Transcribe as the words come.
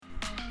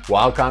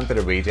Welcome to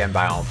the Regen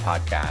Biome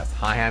Podcast.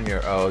 Hi, I'm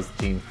your host,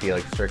 Jean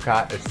Felix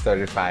Turcotte, a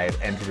certified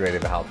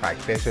integrative health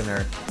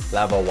practitioner,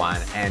 level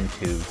 1 and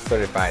 2,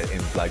 certified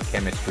in blood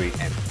chemistry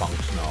and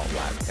functional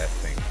lab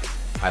testing.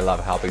 I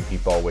love helping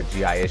people with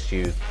GI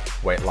issues,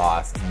 weight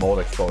loss, mold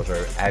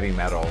exposure, heavy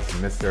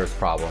metals, mysterious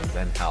problems,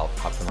 and health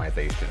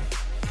optimization.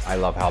 I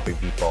love helping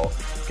people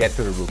get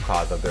to the root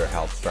cause of their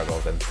health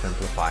struggles and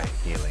simplify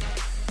healing.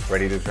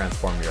 Ready to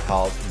transform your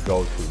health?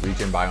 Go to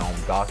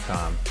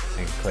regenbiome.com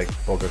and click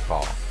book a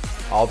call.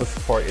 All the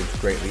support is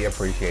greatly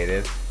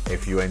appreciated.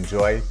 If you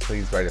enjoy,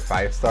 please write a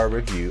 5-star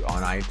review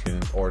on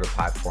iTunes or the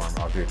platform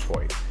of your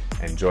choice.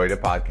 Enjoy the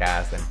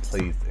podcast and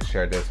please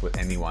share this with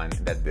anyone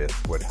that this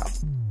would help.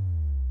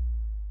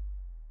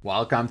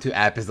 Welcome to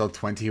episode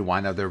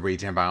 21 of the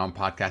Regen Biome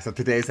Podcast. So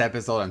today's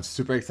episode, I'm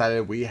super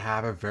excited. We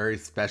have a very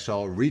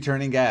special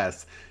returning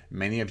guest.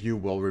 Many of you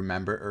will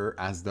remember her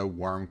as the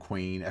Worm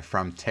Queen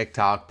from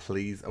TikTok.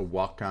 Please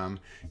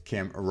welcome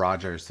Kim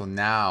Rogers. So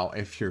now,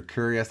 if you're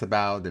curious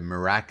about the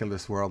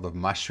miraculous world of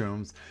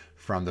mushrooms,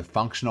 from the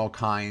functional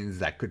kinds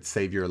that could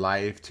save your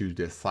life to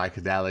the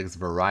psychedelics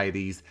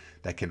varieties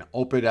that can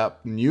open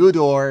up new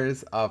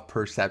doors of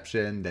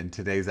perception, then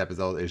today's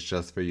episode is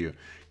just for you.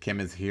 Kim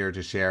is here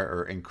to share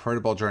her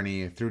incredible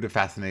journey through the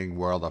fascinating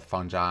world of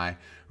fungi,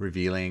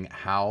 revealing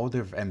how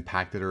they've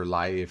impacted her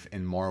life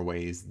in more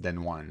ways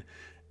than one,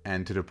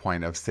 and to the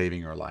point of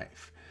saving her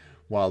life.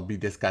 We'll be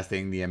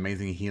discussing the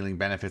amazing healing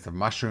benefits of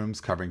mushrooms,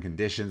 covering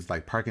conditions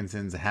like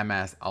Parkinson's,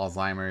 MS,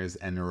 Alzheimer's,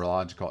 and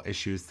neurological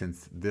issues,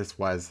 since this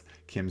was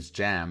Kim's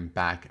jam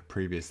back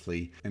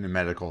previously in the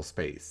medical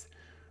space.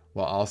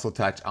 We'll also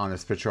touch on the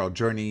spiritual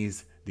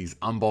journeys these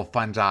humble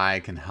fungi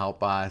can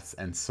help us,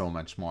 and so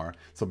much more.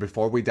 So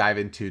before we dive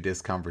into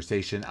this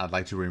conversation, I'd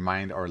like to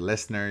remind our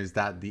listeners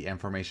that the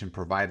information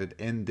provided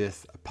in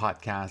this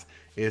podcast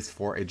is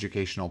for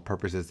educational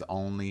purposes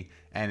only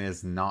and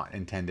is not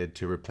intended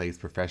to replace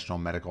professional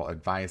medical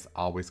advice.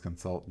 Always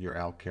consult your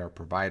healthcare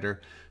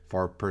provider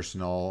for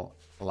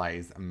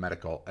personalized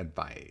medical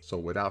advice. So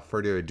without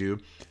further ado,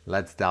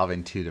 let's delve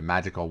into the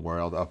magical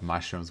world of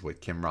mushrooms with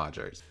Kim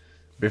Rogers.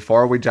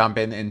 Before we jump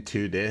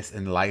into this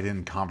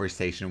enlightened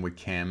conversation with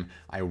Kim,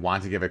 I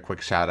want to give a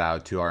quick shout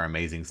out to our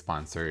amazing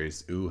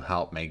sponsors who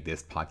help make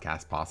this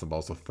podcast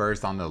possible. So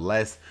first on the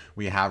list,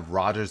 we have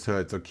Rogers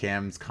Hood. So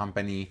Kim's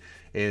company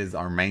is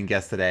our main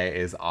guest today,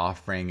 is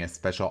offering a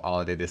special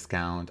holiday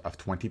discount of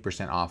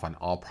 20% off on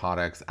all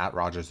products at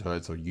Rogers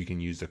Hood. So you can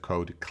use the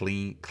code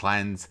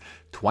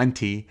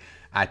CLEANSE20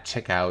 at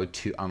checkout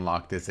to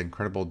unlock this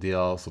incredible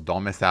deal. So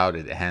don't miss out.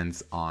 It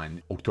ends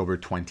on October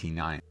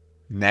 29th.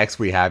 Next,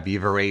 we have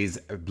Viva Ray's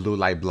blue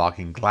light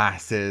blocking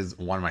glasses,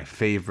 one of my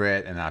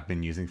favorite, and I've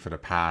been using for the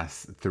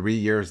past 3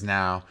 years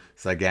now.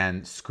 So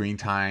again, screen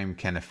time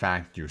can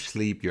affect your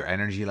sleep, your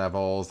energy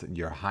levels,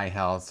 your high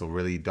health. So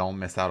really don't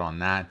miss out on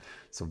that.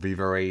 So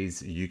Viva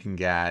Ray's, you can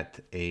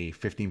get a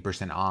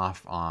 15%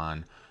 off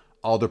on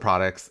all the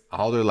products,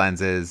 all their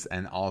lenses,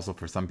 and also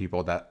for some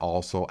people that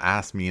also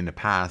asked me in the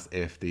past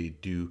if they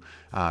do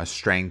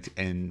strength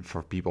in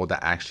for people that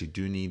actually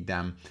do need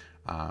them.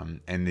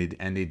 And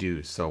they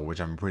do so,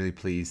 which I'm really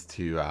pleased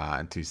to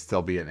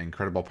still be an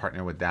incredible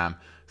partner with them.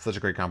 Such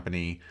a great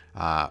company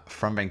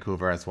from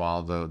Vancouver as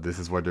well, though this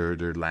is where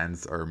their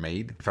lenses are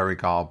made, if I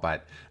recall.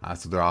 But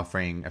so they're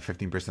offering a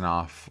 15%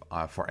 off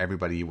for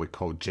everybody with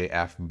code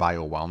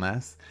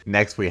JFBioWellness.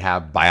 Next, we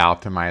have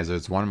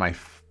BiOptimizers, one of my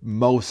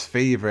most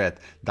favorite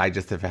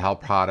digestive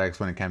health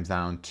products when it comes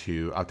down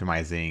to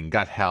optimizing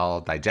gut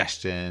health,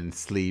 digestion,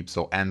 sleep.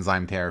 So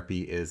enzyme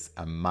therapy is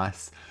a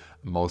must.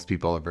 Most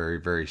people are very,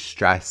 very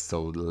stressed.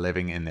 So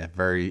living in a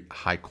very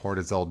high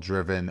cortisol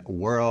driven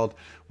world,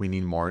 we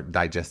need more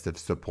digestive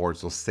support.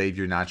 So save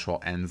your natural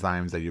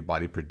enzymes that your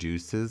body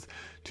produces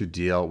to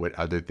deal with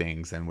other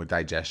things and with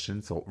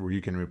digestion. So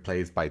you can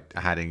replace by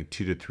adding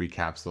 2 to 3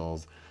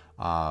 capsules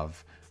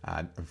of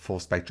full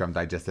spectrum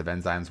digestive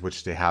enzymes,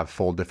 which they have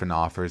full different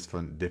offers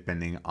for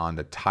depending on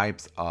the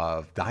types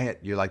of diet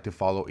you like to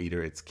follow.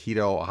 Either it's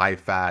keto, high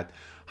fat,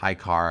 high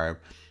carb,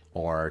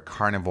 or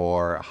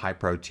carnivore, high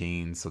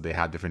protein. So they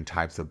have different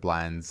types of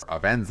blends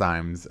of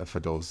enzymes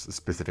for those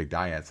specific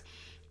diets.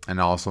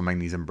 And also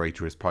Magnesium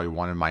Breakthrough is probably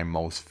one of my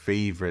most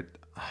favorite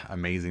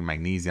amazing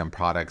magnesium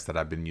products that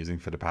I've been using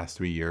for the past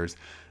 3 years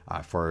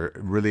for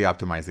really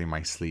optimizing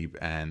my sleep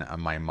and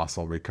my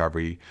muscle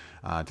recovery,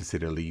 to say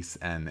the least.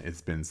 And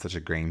it's been such a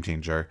game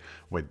changer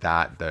with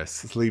that. The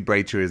Sleep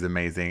Breakthrough is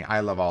amazing. I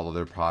love all of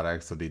their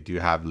products. So they do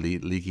have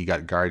Leaky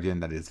Gut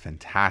Guardian that is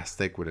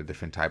fantastic with a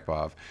different type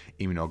of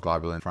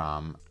immunoglobulin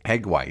from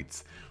egg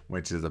whites,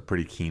 which is a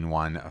pretty keen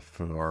one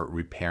for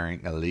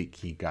repairing a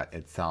leaky gut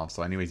itself.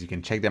 So anyways, you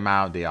can check them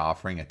out. They are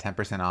offering a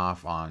 10%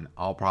 off on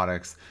all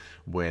products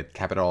with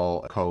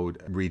capital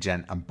code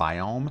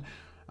REGENBIOME.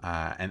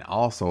 And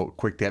also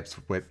quick tips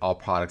with all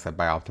products at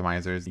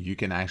BiOptimizers. You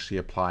can actually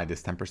apply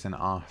this 10%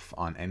 off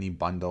on any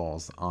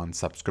bundles on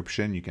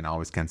subscription. You can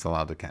always cancel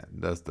out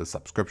the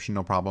subscription,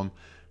 no problem,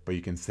 but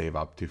you can save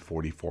up to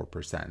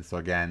 44%. So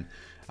again,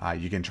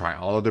 You can try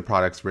all of the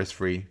products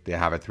risk-free. They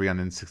have a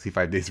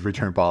 365 days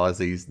return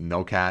policies,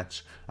 no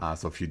catch.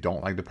 So if you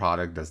don't like the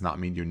product, does not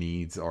meet your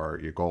needs or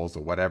your goals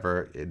or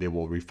whatever, they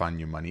will refund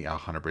your money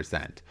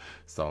 100%.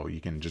 So you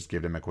can just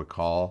give them a quick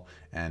call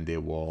and they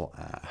will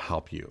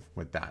help you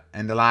with that.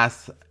 And the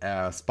last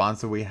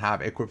sponsor we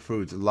have, Equip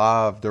Foods.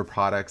 Love their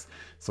products.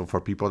 So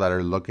for people that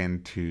are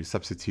looking to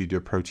substitute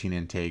their protein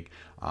intake,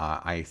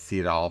 I see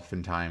it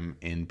oftentimes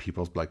in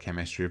people's blood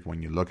chemistry.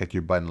 When you look at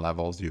your button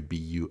levels, your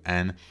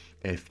BUN,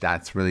 if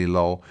that's really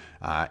low,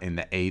 in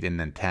the 8 and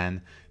then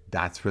 10,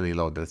 that's really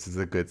low. This is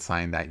a good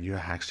sign that you're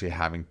actually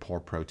having poor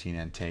protein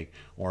intake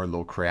or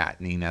low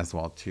creatinine as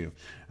well too,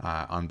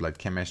 on blood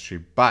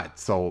chemistry. But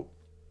so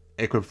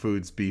Equip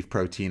Foods beef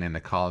protein and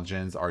the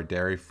collagens are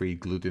dairy-free,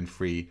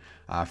 gluten-free,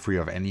 free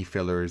of any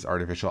fillers,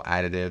 artificial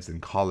additives,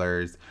 and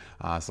colors.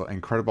 So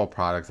incredible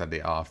products that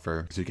they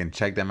offer. So you can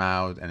check them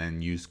out and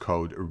then use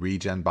code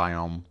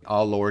REGENBIOME,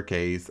 all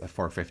lowercase,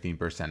 for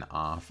 15%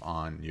 off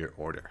on your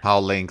order.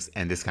 All links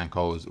and discount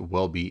codes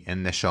will be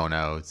in the show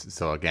notes.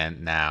 So again,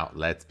 now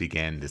let's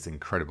begin this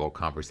incredible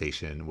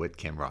conversation with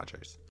Kim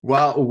Rogers.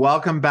 Well,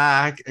 welcome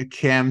back,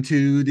 Kim,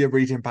 to the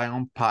Regen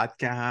Biome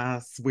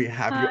podcast. We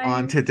have you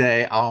on Hi.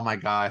 today. Oh my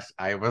gosh,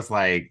 I was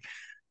like,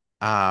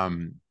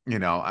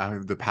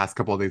 the past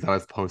couple of days I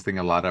was posting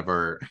a lot of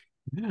our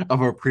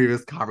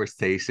previous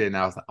conversation.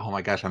 I was like, oh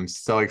my gosh, I'm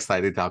so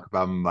excited to talk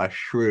about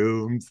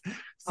mushrooms.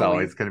 So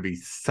Always. it's gonna be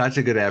such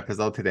a good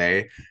episode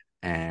today.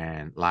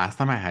 And last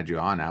time I had you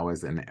on, I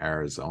was in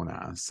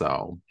Arizona,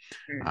 so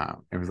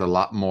it was a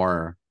lot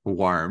more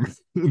warm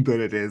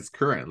than it is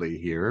currently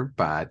here.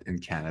 But in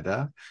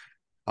Canada,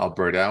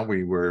 Alberta,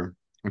 we were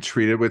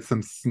treated with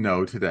some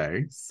snow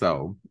today,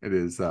 so it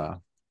is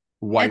That's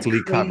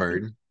widely crazy.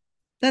 covered.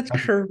 That's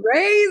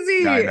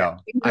Yeah, I crazy. know.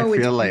 You I know it's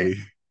feel cold. like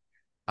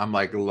I'm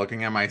like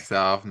looking at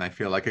myself and I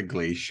feel like a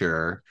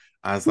glacier.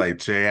 I was like,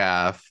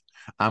 JF,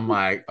 I'm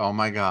like, oh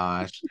my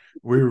gosh,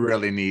 we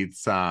really need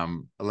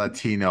some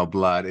Latino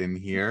blood in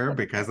here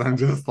because I'm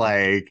just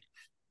like,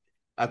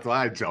 that's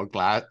why I joke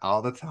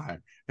all the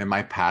time. In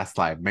my past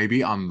life,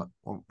 maybe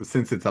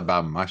since it's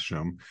about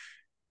mushroom,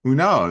 who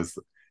knows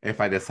if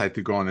I decide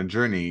to go on a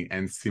journey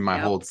and see my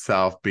Yep. whole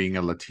self being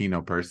a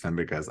Latino person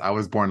because I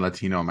was born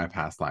Latino in my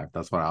past life.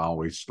 That's what I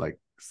always like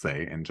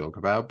say and joke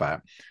about.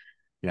 But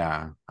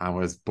yeah, I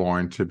was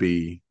born to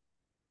be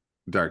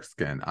dark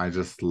skinned. I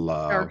just Dark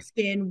love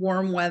skin,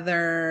 warm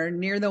weather,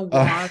 near the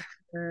uh,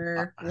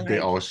 water. the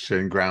Like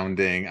ocean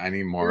grounding. I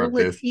need more you're of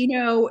this.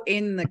 Latino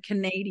in the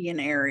Canadian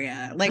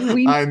area. Like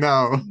we I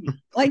know.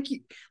 like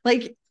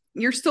like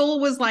your soul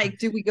was like,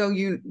 do we go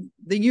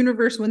the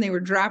universe when they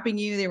were dropping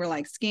you, they were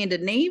like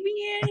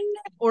Scandinavian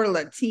or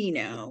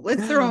Latino?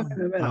 Let's throw them in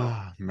the middle.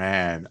 Oh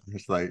man,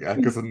 it's like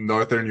because of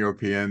Northern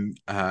European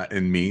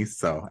in me.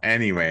 So,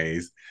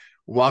 anyways,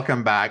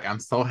 welcome back. I'm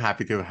so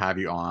happy to have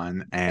you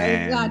on. So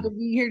glad to And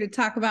be here to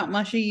talk about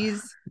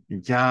mushies.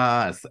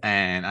 yes,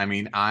 and I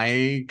mean,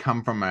 I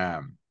come from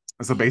a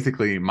so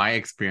basically my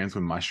experience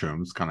with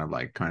mushrooms, kind of,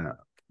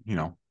 you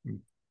know,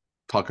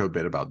 talk a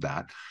bit about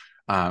that.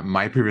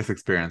 My previous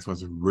experience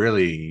was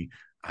really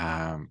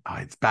oh,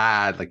 it's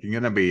bad. Like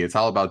it's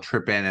all about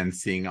tripping and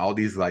seeing all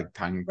these like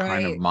kind of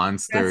Right. That's how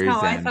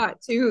monsters I and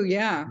thought too.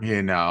 Yeah.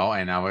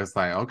 and I was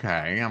like,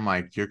 okay, I'm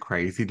like, you're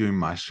crazy doing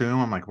mushroom.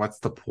 I'm like, what's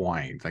the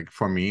point? Like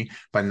for me,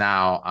 but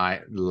now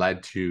I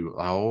led to,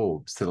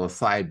 oh,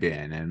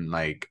 psilocybin and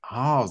like, oh,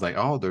 I was like,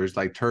 oh, there's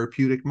like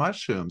therapeutic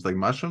mushrooms. Like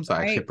mushrooms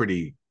are actually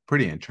Right.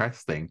 pretty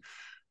interesting.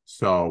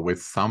 So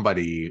with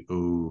somebody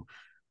who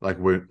like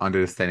we're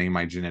understanding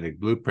my genetic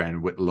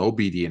blueprint with low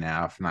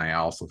BDNF, and I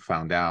also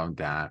found out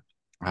that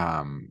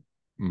um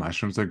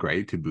mushrooms are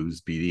great to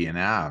boost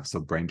BDNF, so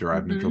brain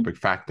derived Hmm. neurotrophic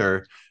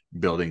factor,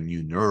 building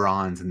new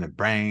neurons in the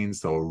brain,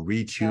 so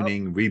Yep.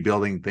 retuning,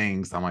 rebuilding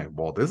things. I'm like,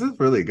 well, this is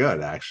really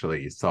good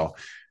actually. So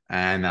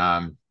and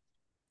and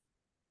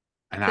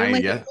They're I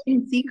like a yeah.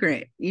 hidden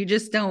secret. You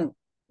just don't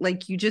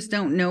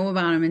know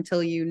about them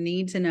until you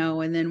need to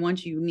know. And then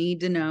once you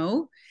need to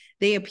know,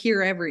 they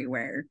appear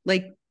everywhere.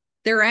 Like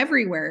they're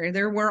everywhere.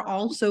 We're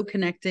all so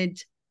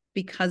connected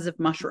because of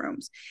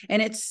mushrooms.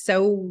 And it's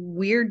so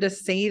weird to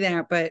say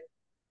that, but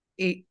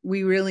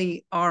we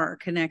really are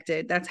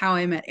connected. That's how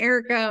I met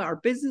Erica, our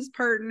business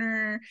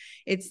partner.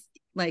 It's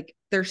like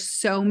there's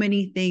so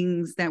many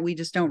things that we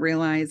just don't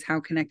realize how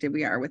connected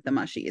we are with the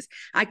mushies.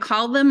 I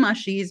call them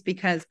mushies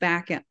because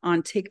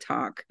on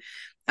TikTok,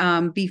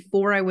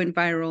 before I went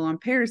viral on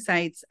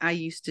parasites, I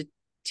used to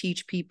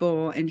teach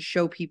people and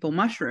show people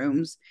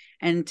mushrooms,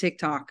 and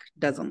TikTok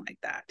doesn't like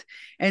that.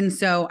 And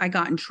so I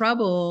got in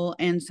trouble,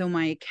 and so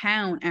my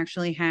account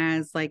actually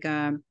has like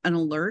an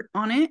alert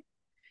on it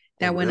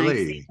Oh that when I say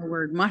really? the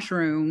word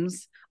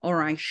mushrooms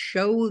or I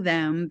show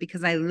them,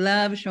 because I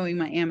love showing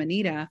my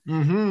Amanita,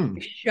 Mm-hmm.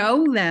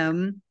 show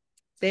them,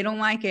 they don't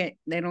like it.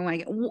 They don't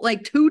like it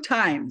like two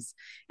times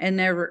and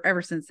never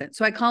ever since then.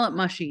 So I call it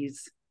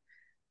mushies.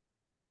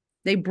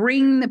 They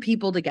bring the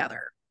people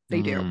together.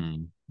 They do.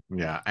 Mm,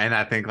 yeah, and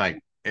I think like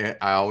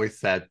I always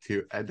said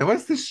to there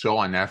was this show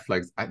on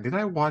Netflix. Did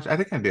I watch? I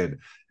think I did.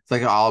 It's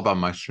It's like all about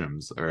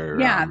mushrooms or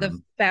Yeah,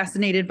 the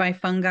Fascinated by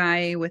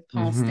Fungi with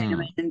Paul mhm.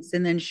 Stamets,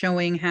 and then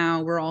showing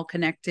how we're all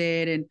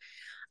connected. And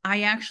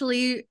I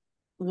actually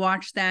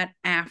watched that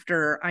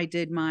after I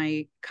did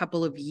my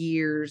couple of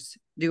years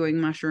doing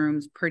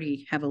mushrooms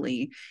pretty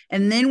heavily.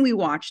 And then we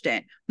watched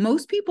it.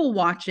 Most people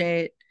watch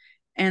it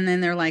and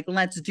then they're like,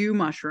 let's do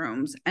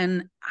mushrooms.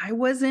 And I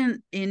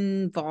wasn't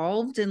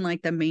involved in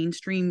like the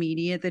mainstream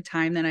media at the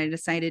time that I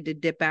decided to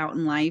dip out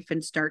in life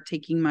and start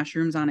taking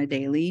mushrooms on a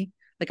daily.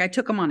 Like I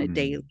took them on a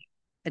daily,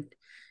 Mm.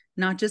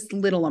 not just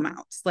little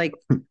amounts. Like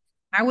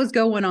I was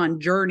going on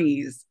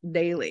journeys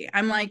daily.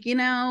 I'm like,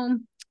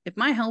 if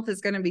my health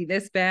is going to be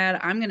this bad,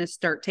 I'm going to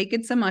start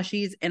taking some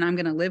mushies and I'm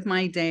going to live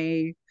my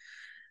day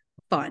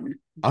fun.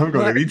 I'm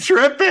gonna But be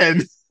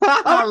tripping.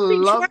 I I'll be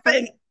love it.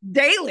 tripping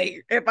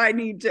daily if I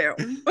need to.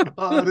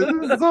 Oh, this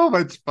is so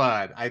much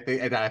fun. I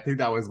think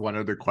that was one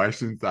of the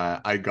questions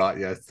that I got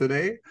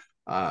yesterday.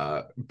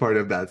 Part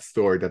of that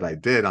story that I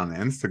did on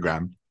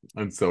Instagram.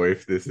 And so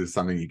if this is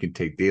something you can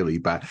take daily,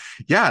 but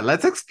yeah,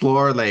 let's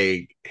explore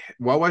like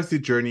what was the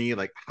journey?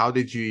 Like how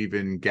did you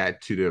even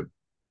get to the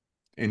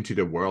into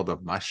the world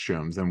of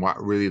mushrooms and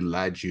what really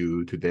led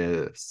you to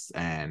this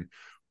and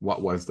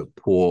what was the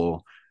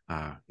pull?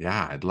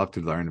 Yeah, I'd love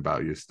to learn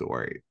about your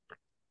story.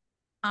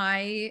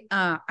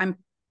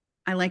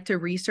 I like to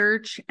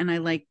research and I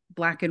like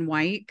black and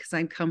white because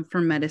I come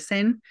from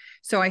medicine.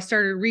 So I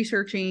started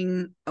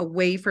researching a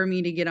way for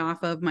me to get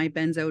off of my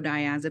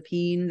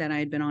benzodiazepine that I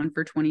had been on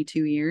for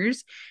 22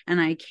 years. And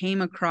I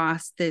came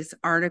across this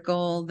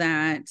article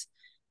that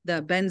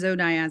the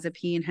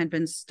benzodiazepine had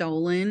been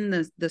stolen,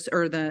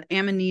 the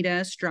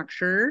Amanita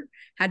structure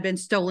had been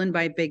stolen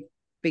by Big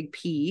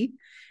P,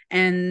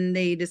 and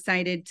they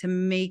decided to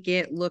make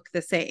it look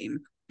the same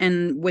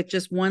and with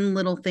just one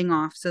little thing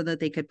off so that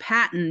they could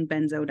patent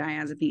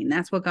benzodiazepine.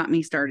 That's what got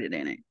me started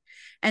in it.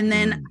 And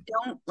then Mm.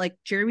 don't like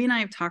Jeremy and I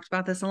have talked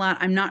about this a lot.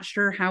 I'm not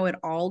sure how it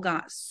all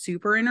got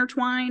super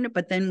intertwined,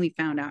 but then we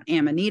found out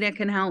Amanita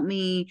can help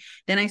me.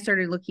 Then I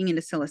started looking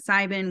into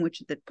psilocybin,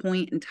 which at the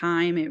point in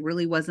time, it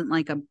really wasn't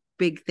like a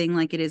big thing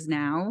like it is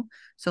now.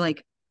 So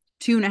like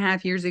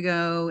 2.5 years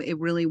ago, it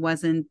really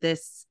wasn't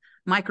this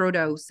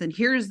microdose and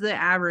here's the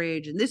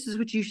average and this is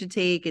what you should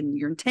take and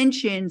your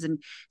intentions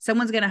and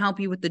someone's going to help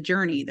you with the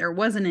journey. There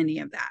wasn't any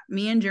of that.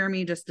 Me and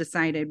Jeremy just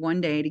decided one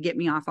day to get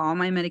me off all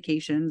my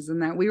medications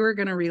and that we were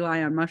going to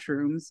rely on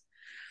mushrooms.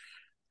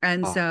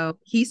 And Oh, so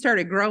he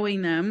started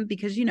growing them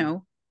because, you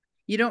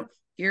don't,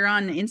 you're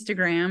on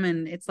Instagram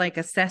and it's like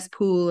a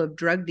cesspool of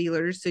drug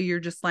dealers. So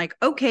you're just like,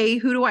 okay,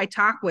 who do I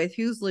talk with?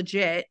 Who's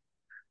legit?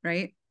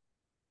 Right.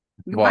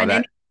 You can well, find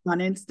anything that on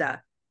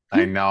Insta.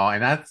 I know,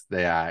 and that's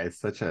yeah, it's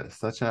such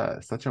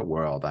a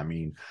world. I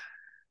mean,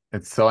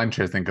 it's so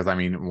interesting because I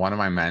mean, one of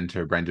my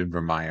mentor, Brendan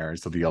Vermeyer,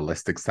 so the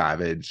Holistic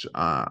Savage,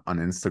 on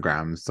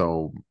Instagram.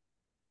 So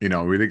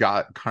really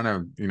got kind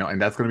of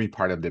and that's going to be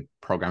part of the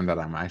program that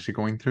I'm actually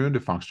going through, the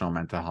functional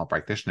mental health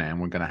practitioner,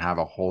 and we're going to have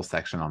a whole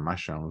section on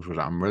mushrooms, which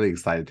I'm really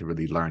excited to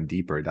really learn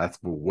deeper. That's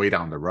way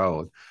down the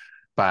road,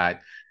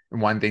 but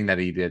one thing that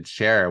he did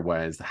share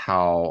was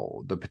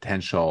how the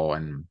potential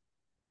and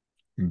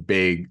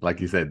big, like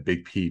you said,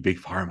 big P, big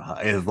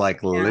pharma is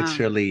like Yeah.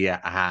 literally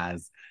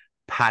has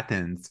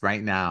patents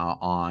right now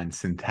on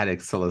synthetic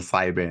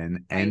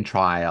psilocybin and Right.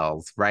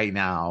 trials right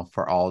now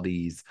for all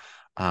these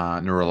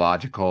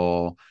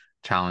neurological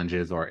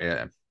challenges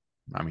or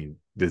I mean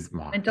this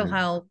Mental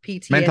health,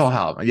 mental PTSD.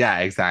 health. Yeah,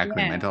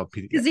 exactly. Yeah. Mental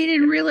P. Because they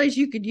didn't realize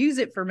you could use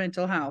it for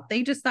mental health.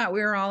 They just thought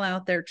we were all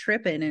out there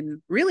tripping.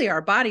 And really,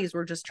 our bodies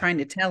were just trying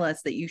to tell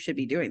us that you should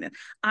be doing this.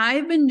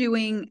 I've been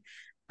doing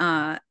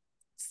uh,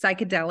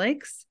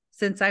 psychedelics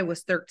since I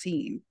was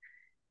 13.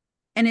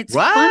 And it's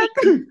funny.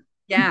 What?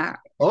 Yeah.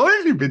 Oh,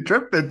 you've been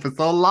tripping for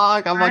so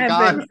long. Oh I my have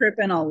been God.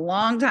 tripping a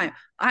long time.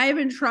 I have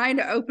been trying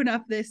to open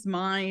up this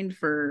mind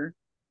for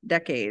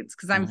decades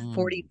because I'm Mm.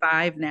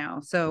 45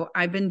 now. So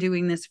I've been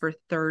doing this for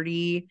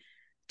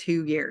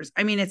 32 years.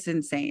 I mean, it's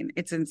insane.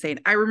 It's insane.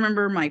 I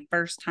remember my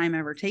first time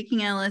ever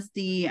taking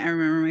LSD. I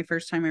remember my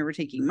first time ever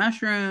taking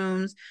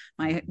mushrooms.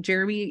 My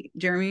Jeremy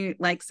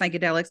likes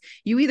psychedelics.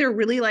 You either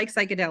really like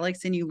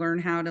psychedelics and you learn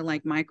how to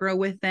like micro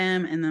with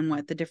them and then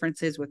what the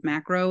difference is with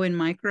macro and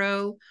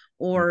micro,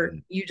 or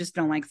Mhm. you just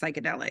don't like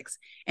psychedelics.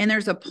 And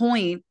there's a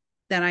point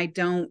that I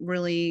don't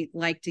really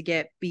like to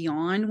get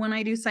beyond when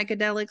I do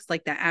psychedelics,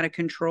 like that out of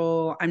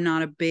control. I'm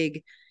not a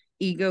big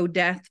ego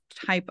death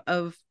type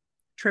of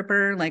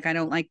tripper. Like I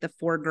don't like the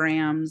 4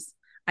 grams.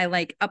 I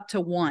like up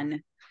to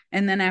one.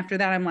 And then after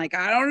that, I'm like,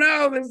 I don't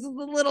know, this is a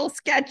little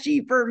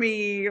sketchy for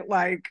me.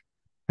 Like,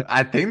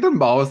 I think the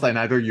most, I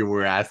know you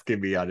were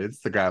asking me on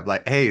Instagram,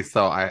 like, hey,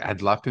 so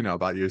I'd love to know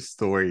about your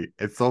story.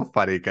 It's so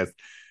funny because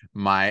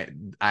my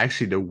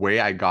actually the way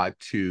I got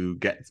to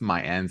get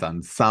my hands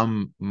on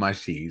some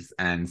mushies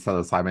and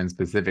psilocybin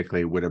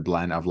specifically with a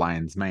blend of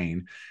lion's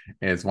mane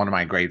is one of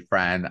my great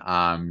friend.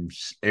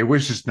 It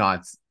was just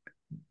not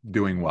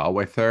doing well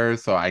with her.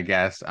 So I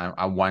guess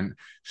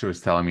she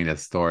was telling me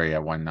this story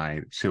at one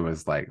night. She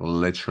was like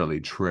literally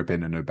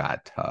tripping in a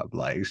bathtub.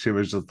 Like she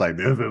was just like,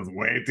 this is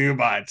way too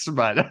much.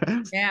 But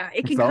Yeah,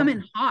 it can come so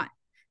in hot.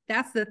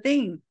 That's the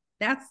thing.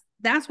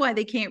 That's why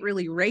they can't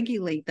really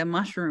regulate the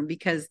mushroom,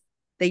 because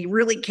they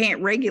really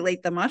can't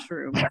regulate the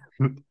mushroom.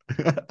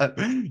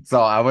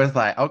 so I was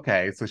like,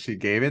 okay, so she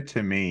gave it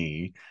to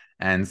me.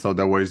 And so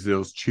there was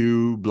those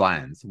two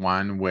blends,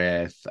 one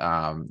with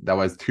that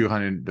was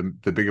 200,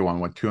 the bigger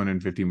one with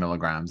 250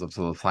 milligrams of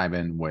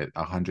psilocybin with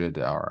 100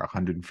 or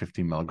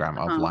 150 milligram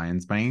of Uh-huh.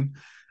 lion's mane.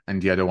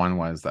 And the other one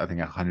was, I think,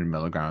 100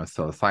 milligrams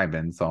of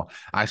psilocybin. So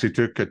I actually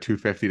took a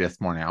 250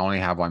 this morning. I only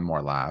have one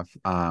more left.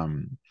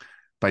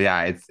 But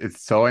yeah,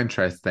 it's so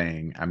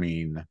interesting. I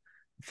mean,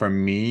 for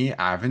me,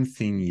 I haven't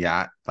seen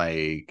yet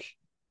like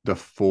the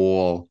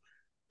full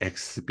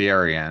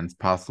experience.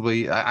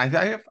 Possibly,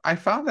 I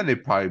found that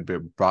it probably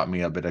brought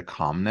me a bit of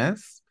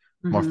calmness,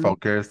 more Mhm.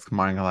 focus,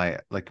 more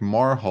like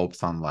more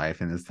hopes on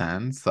life in a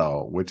sense.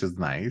 So, which is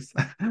nice,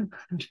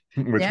 which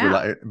we Yeah.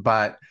 like.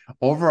 But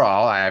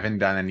overall, I haven't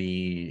done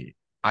any.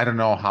 I don't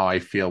know how I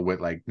feel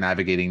with like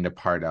navigating the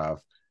part of.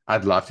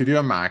 I'd love to do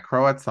a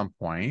macro at some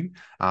point,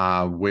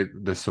 with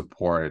the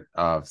support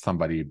of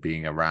somebody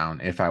being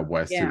around if I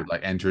was to Yeah.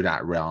 like enter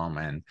that realm.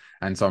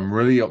 And so I'm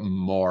really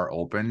more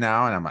open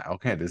now, and I'm like,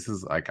 okay, this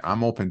is like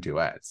I'm open to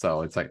it.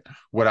 So it's like,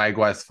 would I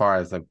go as far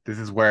as like this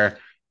is where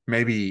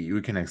maybe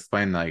you can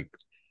explain like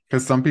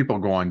because some people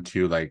go on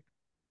to like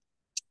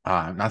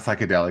not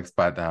psychedelics,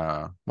 but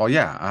well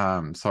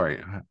yeah,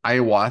 sorry,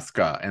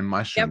 ayahuasca and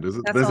mushroom. Yep.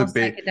 That's There's a all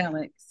big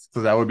psychedelics.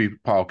 so that would be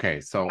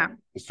okay. Yeah.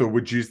 So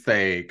would you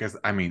say because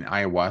I mean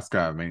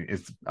ayahuasca, I mean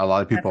it's a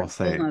lot of That's a people whole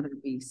say nother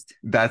beast.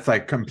 that's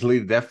like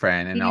completely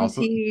different and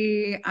also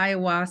DMT,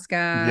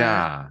 ayahuasca,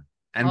 yeah.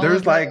 And all there's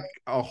of those. like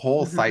a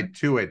whole Mhm. side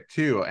to it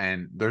too.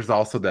 And there's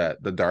also the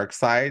dark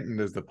side and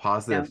there's the Yeah.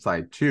 positive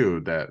side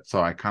too. That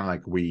so I kind of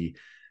like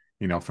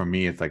for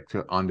me it's like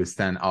to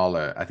understand all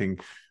I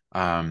think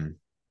um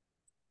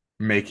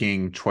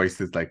making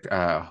choices like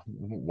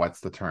what's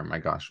the term? My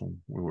gosh,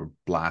 we were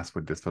blessed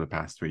with this for the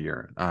past 3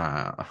 years.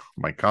 Oh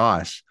my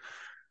gosh.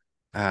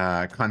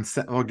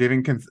 Consent, well,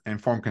 giving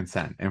informed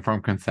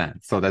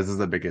consent, so this is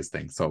the biggest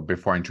thing. So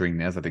before entering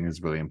this, I think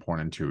it's really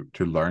important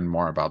to learn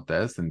more about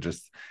this and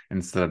just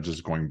instead of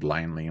just going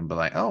blindly and be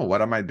like, oh,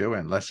 what am I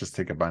doing, let's just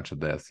take a bunch of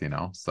this.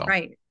 So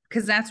Right.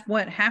 Because that's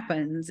what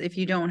happens if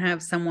you don't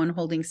have someone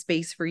holding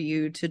space for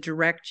you to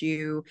direct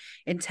you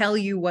and tell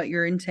you what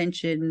your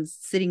intentions,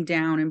 sitting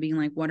down and being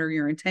like, what are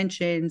your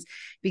intentions?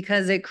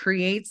 Because it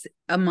creates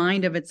a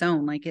mind of its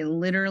own. Like it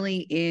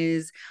literally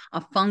is a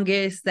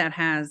fungus that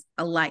has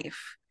a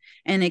life,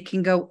 and it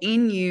can go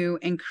in you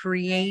and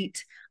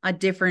create a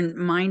different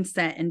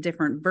mindset and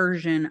different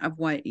version of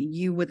what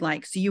you would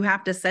like. So you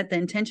have to set the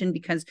intention,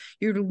 because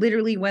you're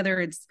literally, whether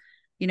it's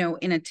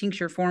in a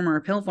tincture form or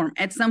a pill form,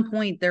 at some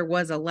point there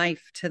was a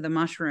life to the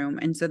mushroom.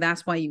 And so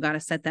that's why you got to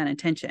set that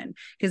intention,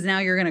 because now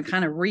you're going to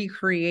kind of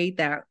recreate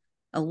that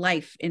a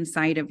life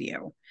inside of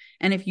you.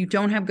 And if you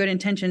don't have good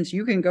intentions,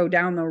 you can go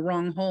down the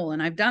wrong hole.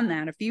 And I've done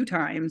that a few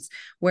times,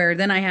 where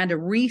then I had to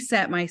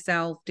reset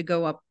myself to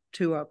go up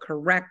to a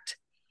correct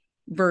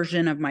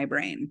version of my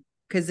brain,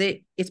 because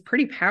it's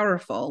pretty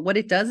powerful. What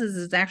it does is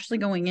it's actually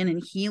going in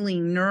and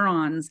healing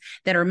neurons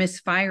that are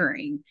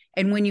misfiring.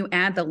 And when you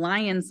add the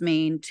lion's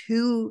mane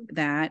to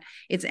that,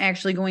 it's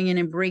actually going in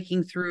and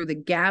breaking through the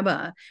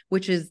GABA,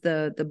 which is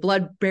the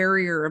blood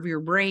barrier of your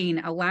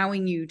brain,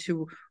 allowing you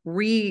to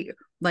reattach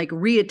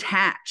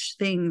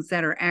things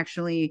that are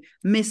actually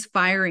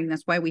misfiring.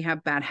 That's why we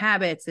have bad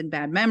habits and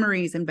bad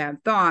memories and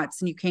bad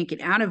thoughts, and you can't get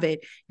out of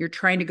it. You're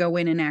trying to go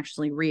in and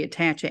actually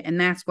reattach it.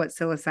 And that's what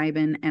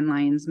psilocybin and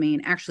lion's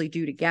mane actually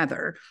do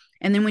together.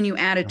 And then when you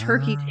add a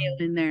turkey tail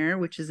in there,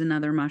 which is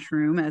another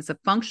mushroom, as a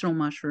functional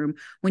mushroom,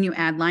 when you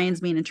add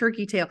lion's mane and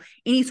turkey tail,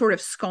 any sort of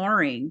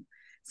scarring.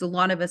 So a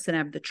lot of us that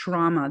have the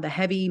trauma, the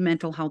heavy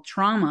mental health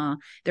trauma,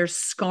 there's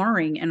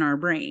scarring in our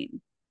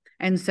brain.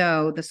 And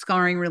so the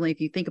scarring, really,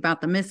 if you think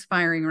about the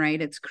misfiring, right,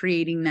 it's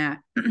creating that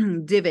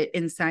divot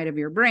inside of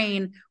your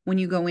brain. When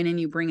you go in and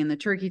you bring in the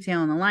turkey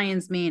tail and the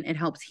lion's mane, it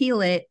helps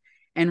heal it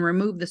and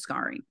remove the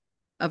scarring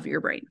of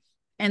your brain.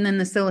 And then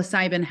the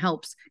psilocybin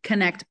helps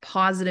connect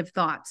positive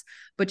thoughts,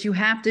 but you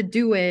have to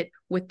do it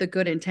with the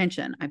good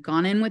intention. I've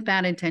gone in with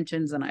bad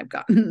intentions and I've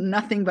gotten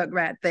nothing but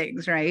bad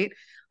things, right?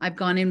 I've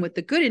gone in with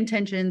the good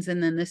intentions,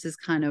 and then this is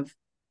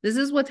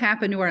what's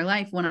happened to our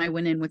life when I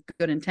went in with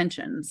good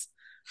intentions.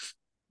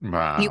 You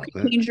wow.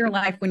 can change your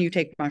life when you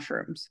take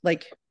mushrooms,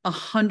 like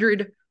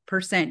 100%.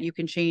 You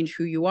can change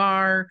who you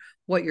are,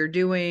 what you're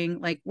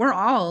doing. Like we're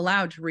all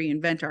allowed to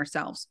reinvent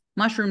ourselves.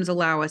 Mushrooms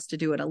allow us to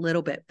do it a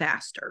little bit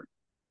faster.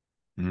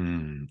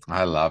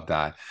 I love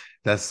that.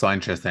 That's so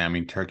interesting. I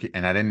mean, turkey,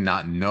 and I did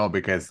not know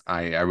because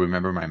I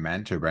remember my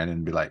mentor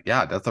Brandon be like,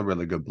 "Yeah, that's a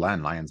really good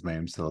blend, lion's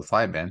mane,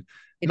 psilocybin."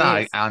 It Now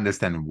I is.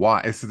 understand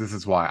why. This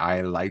is why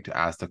I like to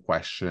ask the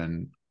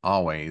question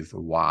always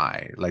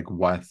why, like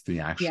what's the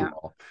Yeah.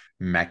 actual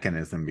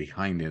mechanism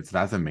behind it. So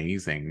that's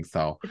amazing.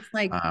 So It's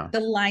like uh,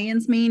 the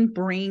lion's mane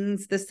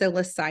brings the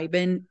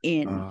psilocybin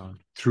in.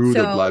 through the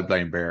So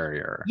blood-brain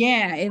barrier.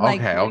 yeah, it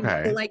like Okay, brings, so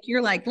okay. like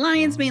you're like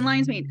lion's mane,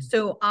 lion's mane. Um,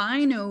 So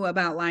I know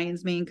about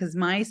lion's mane because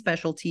my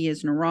specialty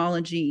is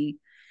neurology.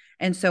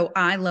 And so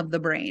I love the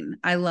brain.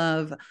 I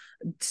loved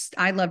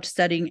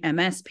studying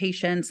MS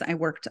patients. I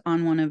worked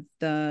on one of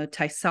the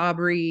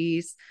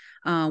Tysabris,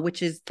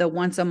 which is the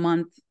once a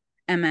month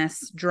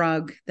MS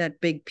drug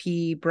that Big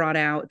P brought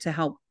out to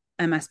help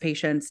MS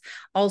patients.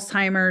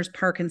 Alzheimer's,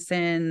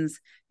 Parkinson's,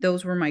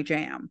 those were my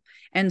jam.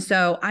 And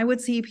so I would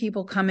see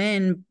people come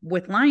in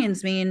with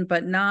lion's mane,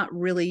 but not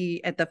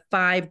really at the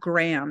 5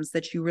 grams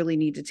that you really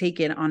need to take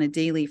it on a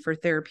daily for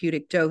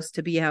therapeutic dose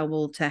to be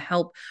able to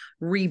help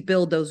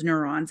rebuild those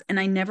neurons. And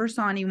I never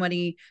saw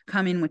anybody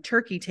come in with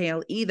turkey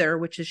tail either,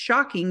 which is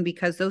shocking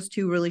because those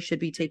two really should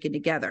be taken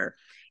together.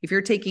 If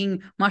you're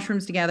taking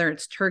mushrooms together,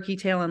 it's turkey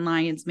tail and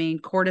lion's mane,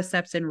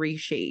 cordyceps and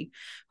reishi.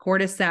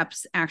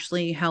 Cordyceps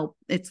actually help.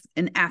 It's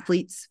an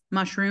athlete's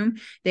mushroom.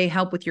 They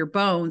help with your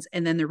bones,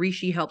 and then the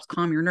reishi helps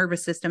calm your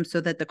nervous system so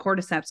that the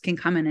cordyceps can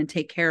come in and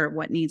take care of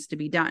what needs to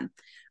be done.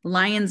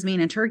 Lion's mane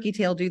and turkey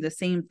tail do the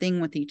same thing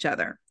with each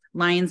other.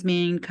 Lion's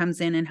mane comes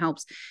in and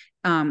helps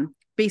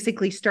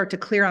basically start to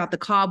clear out the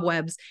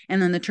cobwebs,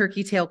 and then the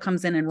turkey tail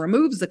comes in and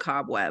removes the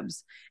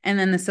cobwebs, and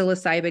then the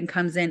psilocybin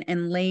comes in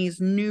and lays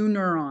new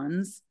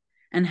neurons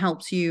and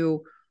helps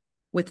you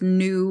with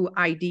new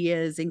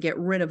ideas and get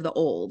rid of the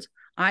old.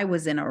 I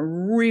was in a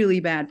really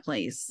bad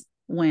place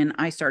when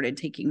I started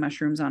taking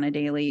mushrooms on a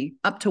daily,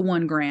 up to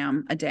 1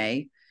 gram a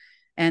day.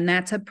 And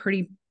that's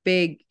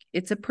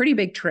it's a pretty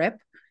big trip,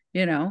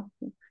 you know.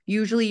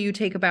 Usually you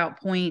take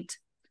about 0.15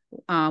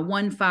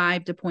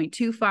 to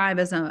 0.25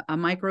 as a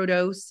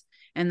microdose.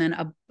 And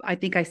then I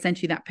think I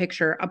sent you that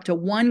picture up to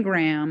 1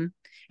 gram.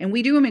 And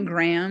we do them in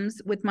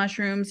grams with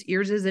mushrooms.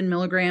 Yours is in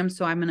milligrams.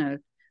 So I'm going to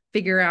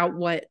figure out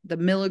what the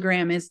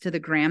milligram is to the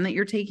gram that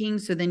you're taking.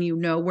 So then you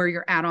know where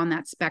you're at on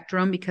that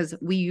spectrum, because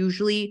we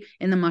usually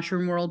in the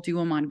mushroom world do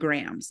them on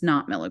grams,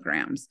 not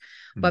milligrams.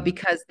 But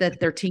because that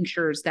they're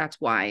tinctures, that's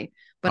why.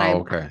 But I oh,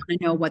 want okay. to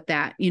know what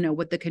that,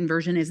 what the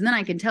conversion is. And then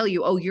I can tell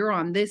you, oh, you're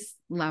on this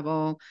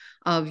level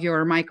of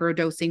your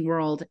microdosing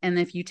world. And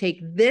if you take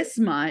this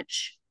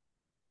much,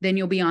 then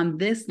you'll be on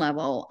this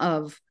level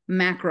of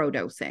macro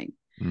dosing.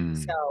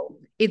 Mm. So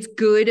it's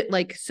good.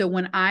 Like, so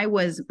when I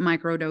was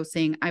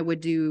microdosing, I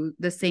would do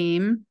the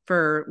same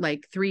for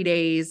like 3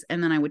 days,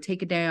 and then I would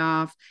take a day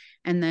off,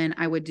 and then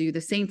I would do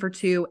the same for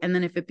 2. And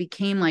then if it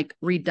became like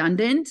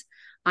redundant,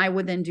 I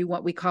would then do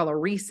what we call a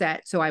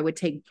reset. So I would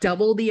take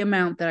double the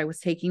amount that I was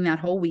taking that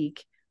whole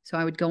week. So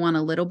I would go on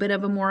a little bit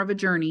of a more of a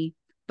journey,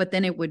 but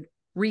then it would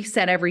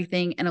reset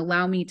everything and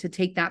allow me to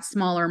take that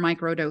smaller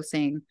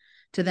microdosing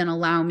to then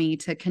allow me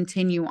to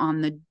continue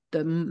on the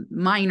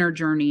minor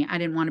journey. I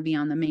didn't want to be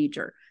on the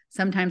major.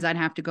 Sometimes I'd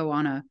have to go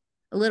on a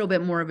little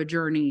bit more of a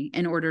journey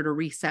in order to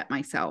reset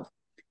myself.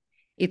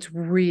 It's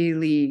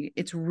really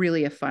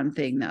a fun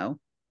thing though.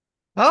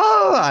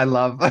 Oh, I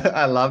love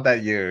I love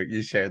that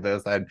you share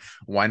this. And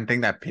one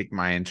thing that piqued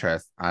my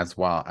interest as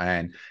well,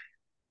 and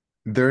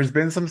there's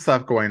been some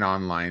stuff going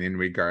online in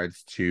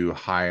regards to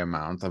high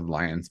amounts of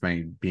lion's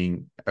mane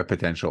being a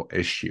potential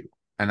issue.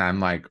 And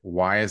I'm like,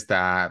 why is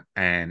that?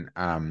 And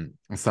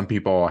some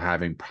people are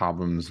having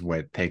problems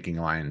with taking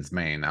lion's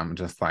mane. I'm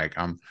just like,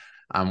 I'm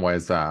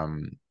was You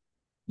can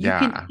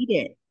yeah. eat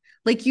it.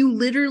 Like you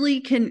literally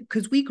can,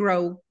 because we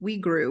grew, we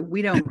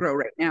don't grow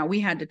right now.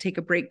 We had to take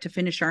a break to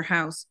finish our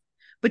house,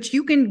 but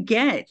you can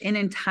get an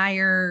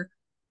entire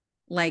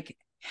like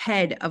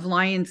head of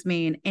lion's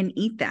mane and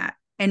eat that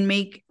and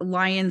make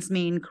lion's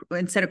mane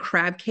instead of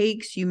crab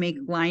cakes, you make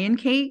lion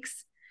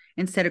cakes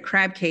instead of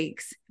crab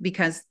cakes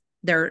because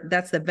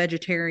that's the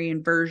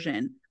vegetarian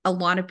version. A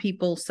lot of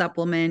people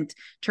supplement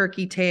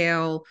turkey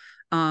tail,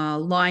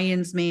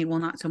 lion's mane. Well,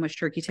 not so much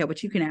turkey tail,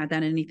 but you can add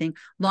that in anything.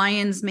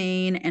 Lion's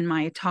mane and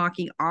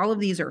maitake, all of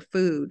these are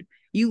food.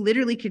 You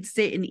literally could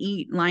sit and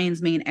eat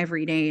lion's mane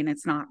every day, and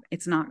it's not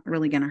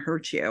really going to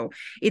hurt you.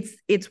 It's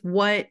if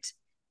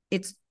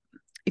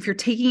you're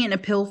taking it in a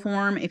pill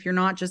form, if you're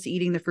not just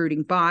eating the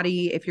fruiting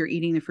body, if you're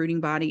eating the fruiting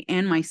body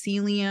and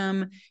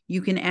mycelium,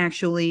 you can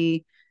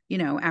actually,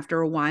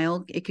 after a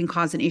while, it can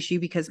cause an issue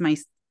because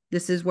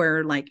this is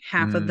where like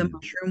half of the Mm,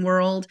 mushroom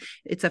world,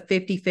 it's a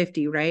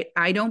 50-50, right?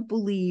 I don't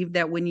believe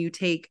that when you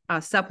take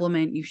a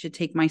supplement, you should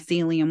take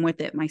mycelium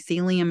with it.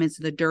 Mycelium is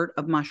the dirt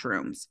of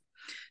mushrooms.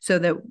 So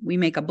that we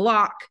make a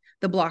block,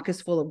 the block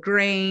is full of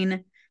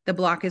grain, the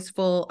block is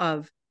full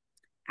of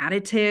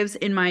additives,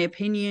 in my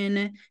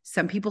opinion.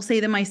 Some people say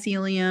the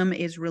mycelium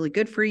is really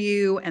good for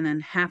you, and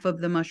then half of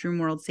the mushroom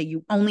world say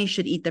you only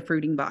should eat the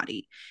fruiting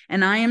body.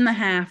 And I am the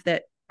half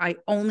that I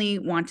only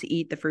want to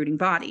eat the fruiting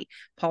body.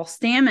 Paul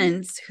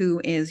Stamets, who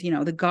is,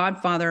 the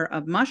godfather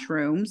of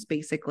mushrooms,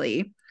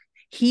 basically,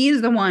 he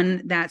is the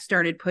one that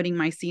started putting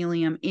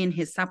mycelium in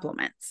his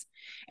supplements.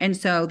 And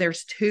so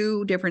there's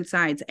two different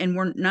sides, and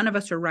none of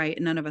us are right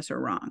and none of us are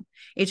wrong.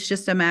 It's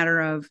just a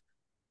matter of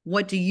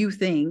what do you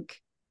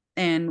think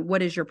and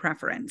what is your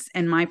preference?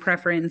 And my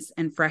preference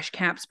and Fresh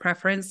Cap's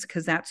preference,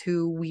 because that's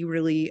who we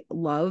really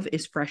love,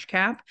 is Fresh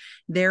Cap.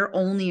 They're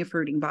only a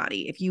fruiting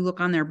body. If you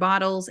look on their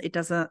bottles, it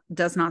does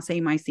not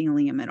say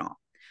mycelium at all.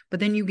 But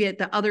then you get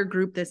the other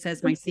group that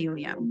says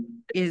mycelium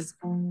is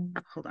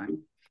hold on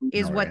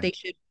is No what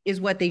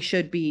worries. they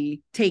should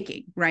be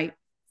taking, right?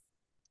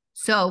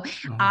 So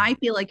Oh, I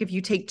feel like if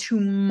you take too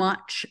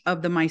much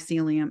of the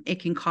mycelium,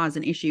 it can cause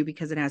an issue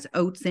because it has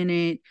oats in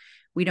it.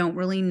 We don't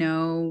really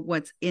know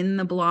what's in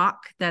the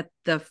block that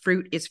the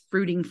fruit is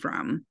fruiting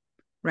from,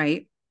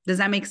 right? Does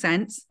that make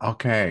sense?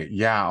 okay.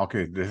 Yeah.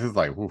 Okay. This is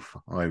like, oof.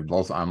 Like,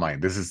 also, I'm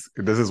like, this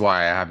is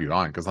why I have you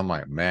on because I'm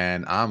like,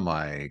 man, I'm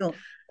like, So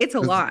it's a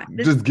just lot.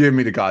 just give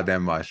me the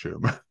goddamn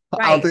mushroom.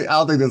 Right.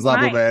 I'll take the Right.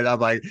 supplement. I'm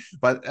like,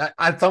 but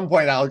at some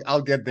point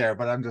I'll get there.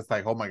 But I'm just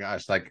like, oh my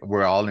gosh, like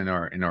we're all in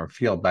our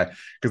field. But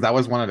because that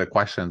was one of the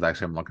questions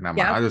actually, I'm looking at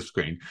my Yep. other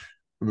screen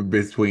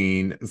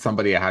between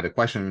somebody I had a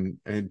question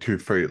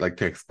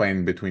to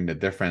explain between the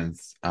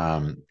difference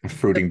The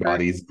fruiting fruit.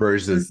 bodies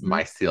versus Mhm.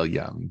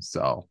 mycelium.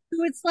 So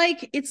So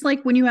it's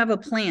like when you have a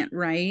plant,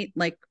 right?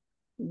 Like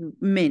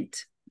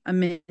mint, a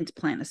mint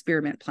plant, a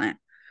spearmint plant.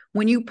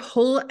 When you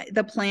pull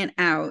the plant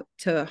out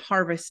to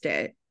harvest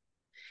it,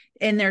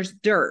 and there's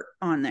dirt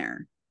on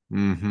there,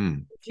 mm-hmm.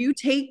 if you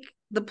take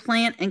the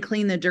plant and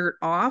clean the dirt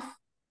off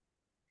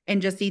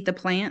and just eat the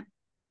plant,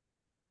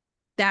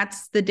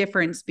 that's the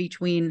difference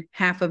between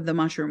half of the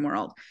mushroom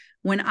world.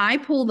 When I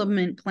pull the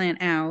mint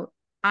plant out,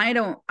 I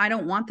don't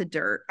want the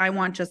dirt. I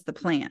want just the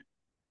plant.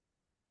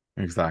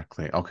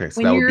 Exactly. Okay,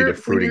 so When that would be the you're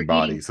fruiting eating,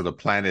 body. So the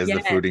plant is the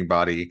yes, fruiting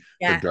body.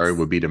 The dirt yes,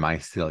 would be the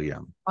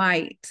mycelium.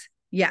 right.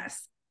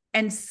 Yes.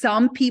 And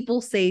some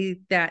people say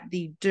that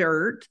the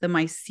dirt, the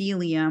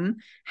mycelium,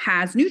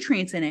 has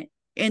nutrients in it.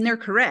 And they're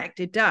correct.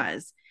 It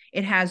does.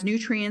 It has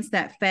nutrients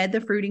that fed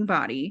the fruiting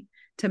body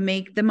to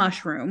make the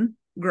mushroom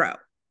grow.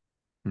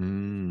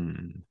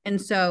 Mm.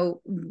 And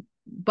so,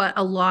 but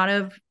a lot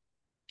of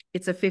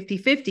it's a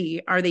 50-50.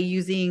 Are they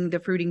using the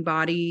fruiting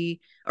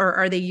body, or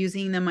are they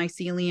using the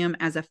mycelium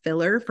as a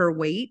filler for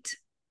weight?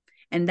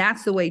 And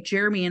that's the way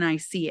Jeremy and I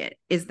see it,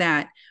 is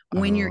that Oh,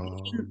 when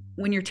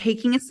you're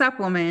taking a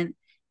supplement,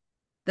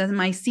 the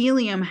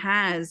mycelium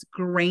has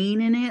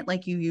grain in it,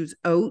 like you use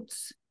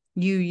oats,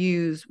 you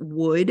use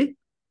wood,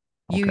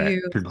 you okay.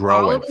 use To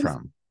grow all of it those,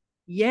 from.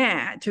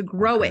 yeah, to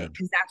grow Okay. it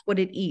because that's what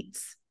it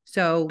eats.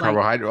 So like,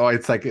 Carbohydrate. Oh,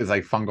 it's like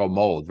fungal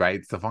mold, right?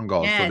 It's the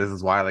fungal. So yes, this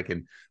is why, like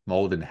in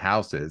mold in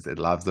houses, it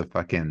loves the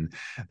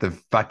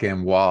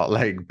fucking wall,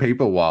 like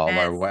paper wall, or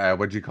yes,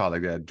 what do you call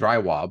it, like a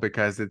drywall,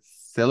 because it's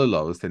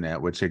cellulose in it,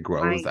 which it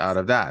grows right. out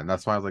of that. And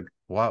that's why I was like,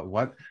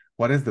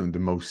 what is the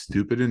most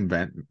stupid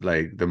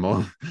like the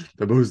most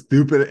the most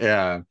stupid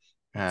uh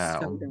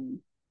So dumb.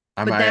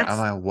 I'm But like I'm that's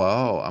like,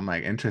 whoa, I'm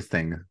like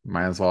interesting.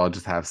 Might as well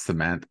just have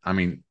cement. I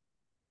mean,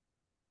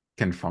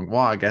 well,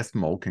 I guess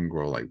mold can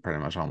grow like pretty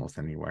much almost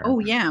anywhere. Oh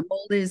yeah,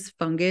 mold is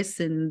fungus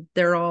and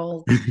they're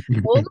all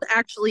mold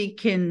actually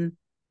can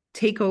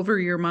take over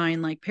your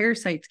mind like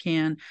parasites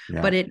can,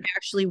 Yeah, but it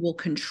actually will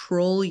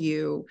control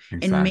you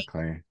and make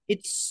exactly.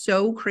 it's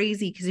so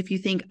crazy because if you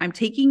think I'm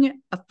taking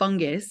a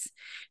fungus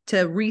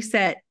to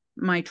reset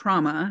my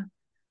trauma,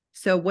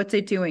 so what's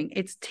it doing?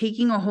 It's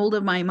taking a hold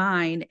of my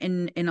mind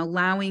and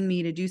allowing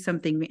me to do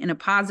something in a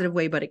positive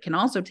way, but it can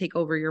also take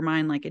over your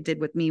mind like it did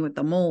with me with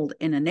the mold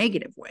in a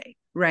negative way,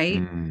 right?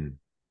 Mm.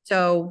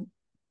 So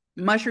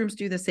mushrooms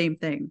do the same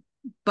thing,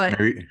 but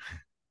Maybe,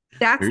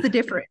 that's the maybe-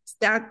 difference.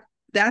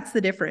 That's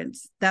the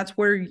difference. That's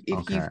where if you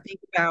okay. think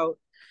about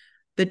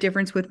the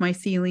difference with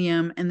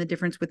mycelium and the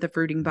difference with the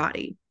fruiting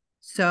body.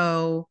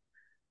 So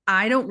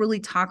I don't really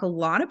talk a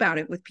lot about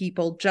it with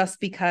people just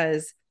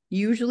because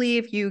usually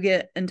if you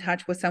get in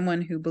touch with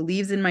someone who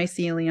believes in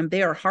mycelium,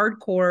 they are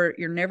hardcore.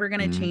 You're never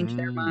going to change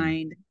their Mm.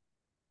 mind.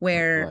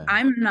 Where Really?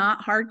 I'm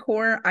not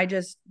hardcore, I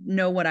just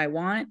know what I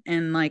want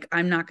and like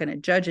I'm not going to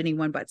judge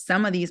anyone. But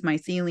some of these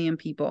mycelium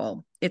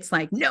people, it's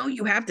like, no,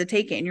 you have to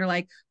take it, and you're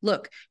like,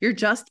 look, you're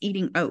just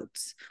eating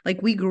oats.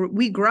 Like we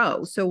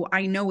grow, so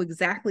I know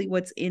exactly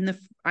what's in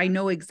I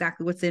know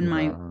exactly what's in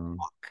my Wow.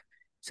 block.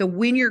 So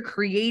when you're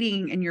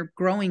creating and you're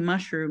growing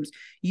mushrooms,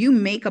 you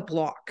make a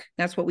block.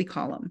 That's what we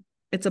call them.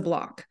 It's a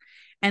block,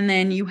 and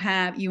then you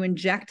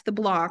inject the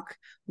block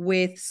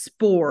with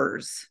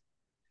spores,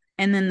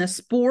 and then the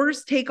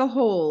spores take a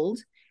hold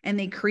and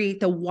they create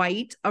the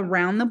white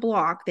around the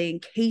block, they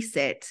encase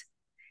it,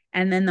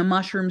 and then the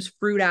mushrooms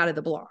fruit out of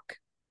the block.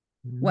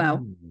 Well,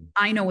 Mm.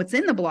 I know what's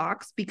in the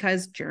blocks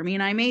because Jeremy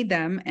and I made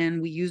them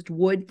and we used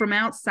wood from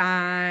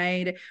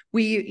outside.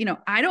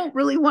 I don't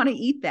really want to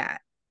eat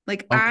that.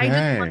 Like, I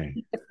just want to Okay.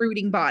 eat the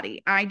fruiting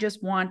body. I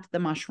just want the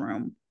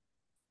mushroom.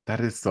 That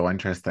is so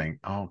interesting.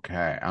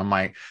 Okay. I'm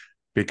like,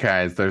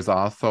 because there's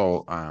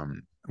also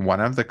one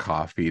of the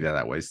coffee that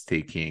I was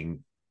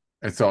taking.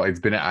 And so it's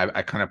been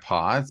I kind of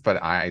paused,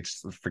 but I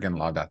just freaking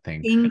love that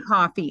thing. King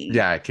coffee,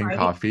 Yeah, King right?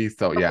 Coffee.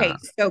 So Okay, yeah.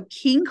 so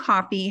King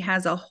Coffee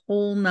has a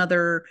whole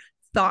nother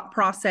thought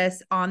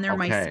process on their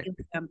Okay.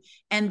 mycelium,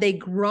 and they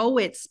grow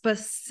it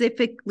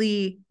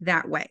specifically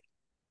that way.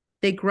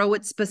 They grow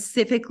it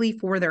specifically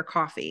for their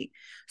coffee.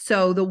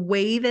 So the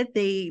way that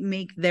they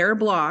make their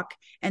block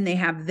and they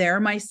have their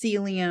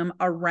mycelium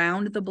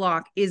around the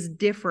block is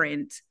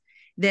different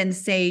than,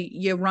 say,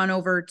 you run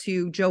over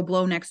to Joe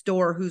Blow next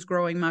door who's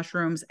growing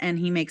mushrooms and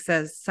he makes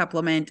a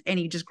supplement and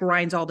he just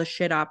grinds all the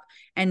shit up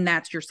and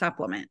that's your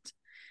supplement.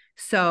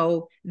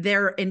 So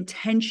their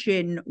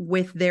intention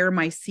with their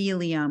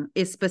mycelium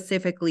is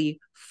specifically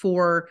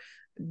for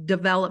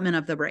development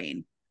of the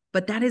brain.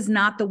 But that is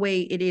not the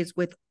way it is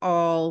with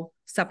all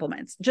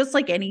supplements. Just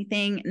like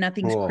anything,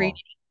 nothing's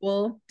created Cool.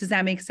 equal. Does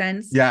that make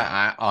sense? Yeah,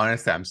 I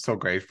honestly, I'm so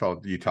grateful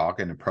you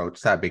talk and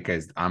approach that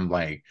because I'm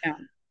like, Yeah.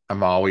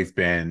 I've always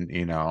been,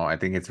 I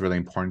think it's really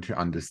important to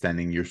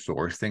understanding your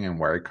sourcing and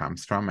where it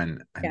comes from.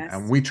 And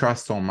Yes. we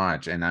trust so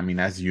much. And I mean,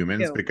 as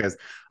humans, Too. because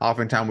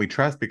oftentimes we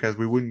trust because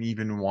we wouldn't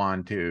even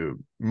want to,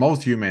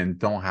 most humans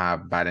don't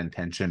have bad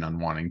intention on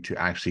wanting to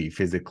actually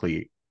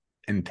physically,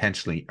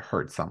 intentionally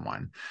hurt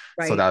someone.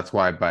 So Right. that's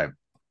why, but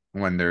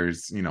when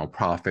there's,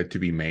 profit to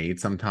be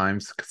made,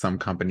 sometimes some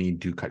company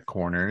do cut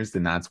corners.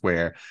 And that's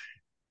where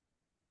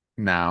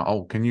now,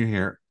 oh, can you Yeah,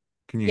 hear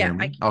I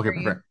me? can Okay, hear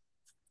you. perfect.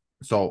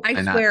 So, I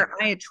and that, swear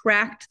I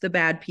attract the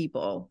bad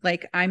people.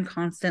 Like I'm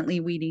constantly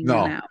weeding them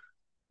no,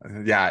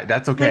 out. yeah,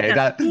 that's Like okay.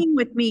 a thing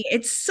with me.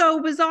 It's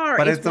so bizarre.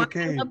 But It's it's why I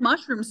okay. love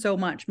mushrooms so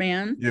much,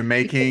 man. You're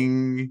Because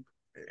making,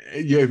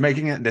 you're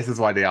making it. This is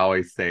why they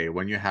always say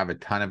when you have a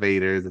ton of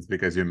haters, it's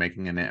because you're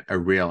making a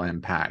real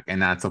impact,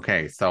 and that's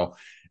okay. So,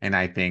 and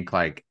I think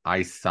like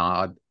I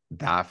saw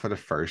that for the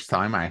first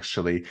time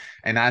actually,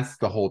 and that's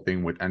the whole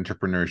thing with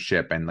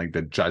entrepreneurship and like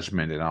the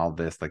judgment and all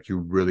this. Like you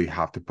really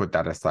have to put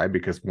that aside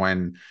because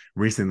when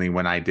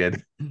I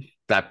did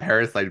that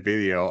parasite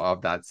video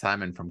of that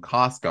salmon from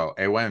Costco,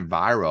 it went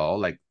viral.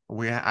 Like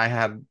I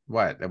had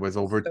what it was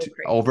it's over so crazy.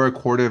 over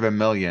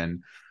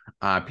 250,000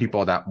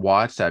 people that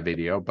watched that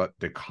video, but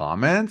the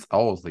comments,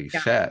 holy Yeah.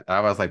 shit.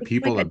 I was like, It's like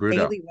people a are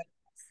brutal. daily witness.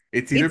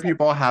 It's either It's a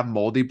people have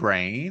moldy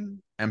brain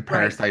and right.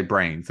 parasite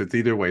brain. So it's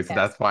either way. So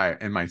Yes. that's why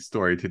in my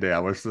story today, I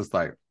was just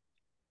like,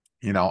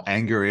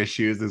 anger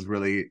issues is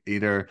really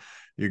either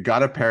you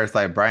got a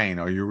parasite brain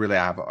or you really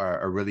have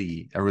a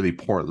really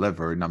poor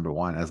liver, number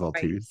one as well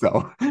Right. too.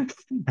 So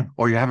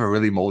or you have a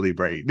really moldy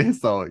brain.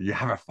 So you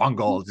have a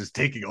fungal just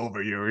taking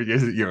over your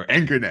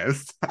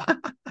angerness.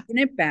 Isn't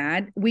it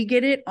bad? We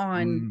get it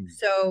on. Mm.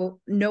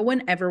 So no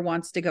one ever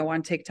wants to go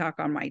on TikTok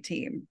on my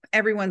team.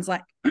 Everyone's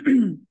like,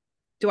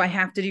 do I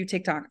have to do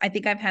TikTok? I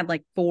think I've had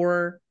like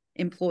 4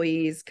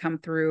 employees come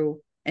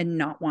through and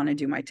not want to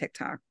do my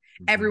TikTok.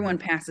 Mhm. Everyone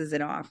passes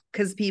it off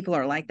because people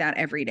are like that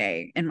every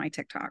day in my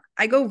TikTok.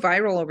 I go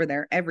viral over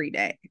there every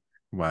day.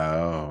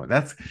 Wow,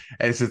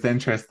 it's just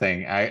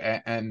interesting.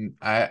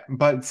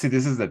 But see,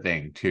 this is the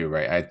thing too,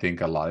 right? I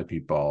think a lot of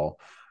people,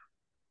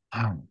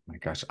 oh my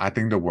gosh, I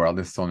think the world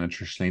is so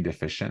nutritionally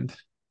deficient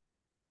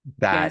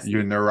that Yes.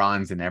 your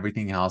neurons and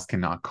everything else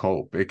cannot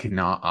cope. It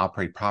cannot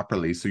operate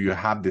properly. So you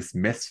have this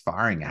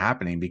misfiring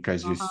happening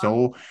because you're Uh-huh.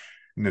 so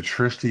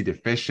nutritionally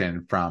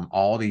deficient from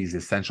all these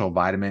essential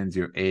vitamins,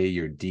 your A,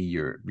 your D,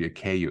 your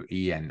K, your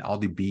E, and all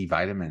the B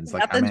vitamins.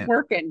 Like, I Nothing's mean,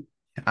 working.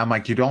 I'm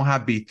like, you don't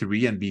have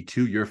B3 and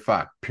B2, you're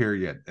fucked,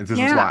 period. And this is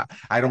Yeah. why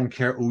I don't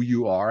care who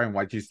you are and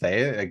what you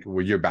say, like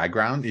with your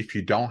background. If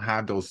you don't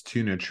have those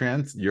two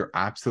nutrients, you're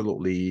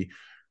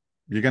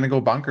gonna go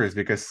bunkers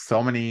because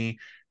so many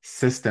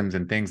systems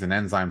and things and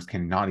enzymes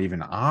cannot even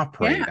Yeah.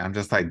 operate. I'm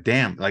just like,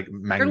 damn, like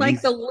They're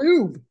like the magnesium,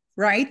 lube,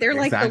 right? They're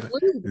like the exactly.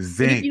 lube. And if you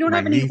Zinc, don't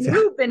have any magnesium.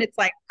 lube, then it's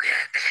like,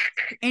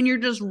 and you're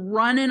just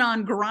running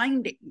on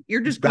grinding.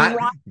 You're just That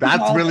grinding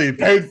that's all really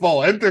day.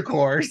 painful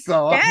intercourse.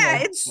 So I'm Yeah,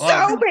 like, it's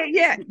fuck. so bad.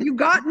 Yeah, you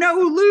got no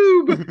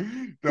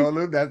lube. No,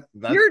 look, that's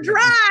You're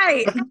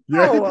dry.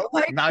 yeah, Oh,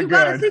 like not you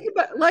got to good. think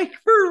about, like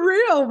for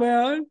real,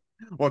 man.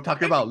 Well,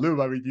 talking about lube,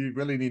 I mean, you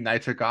really need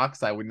nitric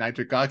oxide. With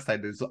nitric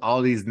oxide, there's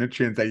all these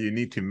nutrients that you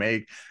need to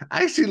make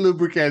actually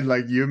lubricate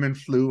like human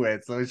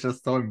fluid. So it's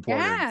just so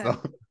important. Yeah.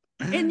 So,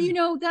 And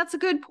that's a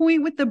good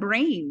point with the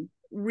brain.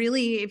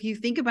 Really, if you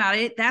think about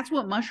it, that's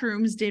what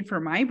mushrooms did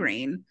for my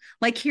brain.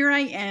 Like here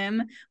I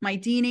am, my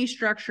DNA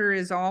structure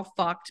is all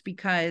fucked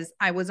because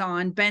I was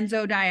on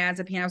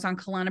benzodiazepine. I was on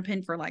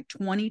Klonopin for like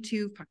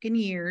 22 fucking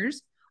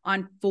years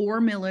on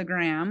 4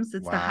 milligrams.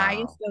 It's the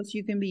highest wow. dose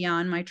you can be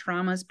on. My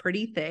trauma is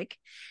pretty thick.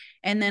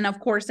 And then, of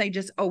course, I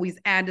just always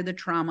add to the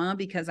trauma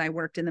because I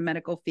worked in the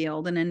medical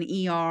field and an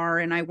ER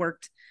and I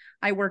worked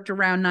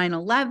around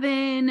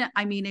 9/11.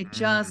 I mean, it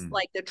just Mm.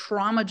 like the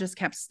trauma just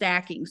kept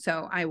stacking.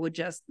 So I would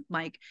just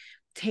like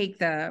take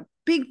the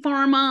big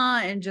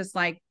pharma and just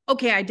like,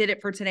 okay, I did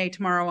it for today.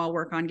 Tomorrow I'll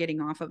work on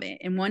getting off of it.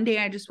 And one day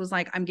I just was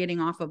like, I'm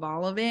getting off of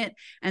all of it.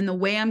 And the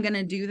way I'm going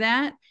to do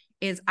that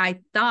is I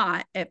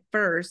thought at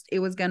first it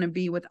was going to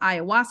be with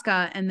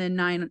ayahuasca and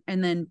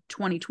then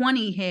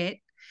 2020 hit.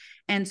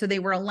 And so they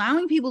were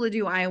allowing people to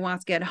do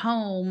ayahuasca at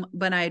home,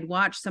 but I'd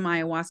watched some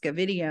ayahuasca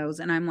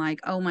videos and I'm like,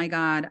 oh my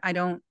God, I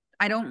don't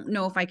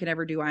know if I could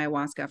ever do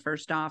ayahuasca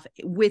first off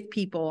with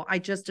people. I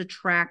just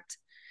attract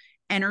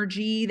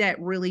energy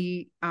that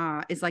really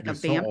is like a You're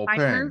so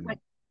vampire. open. Like,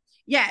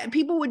 yeah,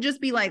 people would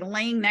just be like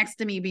laying next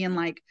to me being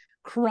like,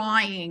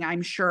 crying,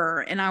 I'm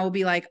sure. And I will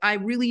be like, I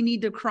really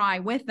need to cry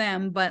with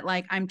them, but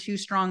like I'm too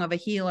strong of a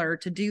healer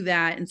to do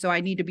that. And so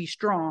I need to be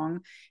strong.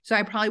 So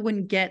I probably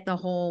wouldn't get the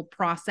whole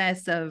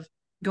process of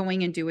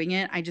going and doing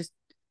it. I just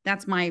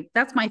that's my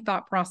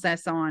thought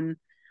process on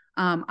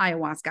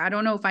ayahuasca. I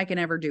don't know if I can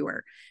ever do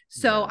her.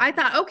 So Yeah. I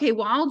thought, okay,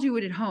 well, I'll do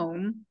it at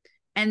home.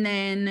 And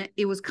then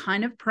it was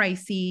kind of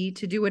pricey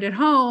to do it at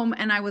home.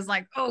 And I was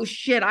like, oh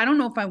shit, I don't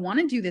know if I want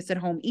to do this at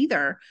home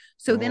either.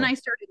 So then Oh, I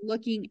started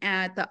looking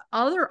at the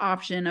other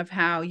option of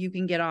how you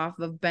can get off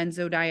of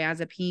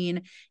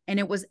benzodiazepine, and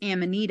it was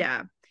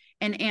Amanita.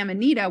 And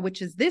Amanita, which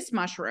is this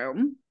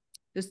mushroom,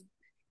 this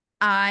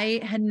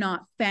I had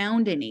not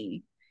found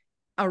any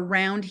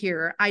around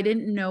here. I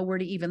didn't know where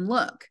to even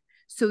look.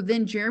 So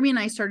then Jeremy and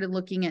I started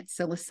looking at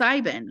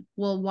psilocybin.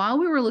 Well, while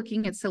we were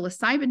looking at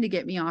psilocybin to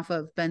get me off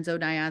of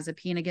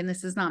benzodiazepine, again,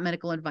 this is not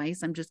medical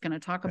advice. I'm just going to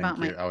talk about thank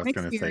my you. I own was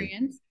gonna say.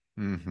 experience.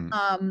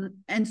 Mm-hmm.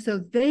 And so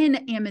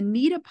then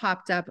Amanita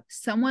popped up.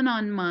 Someone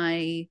on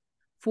my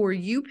For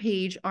You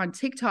page on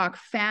TikTok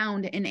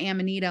found an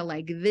Amanita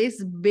like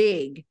this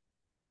big.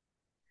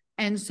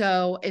 And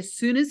so as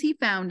soon as he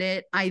found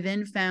it, I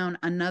then found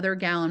another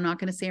gal. I'm not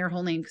going to say her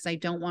whole name because I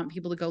don't want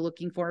people to go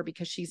looking for her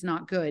because she's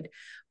not good.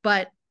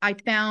 But I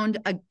found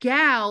a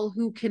gal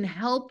who can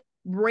help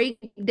break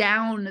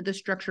down the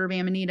structure of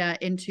Amanita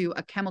into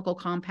a chemical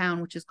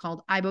compound, which is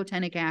called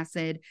ibotenic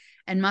acid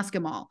and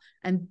muscimol.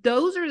 And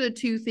those are the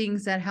two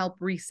things that help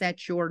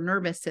reset your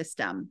nervous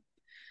system.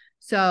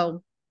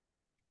 So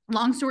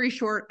long story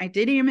short, I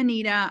did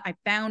Amanita. I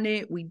found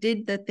it. We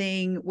did the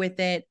thing with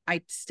it.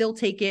 I still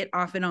take it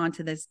off and on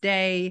to this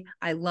day.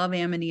 I love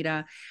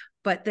Amanita.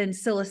 But then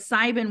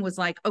psilocybin was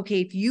like,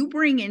 okay, if you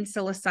bring in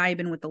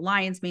psilocybin with the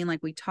lion's mane,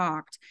 like we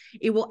talked,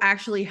 it will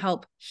actually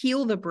help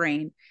heal the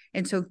brain.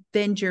 And so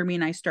then Jeremy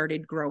and I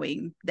started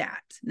growing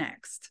that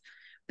next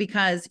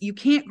because you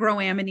can't grow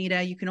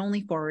Amanita, you can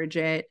only forage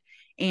it.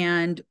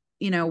 And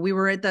we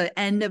were at the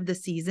end of the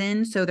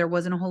season, so there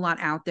wasn't a whole lot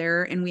out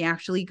there. And we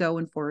actually go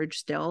and forage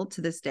still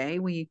to this day.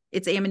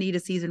 It's Amanita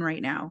season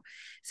right now.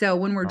 So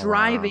when we're Oh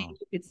driving, wow.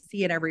 you could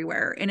see it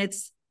everywhere. And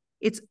it's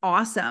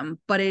awesome,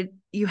 but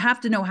you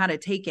have to know how to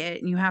take it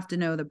and you have to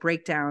know the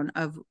breakdown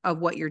of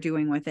what you're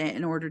doing with it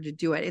in order to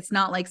do it. It's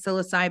not like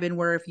psilocybin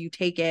where if you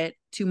take it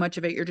too much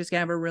of it, you're just gonna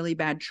have a really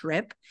bad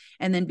trip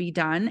and then be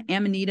done.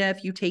 Amanita,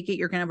 if you take it,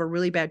 you're gonna have a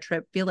really bad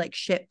trip, feel like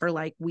shit for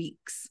like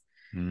weeks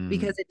Mm.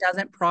 because it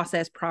doesn't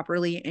process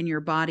properly in your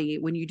body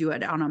when you do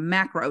it on a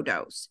macro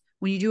dose.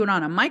 When you do it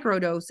on a micro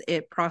dose,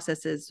 it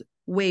processes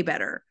way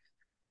better.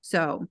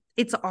 So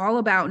it's all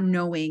about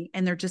knowing,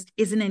 and there just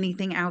isn't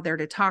anything out there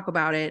to talk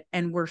about it.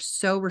 And we're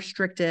so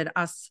restricted,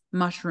 us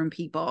mushroom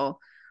people,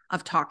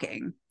 of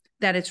talking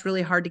that it's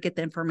really hard to get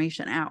the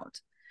information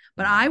out.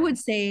 But I Wow. would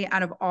say,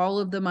 out of all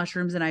of the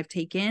mushrooms that I've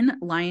taken,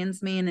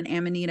 lion's mane and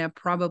Amanita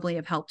probably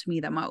have helped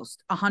me the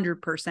most,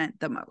 100%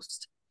 the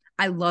most.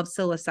 I love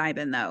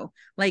psilocybin though.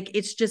 Like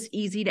it's just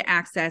easy to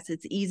access.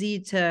 It's easy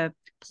to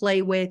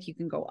play with. You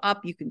can go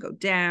up, you can go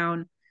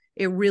down.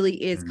 It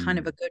really is kind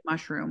of Mm. a good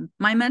mushroom.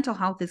 My mental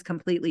health is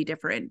completely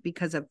different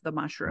because of the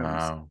mushrooms.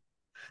 Wow.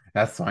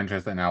 That's so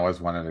interesting. I always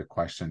wanted a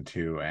question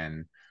too,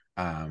 and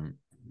um,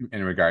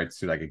 in regards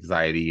to like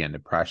anxiety and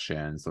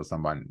depression. So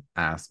someone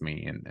asked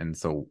me, and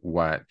so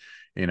what,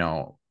 you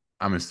know,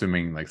 I'm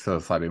assuming like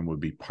psilocybin would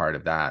be part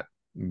of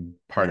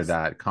Yes.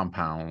 that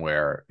compound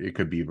where it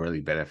could be really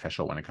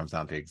beneficial when it comes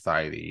down to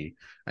anxiety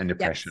and Yes.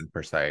 depression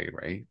per se,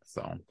 right?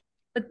 So,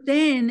 But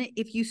then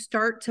if you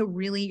start to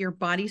really, your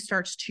body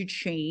starts to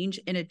change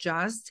and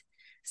adjust,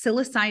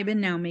 psilocybin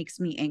now makes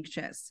me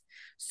anxious.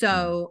 mm,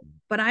 So,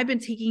 but I've been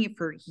taking it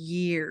for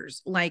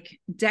years, like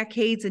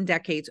decades and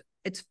decades.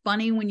 It's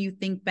funny when you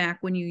think back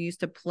when you used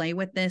to play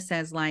with this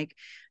as like,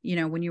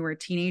 when you were a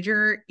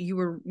teenager,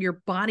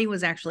 your body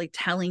was actually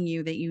telling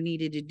you that you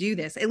needed to do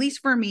this. At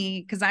least for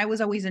me, because I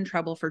was always in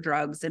trouble for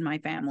drugs in my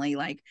family.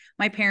 Like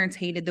my parents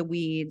hated the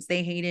weeds.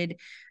 They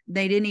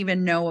didn't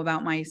even know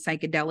about my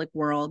psychedelic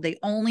world. They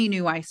only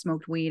knew I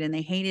smoked weed and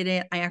they hated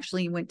it. I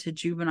actually went to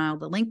juvenile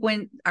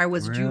delinquent. I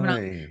was juvenile.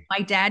 really? My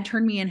dad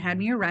turned me and had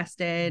me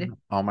arrested.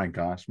 Oh my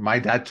gosh. My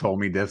dad told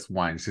me this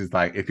one. She's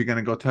like, if you're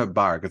gonna go to a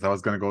bar, because I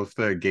was gonna go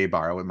to a gay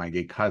bar with my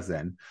gay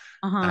cousin,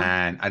 Uh-huh.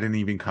 and I didn't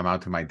even come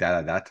out to my dad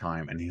at that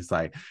time. And he's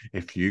like,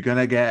 if you're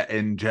gonna get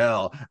in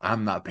jail,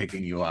 I'm not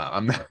picking you up.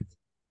 I'm not.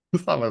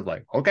 So I was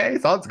like, okay,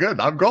 sounds good.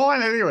 I'm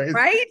going anyways.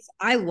 Right?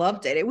 I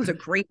loved it. It was a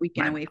great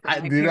weekend Man, away from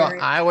my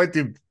parents. I went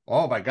to,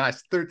 oh my gosh,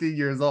 13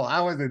 years old. I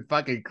was in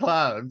fucking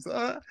clubs.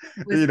 I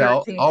was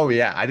 13. Oh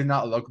yeah, I did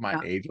not look my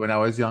Yeah. age when I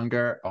was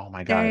younger. Oh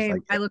my gosh,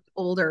 Same. I looked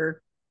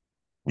older.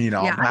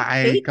 Yeah, but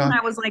I I faked when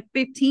got I was like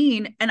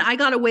 15 and I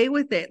got away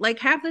with it. Like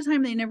half the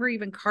time they never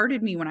even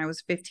carded me when I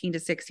was 15 to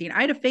 16.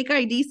 I had a fake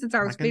ID since I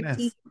my was 15.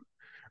 goodness.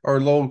 Our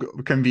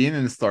local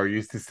convenience store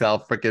used to sell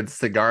freaking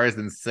cigars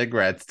and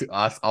cigarettes to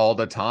us all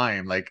the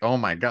time. Like, oh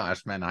my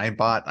gosh, man, I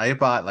bought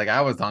like I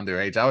was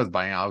underage. I was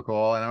buying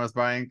alcohol and I was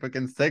buying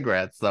freaking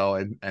cigarettes.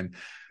 So and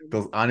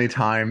those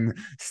anytime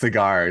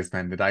cigars,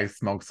 man, did I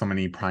smoke so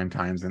many prime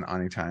times and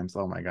anytimes?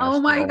 Oh my Oh gosh,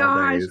 the my old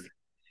gosh. days.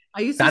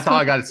 I used to That's how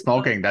I smoke. got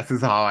smoking. This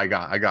is how I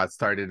got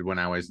started when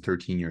I was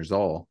 13 years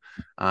old.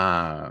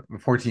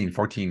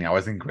 14. I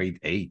was in grade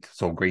 8.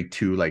 So grade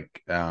 2,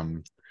 like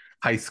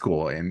high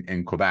school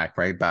in Quebec,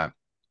 right? But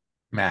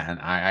man,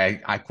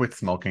 I quit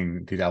smoking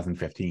in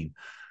 2015.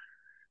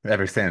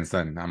 Ever since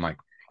then,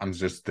 I'm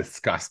just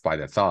disgusted by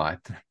the thought.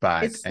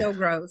 But It's so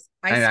gross.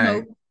 I and I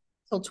smoked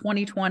till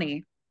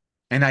 2020.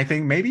 and I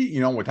think maybe,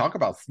 we talk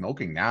about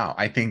smoking now.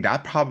 I think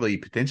that probably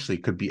potentially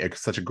could be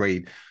such a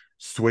great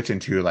switch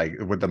into like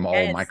with them all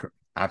Yes. micro.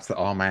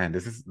 Absolutely. Oh man,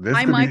 this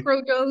I could be.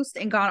 microdosed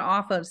and got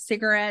off of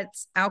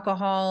cigarettes,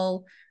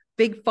 alcohol,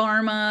 big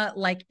pharma.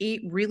 Like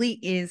it really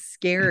is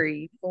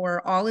scary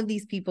for all of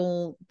these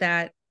people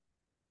that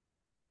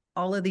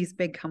all of these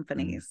big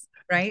companies,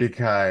 right?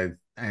 Because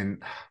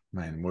and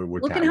man,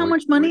 Look at how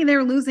much money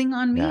they're losing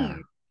on yeah, me.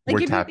 Like we're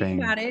if you think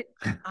tapping. about it,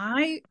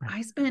 I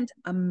spent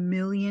 $1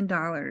 million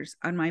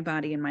on my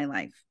body in my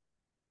life.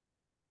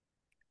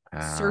 Uh,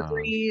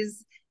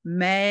 Surgeries,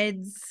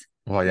 meds,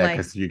 well, yeah, like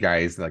because you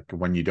guys like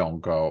when you don't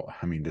go.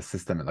 I mean, the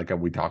system. Like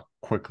we talked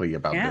quickly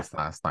about yeah, this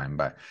last time,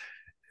 but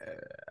uh,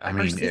 I our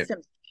mean it.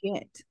 system's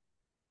shit.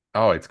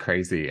 Oh, it's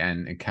crazy,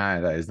 and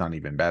Canada is not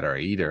even better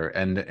either.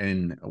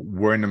 And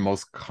we're in the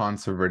most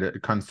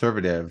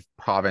conservative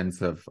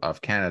province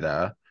of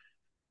Canada.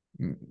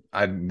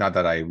 I not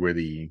that I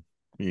really,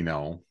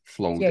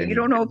 float Yeah, you any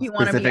don't know if you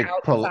want to be specific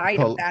outside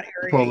of that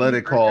area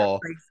either. They're political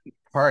crazy.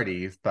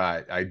 parties,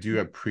 but I do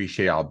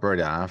appreciate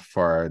Alberta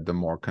for the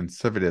more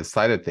conservative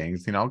side of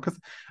things, because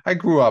I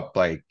grew up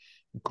like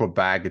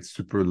Quebec, it's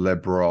super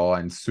liberal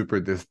and super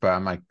this, but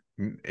I'm like,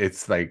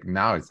 it's like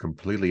now it's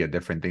completely a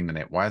different thing than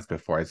it was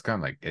before. It's kind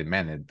of like it,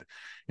 man,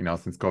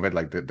 since COVID,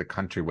 like the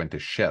country went to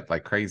shit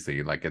like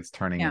crazy. Like it's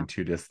turning Yeah.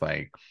 into this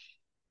like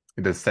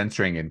the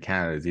censoring in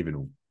Canada is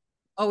even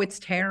Oh, it's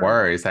terrible.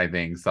 worse, I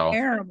think. So,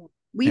 Terrible.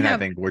 We and I have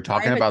think we're I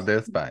talking have a about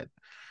this, but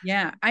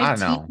yeah, I I have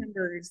don't team know.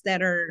 members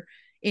that are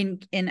in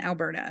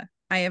Alberta.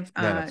 I have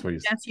Yeah, that's what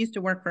Jess used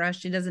to work for us.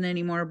 She doesn't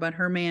anymore, but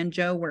her man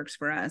Joe works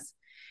for us.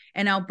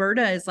 And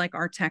Alberta is like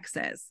our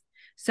Texas.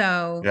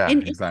 So, yeah,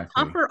 and it's tough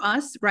exactly. for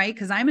us, right?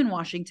 Because I'm in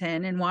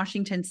Washington, and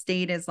Washington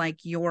State is like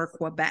your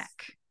Quebec.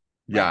 Like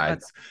Yeah,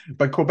 that's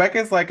but Quebec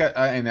is like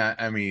and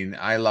I mean,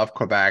 I love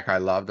Quebec. I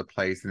love the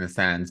place in a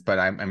sense, but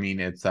I mean,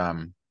 it's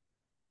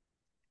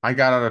I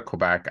got out of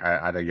Quebec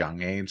at a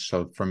young age,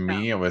 so for yeah.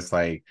 me, it was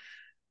like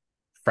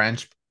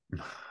French.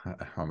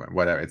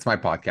 Whatever. It's my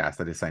podcast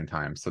at the same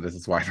time, so this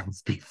is why I don't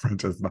speak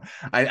French as much.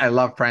 I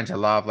love French. I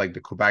love like the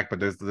Quebec, but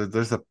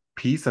there's a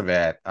piece of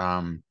it.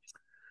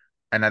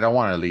 And I don't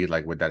want to lead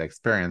like with that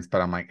experience,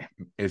 but I'm like,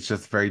 it's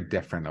just very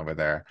different over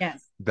there.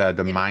 Yes. The It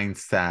is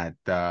mindset,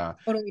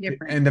 totally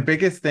different. and the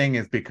biggest thing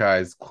is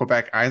because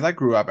Quebec, I like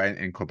grew up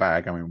in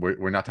Quebec. I mean,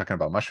 we're not talking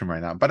about mushroom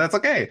right now, but that's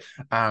okay.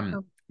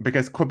 So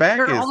Because Quebec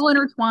they're is all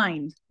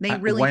intertwined. They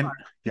really when are.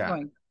 Keep yeah,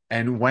 going.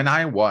 and when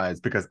I was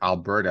because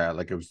Alberta,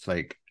 like it was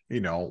like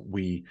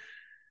we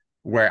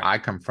where I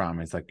come from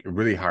is like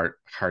really hard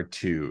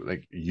to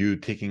like you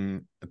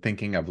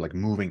thinking of like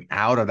moving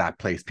out of that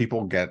place.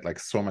 People get like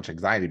so much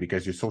anxiety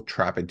because you're so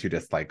trapped into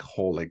this like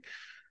whole like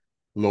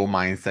low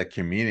mindset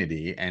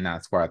community. And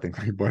that's where I think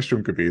like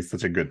mushroom could be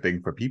such a good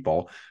thing for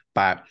people.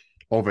 But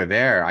over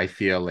there, I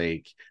feel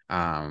like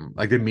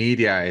the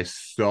media is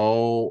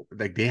so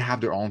like they have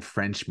their own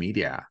French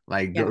media,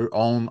 like Yeah. their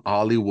own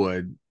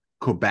Hollywood,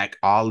 Quebec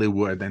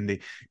Hollywood, and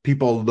they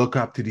people look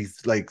up to these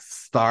like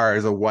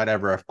stars or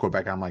whatever of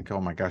Quebec. I'm like,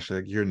 oh my gosh,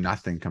 like you're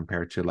nothing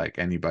compared to like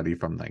anybody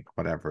from like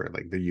whatever,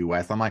 like the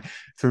US. I'm like,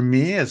 for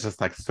me, it's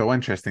just like so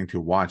interesting to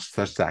watch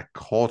such that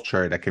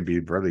culture that can be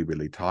really,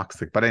 really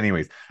toxic. But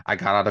anyways, I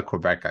got out of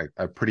Quebec at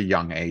a pretty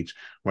young age,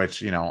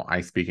 which,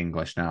 I speak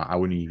English now. I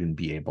wouldn't even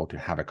be able to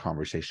have a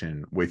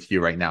conversation with you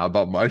right now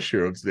about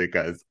mushrooms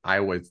because I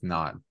was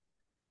not,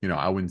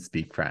 I wouldn't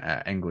speak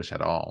English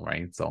at all.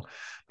 Right. So,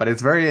 but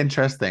it's very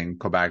interesting,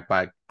 Quebec.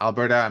 But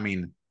Alberta, I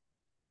mean,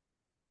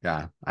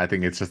 yeah, I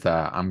think it's just,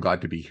 I'm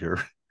glad to be here.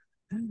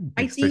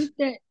 I Especially, think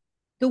that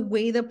the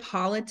way the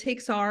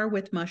politics are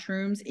with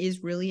mushrooms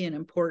is really an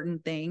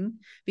important thing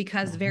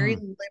because very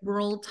Mhm.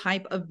 liberal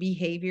type of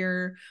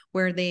behavior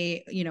where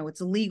they,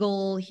 it's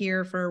legal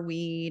here for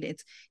weed.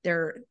 It's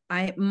there.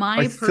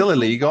 My It's still personal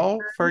illegal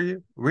for doctor, you?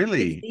 it's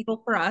Really?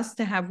 legal for us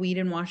to have weed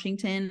in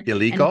Washington and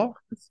Illegal?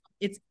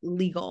 it's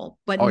legal,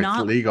 but Oh, it's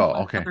not legal. legal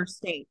in Okay. other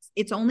states.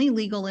 It's only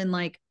legal in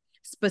like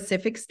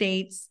specific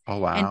states.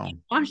 Oh, And wow.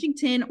 in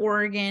Washington,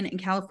 Oregon, and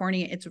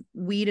California, it's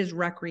weed is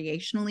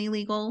recreationally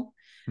legal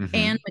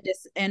and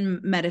Hmm.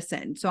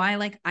 medicine. So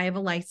I have a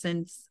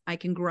license, I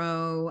can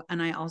grow,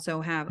 and I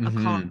also have a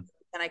car Hmm.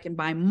 and I can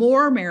buy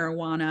more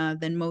marijuana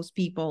than most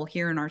people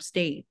here in our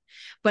state.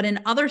 But in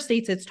other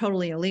states, it's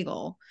totally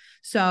illegal.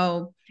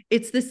 So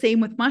it's the same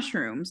with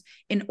mushrooms.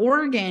 In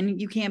Oregon,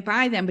 you can't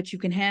buy them, but you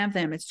can have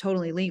them. It's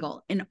totally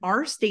legal. In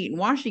our state, in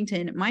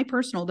Washington, my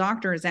personal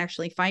doctor is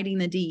actually fighting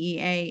the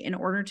DEA in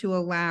order to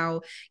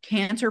allow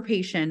cancer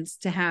patients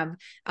to have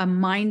a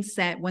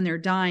mindset when they're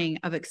dying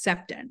of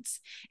acceptance.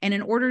 And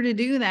in order to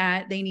do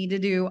that, they need to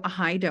do a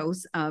high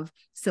dose of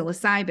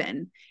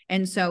psilocybin.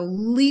 And so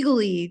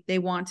legally, they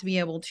want to be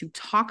able to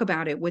talk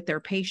about it with their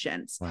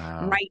patients.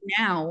 Wow. Right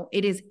now,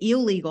 it is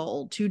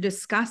illegal to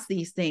discuss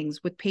these things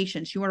with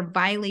patients. You are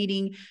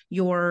violating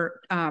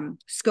your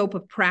scope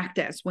of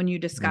practice when you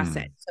discuss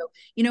it. So,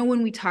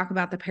 when we talk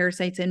about the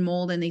parasites in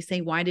mold and they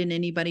say, why didn't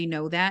anybody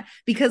know that?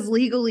 Because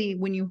legally,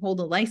 when you hold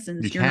a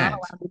license, you're not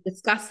allowed to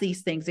discuss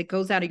these things. It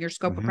goes out of your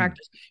scope of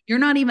practice. You're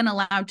not even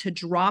allowed to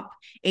drop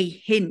a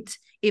hint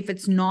if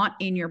it's not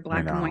in your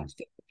black and white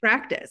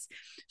practice.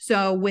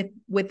 So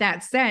with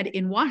that said,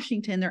 in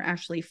Washington, they're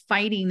actually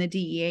fighting the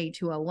DEA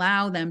to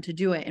allow them to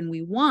do it. And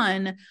we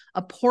won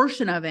a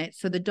portion of it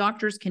so the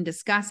doctors can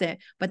discuss it,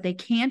 but they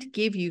can't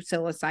give you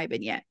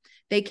psilocybin yet.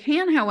 They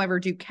can, however,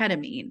 do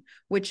ketamine,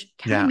 which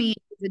ketamine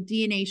is a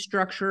DNA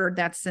structure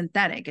that's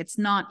synthetic. It's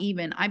not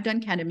even, I've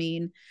done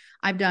ketamine,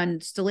 I've done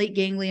stellate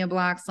ganglion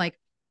blocks. Like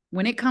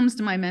when it comes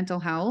to my mental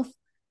health,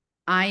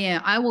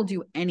 I will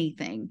do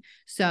anything.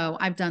 So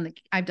I've done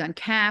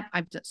CAP.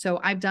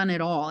 I've done it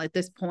all at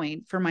this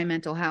point for my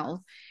mental health.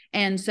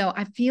 And so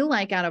I feel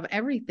like out of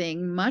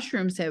everything,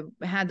 mushrooms have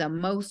had the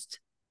most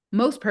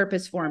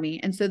purpose for me.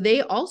 And so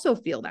they also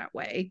feel that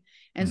way.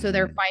 And so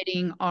they're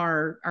fighting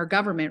our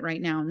government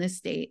right now in this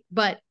state,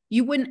 but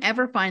you wouldn't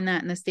ever find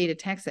that in the state of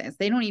Texas.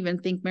 They don't even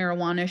think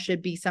marijuana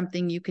should be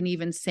something you can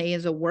even say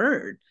as a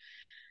word.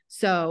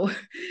 So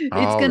it's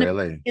going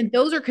to, and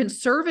those are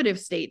conservative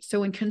states.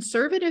 So in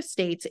conservative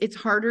states, it's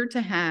harder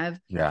to have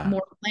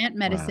more plant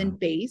medicine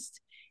based,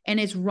 and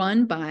it's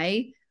run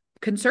by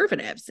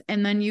conservatives.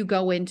 And then you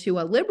go into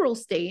a liberal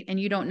state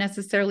and you don't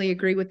necessarily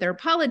agree with their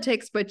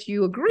politics, but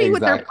you agree with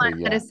their plant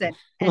medicine.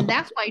 And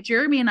that's why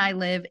Jeremy and I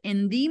live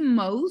in the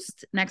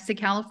most, next to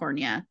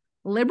California,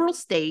 liberal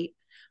state.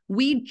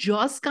 We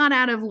just got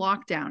out of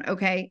lockdown.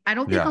 Okay. I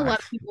don't think a lot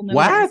of people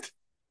know this.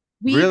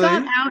 We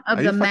got out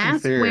of the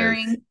mask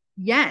wearing.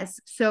 Yes.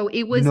 So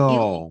it was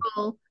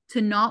illegal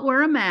to not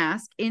wear a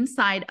mask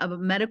inside of a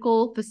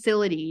medical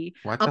facility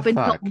up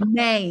until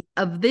May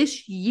of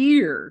this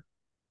year.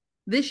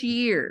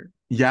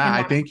 Yeah,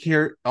 I think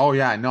here. Oh,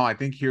 yeah. No, I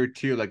think here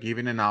too. Like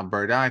even in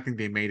Alberta, I think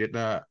they made it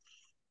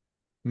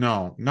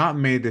no, not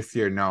May this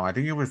year. No, I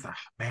think it was,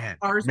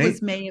 ours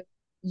was May.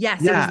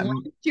 Yes. It was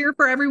last year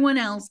for everyone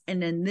else.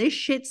 And in this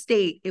shit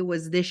state, it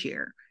was this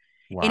year.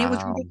 Wow. And it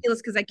was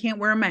ridiculous because I can't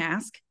wear a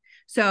mask.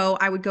 So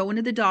I would go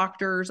into the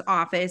doctor's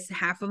office.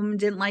 Half of them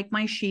didn't like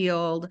my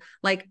shield.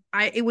 Like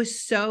it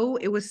was so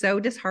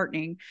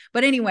disheartening.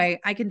 But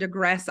anyway, I can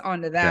digress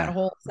onto that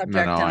whole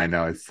subject. No, I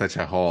know it's such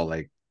a whole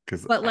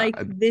but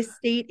this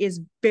state is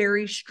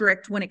very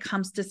strict when it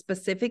comes to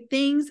specific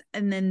things.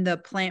 And then the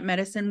plant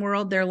medicine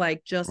world, they're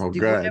like, just do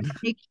whatever it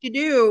makes you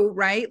do,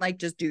 right? Like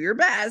just do your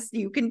best.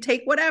 You can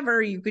take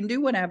whatever, you can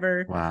do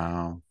whatever.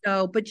 Wow.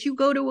 So, but you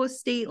go to a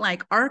state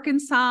like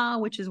Arkansas,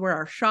 which is where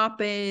our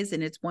shop is,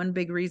 and it's one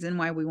big reason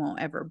why we won't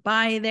ever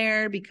buy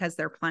there, because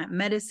their plant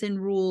medicine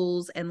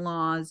rules and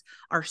laws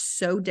are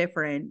so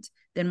different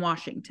than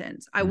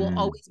Washington's. I will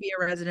always be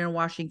a resident of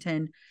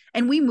Washington.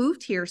 And we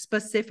moved here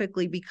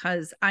specifically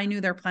because I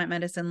knew their plant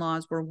medicine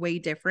laws were way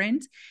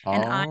different.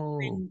 And I've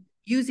been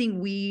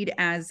using weed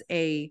as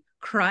a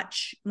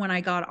crutch when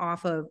I got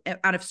out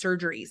of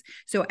surgeries.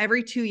 So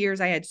every 2 years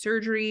I had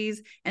surgeries,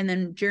 and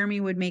then Jeremy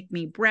would make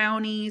me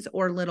brownies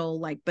or little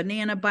like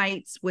banana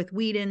bites with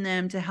weed in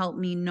them to help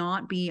me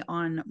not be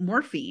on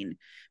morphine,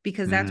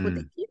 because that's what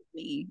they give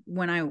me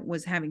when I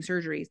was having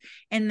surgeries.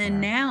 And then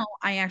now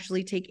I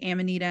actually take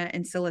Amanita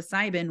and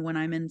psilocybin when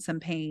I'm in some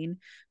pain,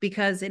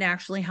 because it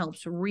actually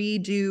helps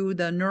redo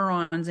the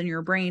neurons in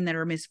your brain that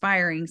are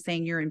misfiring,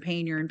 saying you're in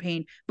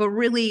pain, but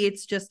really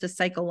it's just a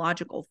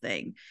psychological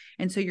thing.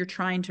 And so you're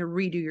trying to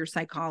redo your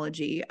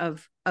psychology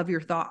of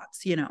your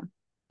thoughts,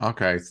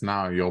 Okay, so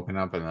now you open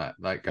up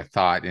a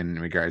thought in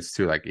regards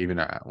to like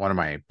even one of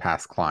my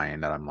past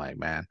client that I'm like,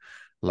 man,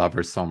 love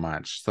her so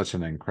much, such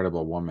an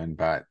incredible woman,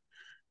 but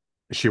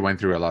she went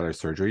through a lot of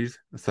surgeries,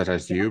 such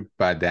as you,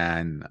 but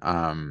then,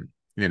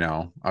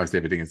 obviously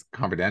everything is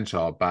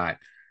confidential, but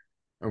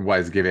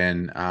was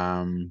given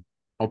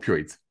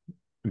opioids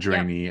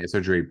during the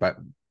surgery, but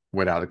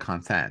without a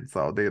consent.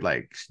 So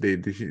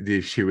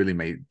she really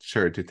made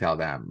sure to tell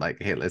them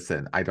like, hey,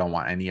 listen, I don't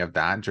want any of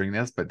that during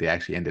this, but they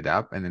actually ended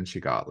up, and then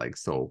she got like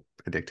so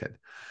addicted.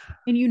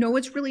 And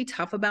what's really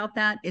tough about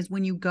that is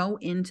when you go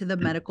into the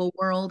medical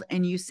world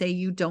and you say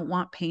you don't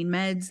want pain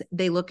meds,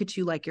 they look at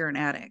you like you're an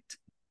addict.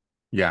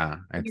 Yeah.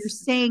 You're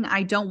saying,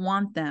 I don't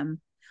want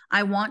them.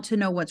 I want to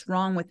know what's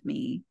wrong with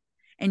me.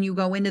 And you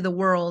go into the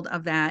world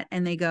of that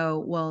and they go,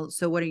 well,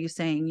 so what are you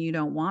saying? You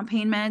don't want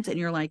pain meds? And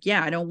you're like,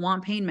 yeah, I don't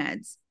want pain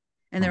meds.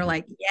 And they're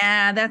like,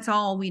 yeah, that's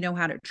all we know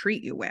how to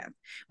treat you with.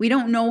 We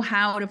don't know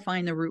how to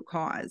find the root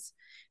cause.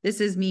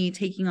 This is me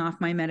taking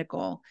off my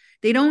medical.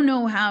 They don't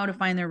know how to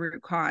find the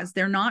root cause.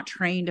 They're not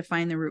trained to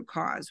find the root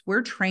cause.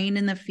 We're trained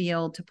in the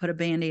field to put a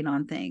Band-Aid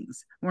on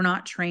things. We're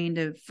not trained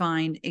to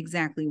find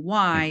exactly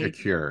why. A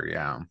cure,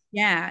 yeah.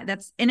 Yeah,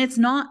 it's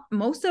not,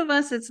 most of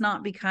us, it's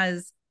not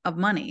because of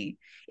money.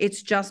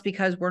 It's just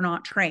because we're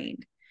not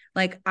trained.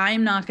 Like,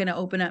 I'm not going to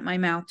open up my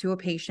mouth to a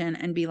patient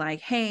and be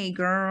like, hey,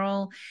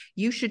 girl,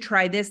 you should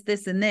try this,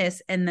 this, and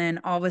this. And then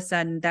all of a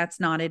sudden, that's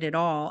not it at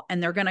all.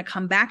 And they're going to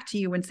come back to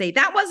you and say,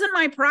 that wasn't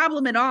my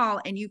problem at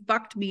all. And you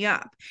fucked me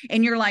up.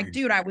 And you're like,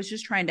 dude, I was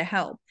just trying to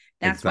help.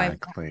 That's why we have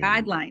Exactly.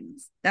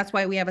 guidelines. That's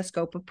why we have a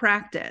scope of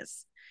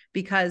practice,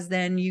 because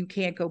then you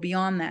can't go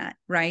beyond that.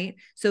 Right.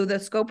 So the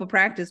scope of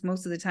practice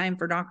most of the time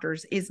for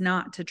doctors is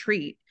not to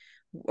treat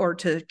or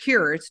to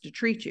cure, it's to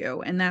treat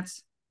you. And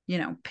that's,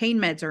 pain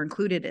meds are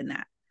included in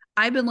that.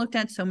 I've been looked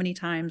at so many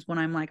times when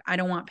I'm like, I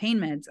don't want pain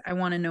meds. I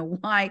want to know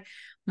why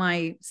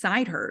my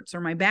side hurts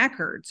or my back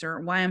hurts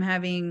or why I'm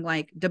having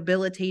like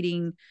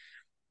debilitating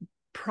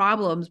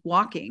problems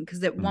walking.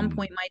 Because at one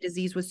point my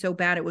disease was so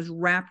bad it was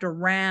wrapped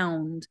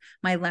around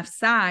my left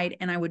side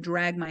and I would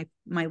drag my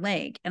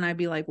leg and I'd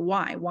be like,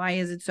 why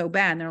is it so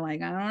bad? And they're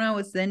like, I don't know,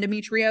 it's the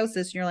endometriosis.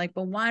 And you're like,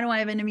 but why do I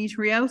have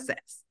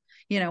endometriosis?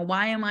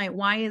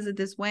 Why is it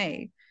this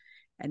way?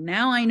 And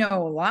now I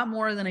know a lot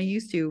more than I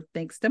used to,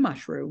 thanks to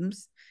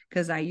mushrooms,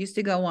 because I used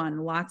to go on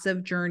lots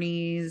of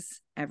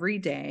journeys every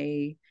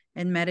day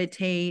and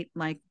meditate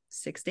like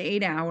 6 to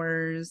 8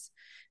 hours.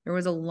 There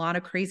was a lot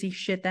of crazy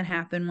shit that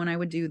happened when I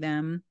would do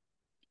them.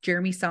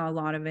 Jeremy saw a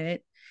lot of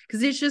it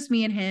because it's just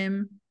me and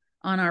him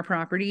on our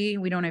property.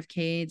 We don't have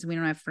kids. We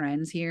don't have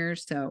friends here.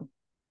 So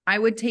I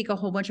would take a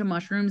whole bunch of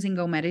mushrooms and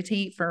go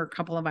meditate for a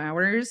couple of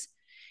hours.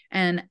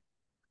 And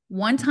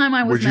one time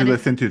I was Would you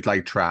listen to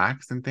like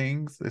tracks and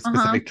things,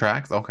 specific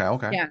tracks? Okay,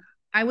 okay. Yeah.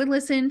 I would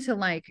listen to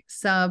like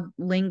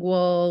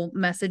sublingual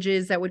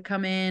messages that would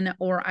come in,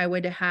 or I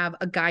would have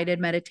a guided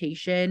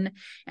meditation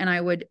and I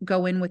would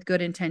go in with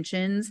good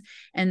intentions.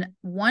 And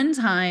one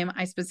time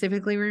I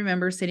specifically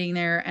remember sitting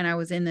there and I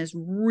was in this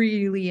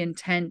really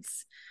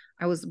intense,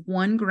 I was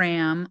 1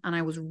 gram and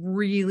I was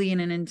really in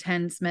an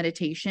intense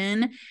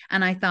meditation.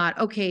 And I thought,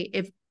 okay,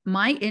 if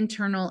my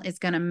internal is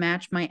going to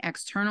match my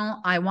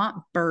external, I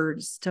want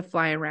birds to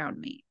fly around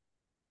me.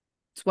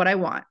 It's what I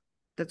want.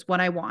 That's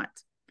what I want.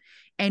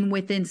 And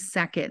within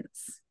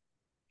seconds,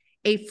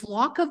 a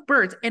flock of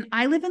birds, and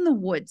I live in the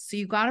woods, so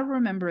you got to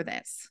remember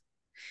this.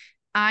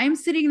 I'm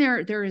sitting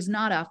there, there is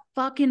not a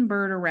fucking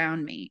bird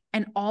around me.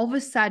 And all of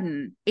a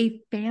sudden, a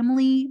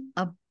family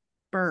of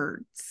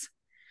birds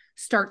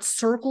start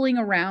circling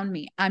around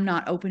me. I'm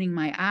not opening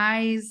my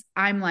eyes.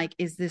 I'm like,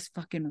 is this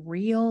fucking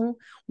real?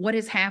 What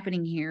is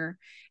happening here?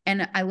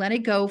 And I let it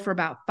go for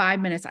about 5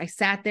 minutes. I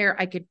sat there.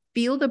 I could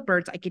feel the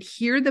birds. I could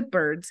hear the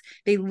birds.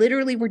 They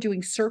literally were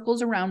doing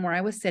circles around where I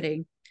was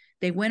sitting.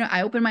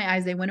 I opened my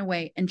eyes. They went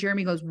away. And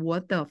Jeremy goes,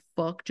 what the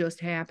fuck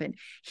just happened?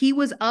 He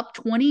was up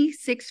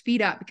 26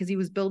 feet up because he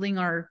was building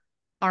our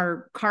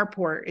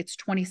carport. It's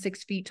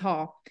 26 feet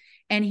tall.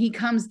 And he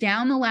comes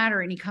down the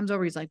ladder and he comes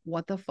over. He's like,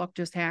 what the fuck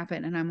just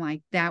happened? And I'm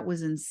like, that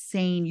was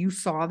insane. You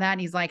saw that?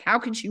 And he's like, how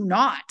could you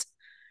not?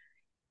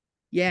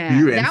 Yeah.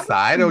 You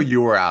inside or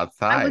you were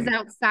outside? I was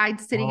outside,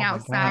 sitting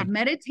outside,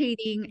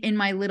 meditating in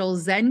my little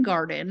Zen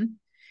garden.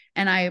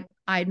 And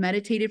I'd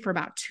meditated for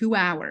about 2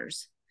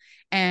 hours.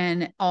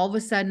 And all of a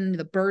sudden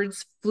the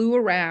birds flew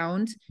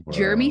around. Whoa.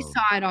 Jeremy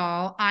saw it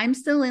all. I'm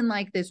still in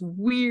like this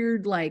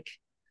weird, like,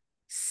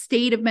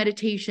 state of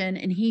meditation,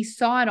 and he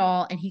saw it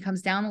all. And he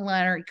comes down the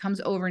ladder, he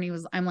comes over,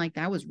 and I'm like,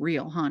 that was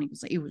real, huh? And he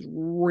was like, it was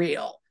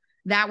real.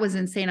 That was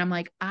insane. I'm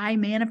like, I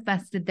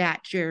manifested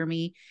that,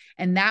 Jeremy.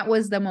 And that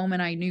was the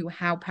moment I knew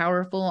how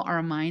powerful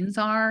our minds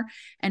are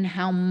and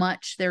how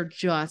much they're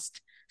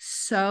just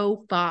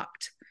so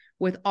fucked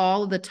with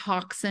all the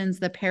toxins,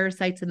 the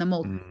parasites, and the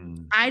mold.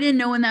 I didn't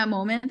know in that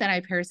moment that I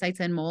had parasites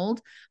and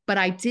mold, but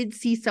I did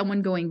see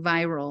someone going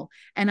viral.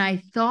 And I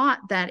thought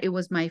that it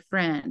was my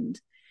friend,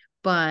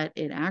 but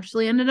it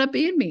actually ended up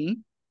being me.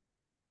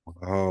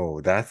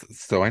 Oh,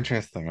 that's so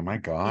interesting. Oh my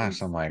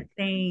gosh. I'm like,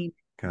 insane.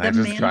 Can I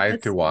just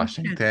drive to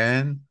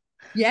Washington?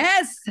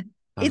 Yes.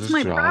 It's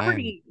my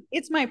property.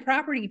 It's my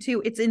property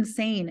too. It's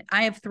insane.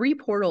 I have 3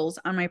 portals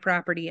on my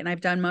property and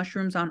I've done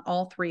mushrooms on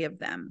all 3 of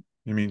them.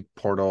 You mean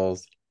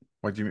portals?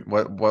 What do you mean?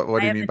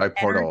 What do you mean by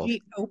portals?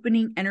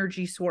 Opening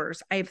energy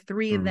source. I have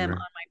 3 of them on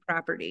my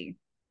property.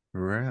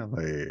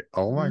 Really?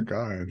 Oh my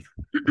God.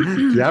 Do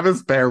you have a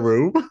spare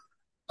room?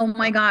 Oh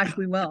my gosh,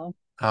 we will.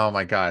 Oh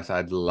my gosh,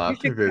 I'd love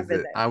to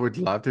visit. I would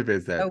love to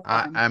visit. So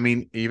I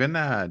mean, even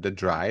the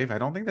drive, I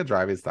don't think the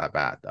drive is that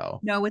bad though.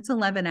 No, it's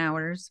 11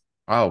 hours.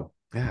 Oh,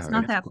 yeah. It's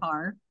not that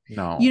far.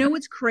 No. You know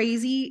what's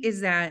crazy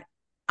is that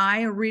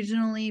I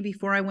originally,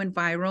 before I went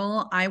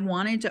viral, I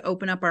wanted to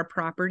open up our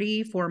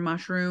property for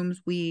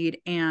mushrooms, weed,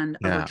 and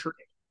a retreat.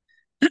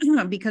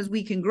 Because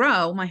we can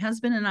grow. My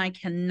husband and I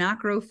cannot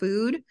grow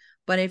food,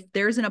 but if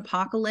there's an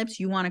apocalypse,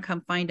 you want to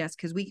come find us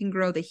because we can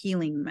grow the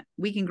healing.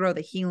 We can grow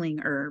the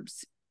healing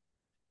herbs.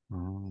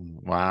 Oh,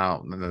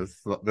 wow,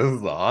 this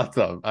is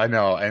awesome. I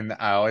know, and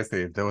I always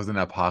say if there was an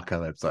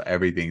apocalypse or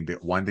everything, the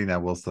one thing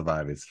that will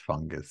survive is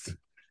fungus.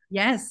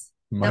 Yes,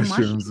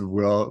 mushrooms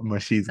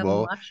mushies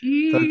will.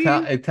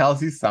 So it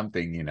tells you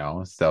something,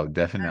 so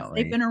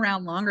definitely they've been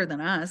around longer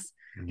than us.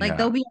 Like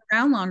they'll Yeah. be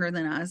around longer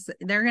than us.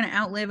 They're going to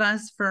outlive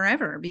us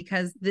forever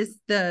because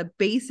the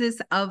basis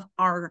of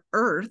our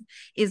earth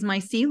is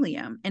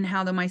mycelium and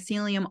how the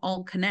mycelium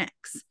all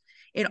connects.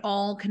 It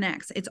all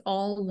connects. It's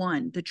all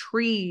one. The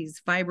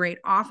trees vibrate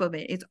off of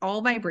it. It's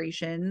all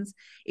vibrations.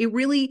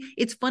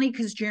 It's funny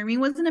because Jeremy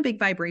wasn't a big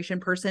vibration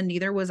person.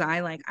 Neither was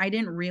I. Like, I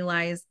didn't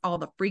realize all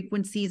the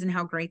frequencies and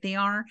how great they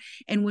are.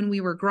 And when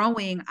we were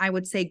growing, I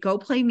would say, go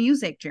play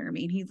music,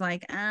 Jeremy. And he's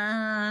like,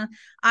 I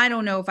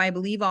don't know if I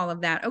believe all of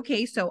that.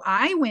 Okay. So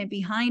I went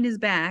behind his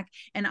back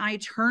and I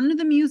turned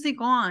the music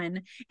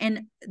on.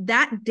 And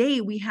that day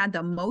we had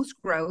the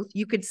most growth.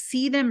 You could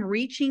see them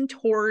reaching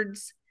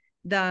towards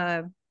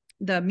the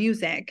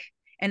music.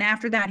 And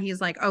after that,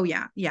 he's like, oh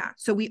yeah, yeah.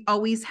 So we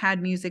always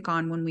had music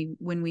on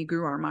when we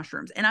grew our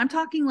mushrooms. And I'm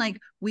talking like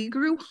we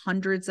grew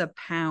hundreds of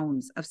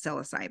pounds of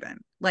psilocybin.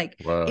 Like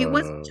it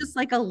wasn't Whoa. just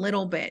like a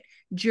little bit.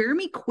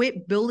 Jeremy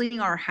quit building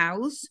our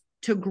house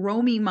to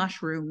grow me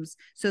mushrooms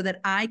so that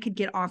I could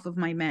get off of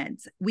my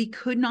meds. We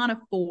could not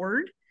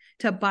afford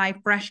to buy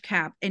fresh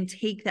cap and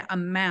take the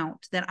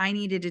amount that I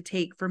needed to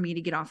take for me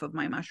to get off of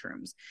my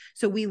mushrooms.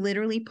 So we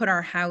literally put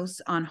our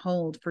house on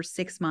hold for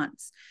 6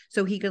 months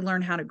so he could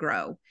learn how to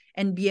grow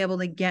and be able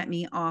to get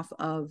me off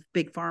of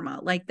big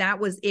pharma. Like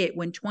that was it.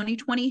 When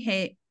 2020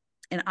 hit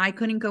and I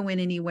couldn't go in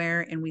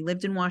anywhere and we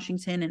lived in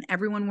Washington and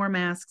everyone wore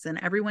masks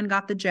and everyone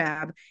got the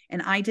jab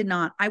and I did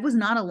not, I was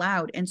not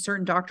allowed in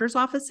certain doctors'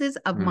 offices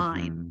of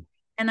mine. Hmm.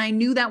 And I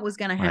knew that was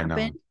going to I happen.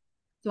 know.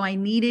 So I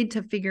needed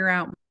to figure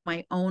out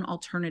my own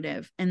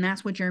alternative. And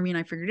that's what Jeremy and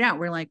I figured out.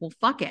 We're like, well,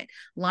 fuck it.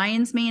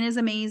 Lion's mane is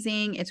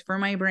amazing. It's for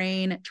my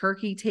brain.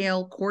 Turkey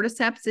tail,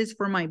 cordyceps is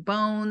for my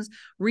bones.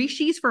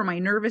 Reishi's for my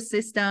nervous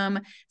system.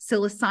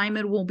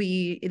 Psilocybin will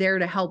be there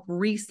to help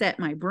reset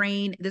my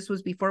brain. This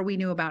was before we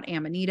knew about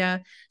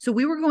Amanita. So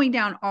we were going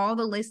down all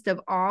the list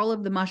of all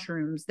of the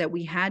mushrooms that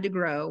we had to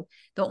grow.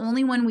 The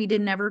only one we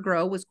didn't ever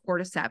grow was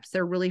cordyceps.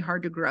 They're really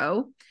hard to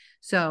grow.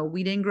 So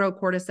we didn't grow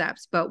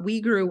cordyceps, but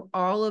we grew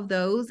all of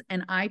those.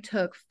 And I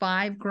took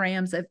 5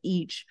 grams of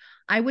each.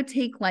 I would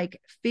take like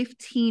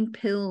 15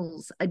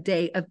 pills a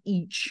day of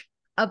each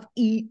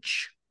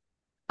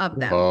of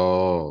them.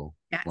 Whoa.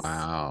 Yes.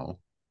 Wow.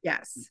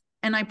 Yes.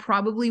 And I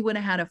probably would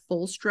have had a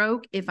full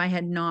stroke if I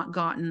had not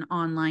gotten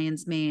on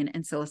lion's mane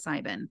and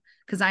psilocybin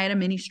because I had a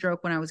mini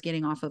stroke when I was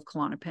getting off of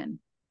Klonopin.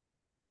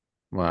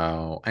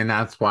 Wow. And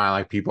that's why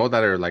like people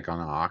that are like on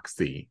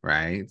Oxy,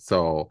 right?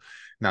 So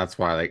that's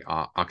why like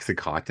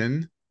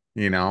Oxycontin,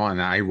 and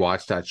I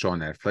watched that show on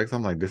Netflix.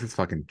 I'm like, this is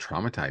fucking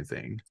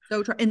traumatizing.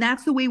 And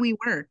that's the way we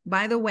were.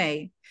 By the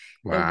way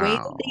that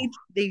Wow.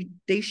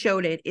 they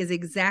showed it is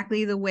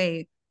exactly the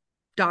way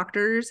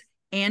doctors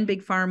and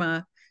big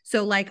pharma.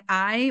 So like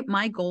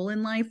my goal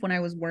in life when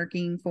I was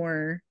working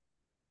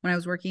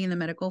in the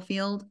medical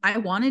field, I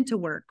wanted to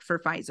work for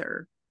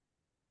Pfizer.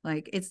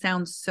 Like it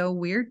sounds so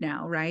weird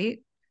now, right?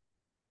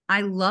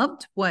 I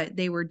loved what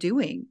they were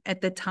doing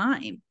at the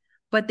time,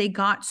 but they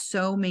got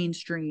so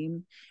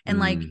mainstream and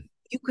like Mm.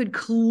 you could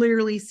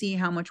clearly see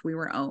how much we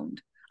were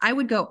owned. I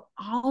would go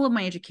all of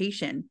my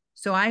education.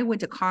 So I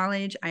went to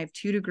college, I have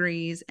 2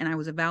 degrees, and I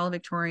was a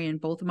valedictorian,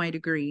 both of my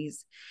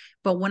degrees.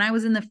 But when I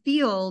was in the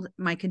field,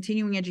 my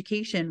continuing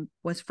education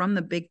was from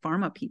the big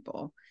pharma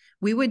people.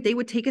 They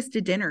would take us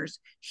to dinners,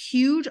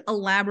 huge,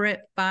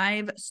 elaborate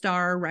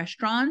 5-star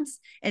restaurants,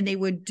 and they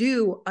would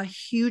do a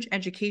huge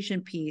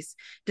education piece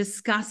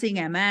discussing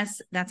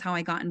MS. That's how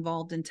I got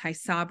involved in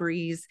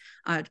Tysabri's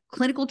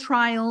clinical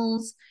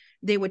trials.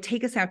 They would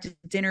take us out to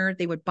dinner.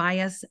 They would buy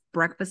us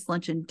breakfast,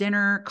 lunch, and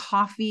dinner,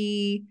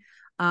 coffee.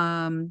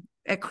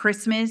 At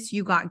Christmas,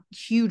 you got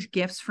huge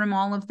gifts from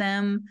all of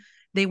them.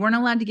 They weren't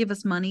allowed to give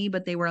us money,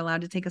 but they were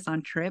allowed to take us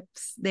on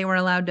trips. They were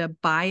allowed to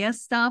buy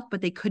us stuff, but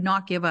they could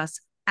not give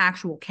us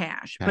actual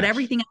cash, but Gosh.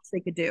 everything else they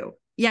could do.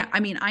 Yeah. I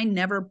mean, I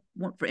never,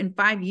 in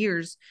 5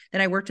 years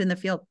that I worked in the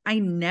field, I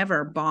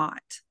never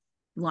bought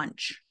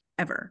lunch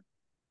ever,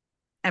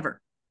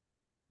 ever.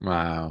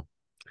 Wow.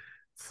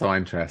 So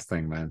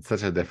interesting, man.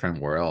 Such a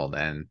different world.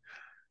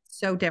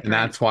 So And different.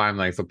 that's why I'm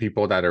like, so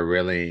people that are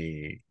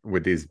really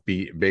with these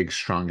big,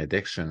 strong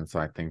addictions, so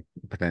I think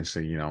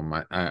potentially,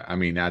 I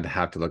mean, I'd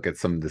have to look at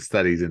some of the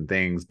studies and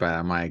things, but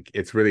I'm like,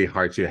 it's really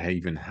hard to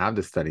even have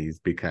the studies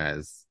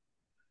because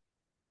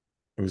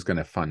who's going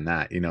to fund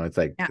that? It's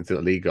like, Yeah. it's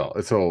illegal.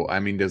 So, I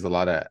mean, there's a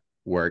lot of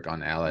work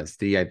on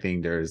LSD. I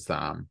think there's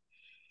some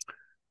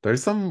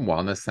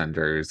wellness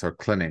centers or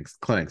clinics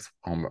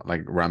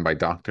like run by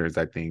doctors,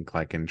 I think,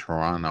 like in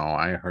Toronto.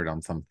 I heard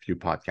on some few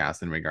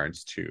podcasts in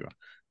regards to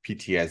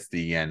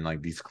PTSD and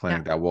like these Yeah.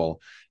 clinics that will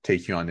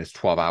take you on this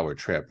 12-hour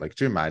trip. Like,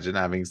 do you imagine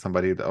having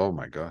somebody that, oh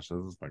my gosh, this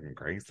is fucking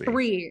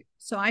crazy.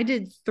 So I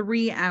did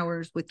 3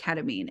 hours with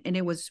ketamine and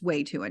it was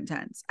way too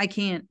intense. I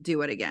can't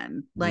do it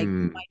again. Like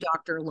Mm, my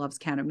doctor loves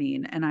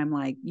ketamine and I'm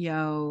like,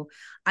 yo,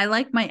 I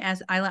like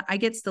I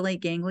get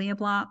stellate ganglia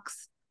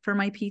blocks for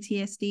my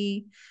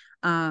PTSD.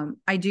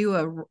 I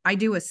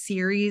do a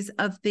series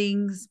of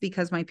things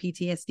because my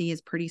PTSD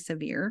is pretty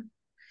severe.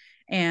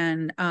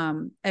 And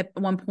at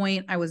one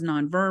point I was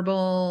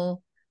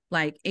nonverbal.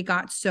 Like it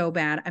got so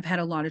bad. I've had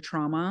a lot of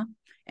trauma.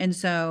 And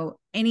so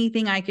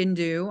anything I can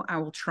do, I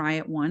will try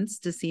it once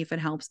to see if it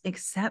helps,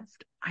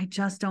 except I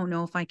just don't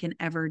know if I can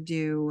ever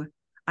do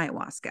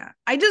ayahuasca.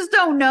 I just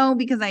don't know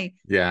because I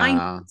know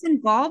Yeah. it's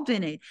involved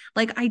in it.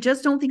 Like I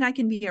just don't think I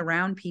can be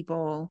around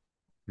people.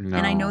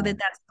 And I know that No.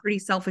 that's a pretty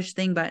selfish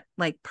thing, but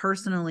like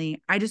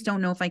personally, I just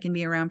don't know if I can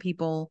be around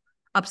people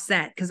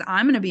upset because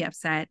I'm going to be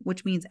upset,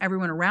 which means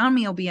everyone around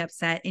me will be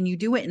upset. And you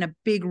do it in a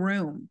big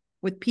room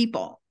with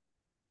people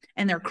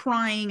and they're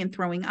crying and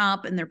throwing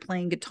up and they're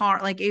playing guitar.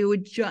 Like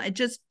it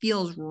just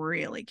feels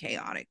really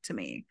chaotic to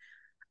me.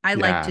 I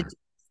like to Yeah. do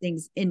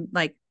things in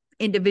like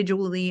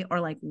individually or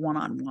like one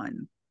on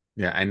one.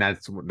 Yeah, and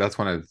that's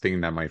one of the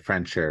things that my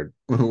friend shared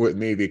with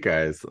me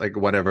because like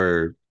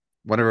whatever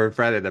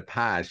friend in the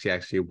past, she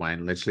actually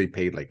went literally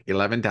paid like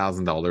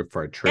 $11,000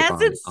 for a trip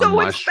Yes, it's on so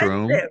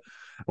mushroom. expensive.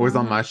 It was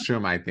on Mhm.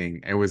 mushroom, I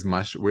think. It was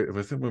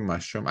was it with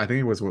mushroom? I think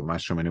it was with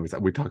mushroom, and it was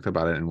we talked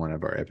about it in one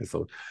of our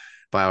episodes.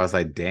 But I was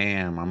like,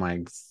 damn, I'm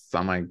like,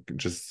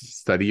 just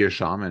study your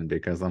shaman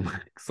because I'm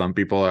like, some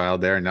people are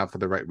out there not for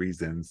the right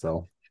reasons.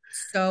 So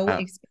So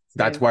uh,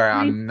 that's expensive. where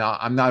Right?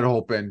 I'm not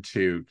open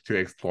to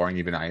exploring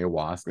even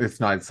ayahuasca. It's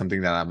not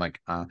something that I'm like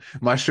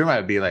mushroom.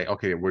 I'd be like,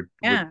 okay, we're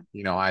Yeah.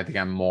 you know, I think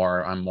I'm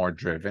more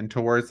driven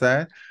towards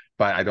that,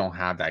 but I don't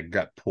have that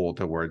gut pull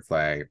towards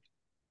like,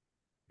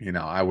 you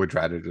know, I would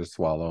rather just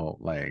swallow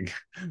like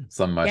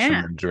some mushroom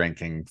Yeah. and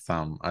drinking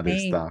some other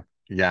Hey, stuff.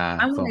 Yeah.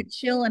 I want to So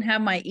chill and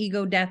have my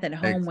ego death at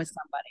home ex- with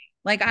somebody.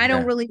 Like I don't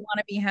yeah. really want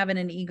to be having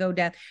an ego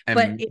death.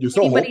 But And if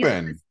anybody's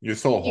listening, you're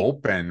so it,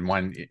 hoping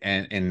when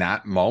in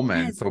that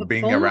moment. yes, So the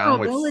being around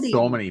with so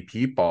vulnerability. many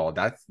people,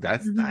 that's I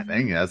Mhm.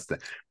 think that's the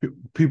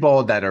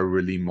people that are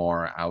really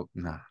more out,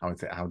 nah, I would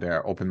say out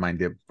there,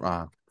 open-minded.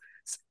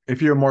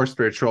 If you're more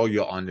spiritual,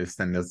 you'll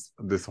understand this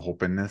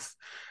openness,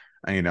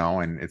 you know,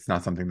 and it's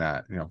not something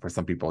that, you know, for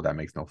some people that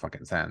makes no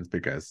fucking sense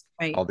because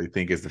Right. all they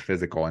think is the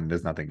physical and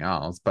there's nothing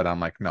else. But I'm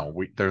like, no,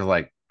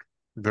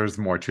 there's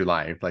more to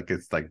life. Like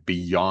it's like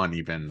beyond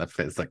even the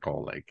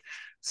physical, like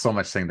so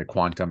much thing, the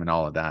quantum and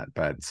all of that,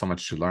 but so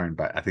much to learn.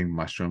 But I think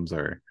mushrooms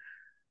are,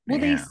 Well,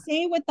 they man,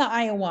 say with the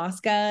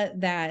ayahuasca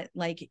that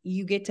like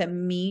you get to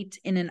meet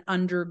in an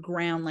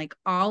underground, like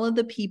all of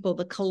the people,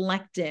 the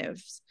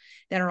collectives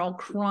that are all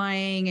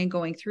crying and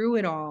going through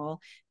it all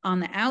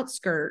on the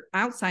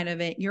outside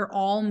of it, you're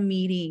all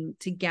meeting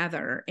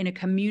together in a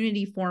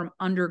community form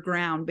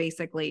underground.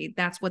 Basically,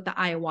 that's what the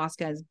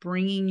ayahuasca is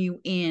bringing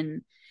you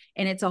in.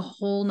 And it's a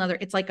whole nother,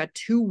 it's like a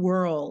two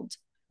world,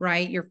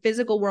 right? Your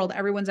physical world,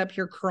 everyone's up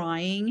here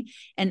crying,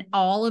 and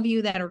all of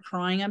you that are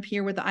crying up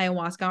here with the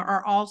ayahuasca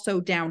are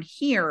also down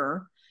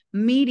here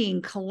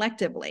meeting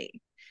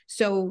collectively.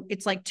 So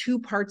it's like two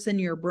parts in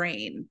your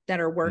brain that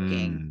are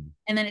working. mm,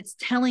 And then it's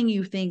telling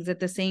you things at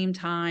the same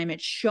time.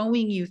 It's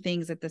showing you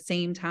things at the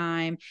same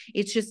time.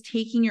 It's just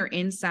taking your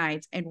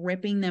insights and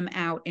ripping them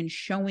out and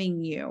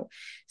showing you.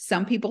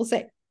 Some people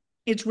say,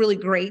 it's really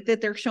great that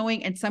they're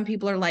showing, and some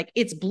people are like,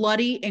 it's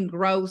bloody and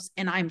gross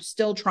and I'm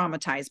still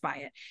traumatized by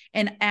it.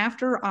 And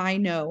after I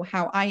know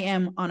how I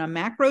am on a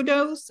macro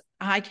dose,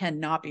 I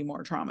cannot be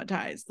more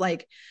traumatized.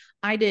 Like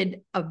I did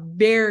a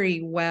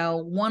very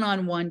well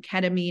one-on-one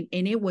ketamine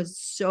and it was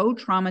so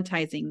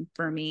traumatizing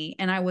for me.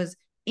 And I was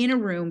in a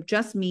room,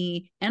 just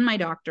me and my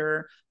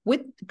doctor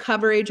with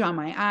coverage on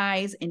my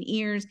eyes and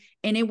ears.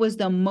 And it was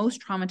the most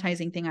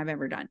traumatizing thing I've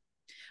ever done.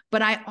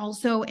 But I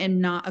also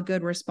am not a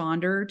good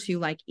responder to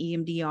like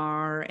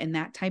EMDR and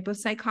that type of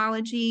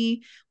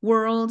psychology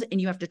world. And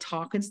you have to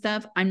talk and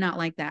stuff. I'm not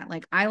like that.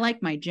 Like I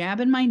like my jab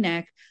in my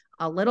neck,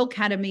 a little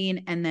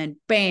ketamine, and then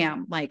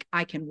bam, like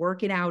I can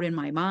work it out in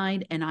my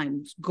mind and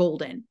I'm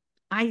golden.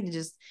 I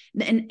just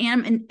and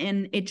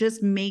it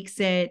just makes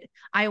it,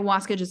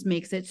 ayahuasca just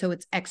makes it so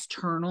it's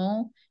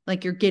external,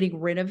 like you're getting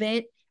rid of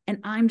it. And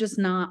I'm just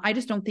not, I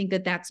just don't think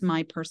that that's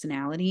my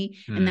personality.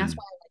 And that's mm.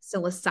 why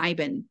I like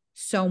psilocybin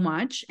so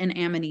much and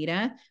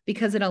Amanita,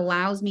 because it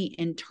allows me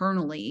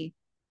internally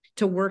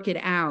to work it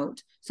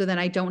out so that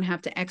I don't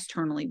have to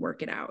externally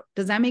work it out.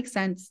 Does that make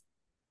sense?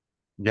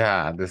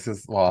 Yeah, this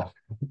is well,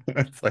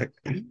 it's like,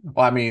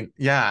 well, I mean,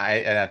 yeah,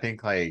 and I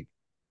think like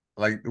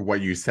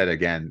what you said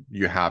again,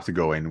 you have to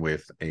go in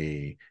with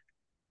an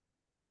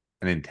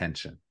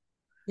intention,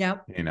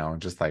 Yep. you know,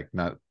 just like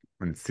not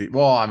and see.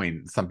 Well, I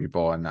mean, some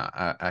people, and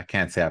I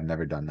can't say I've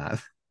never done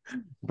that,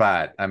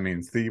 but I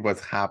mean, see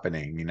what's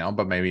happening, you know.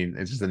 But maybe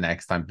it's just the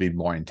next time be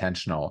more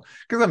intentional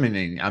because I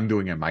mean, I'm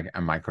doing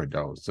a micro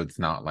dose, so it's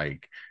not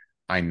like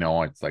I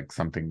know it's like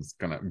something's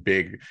gonna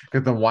big.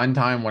 Because the one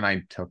time when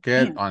I took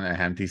it Yeah. on an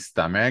empty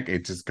stomach,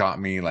 it just got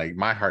me like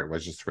my heart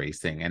was just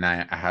racing, and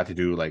I had to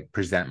do like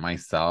present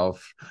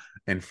myself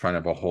in front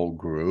of a whole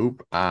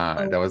group.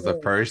 That was the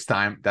Oh, first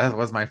time. That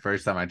was my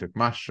first time I took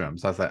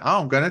mushrooms. So I was like,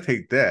 oh, I'm gonna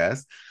take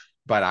this,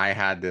 but I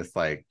had this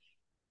like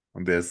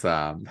this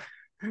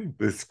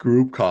this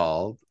group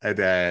called, and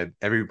then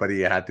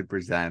everybody had to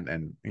present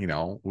and you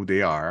know who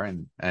they are,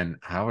 and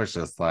I was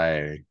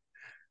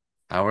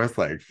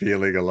like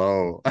feeling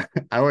low.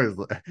 I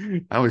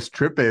was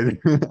tripping.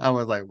 I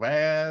was like,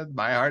 man,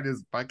 my heart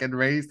is fucking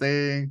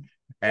racing.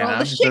 And Well,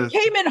 the I'm shit just,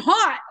 came in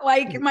hot.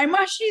 Like my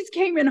mushies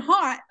came in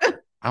hot.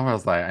 I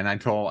was like, and I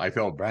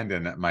told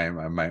Brendan, my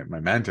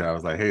mentor, I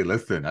was like, hey,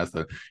 listen, I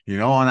said,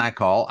 on that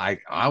call,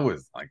 I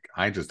was like,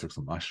 I just took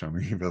some mushroom.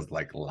 He was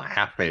like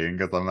laughing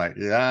because I'm like,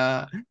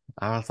 yeah.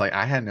 I was like,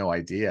 I had no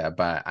idea,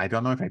 but I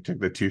don't know if I took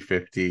the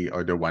 250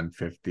 or the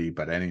 150,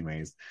 but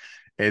anyways,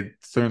 it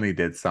certainly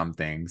did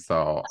something.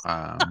 So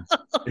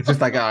it's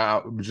just like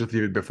just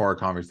even before our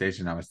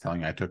conversation, I was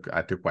telling you I took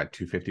what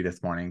 250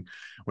 this morning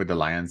with the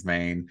lion's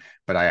mane,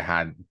 but I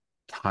had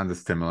tons of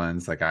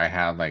stimulants. Like I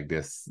have like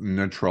this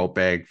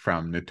nootropic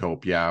from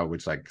Nutopia,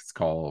 which like it's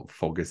called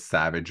Focus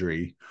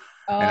Savagery,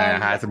 and Oh I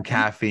had yeah. some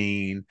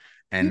caffeine,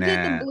 You and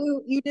did the then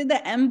blue, you did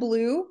the M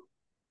blue.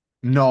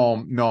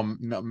 no, no,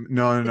 no,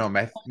 no, no,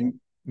 The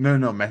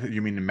no, one?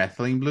 You mean the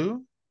methylene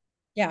blue?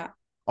 Yeah.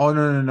 Oh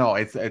no, no, no!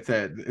 It's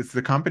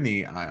the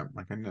company. My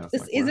goodness,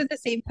 This like is where? it the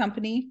same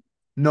company?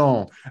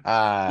 No,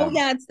 Oh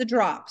yeah, it's the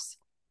drops.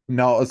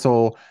 no.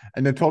 So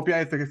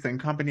Nutopia is like the same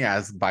company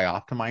as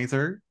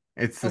Bioptimizer.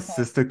 It's the Okay.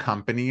 sister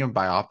company of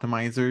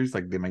Bioptimizers.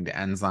 Like they make the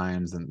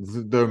enzymes,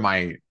 and they're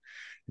my.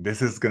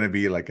 This is gonna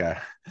be like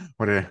a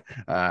what a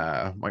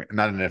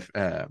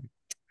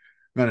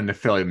not an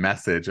affiliate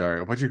message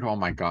or what do you call? Oh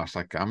my gosh,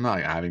 like I'm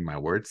not having my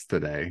words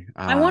today.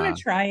 I want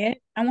to try it.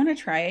 I want to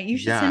try it. You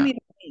should send Yeah, me the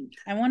link.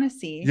 I want to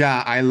see.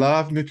 yeah, I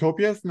love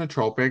Nutopia's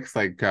nootropics.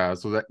 Like,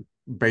 so that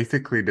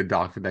basically the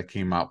doctor that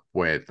came up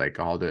with like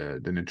all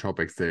the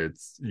nootropics,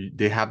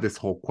 they have this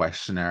whole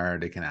questionnaire.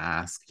 They can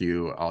ask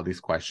you all these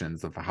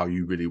questions of how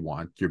you really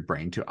want your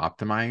brain to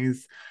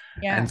optimize.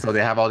 And Yeah. so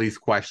they have all these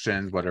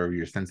questions, whether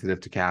you're sensitive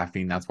to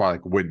caffeine. That's why,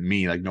 like, with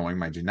me, like knowing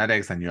my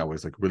genetics, I knew I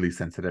was like really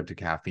sensitive to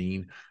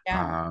caffeine.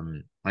 Yeah.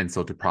 And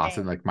so to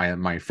process Same. like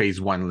my phase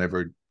one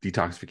liver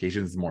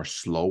detoxification is more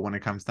slow when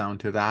it comes down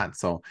to that.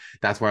 So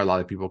that's where a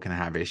lot of people can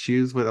have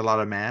issues with a lot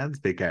of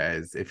meds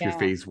because if your Yeah.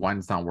 phase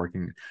one's not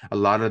working, a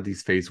lot of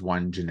these phase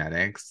one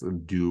genetics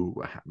do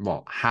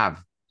well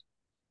have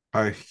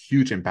a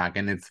huge impact,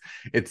 and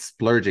it's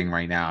splurging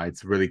right now.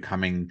 It's really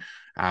coming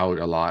out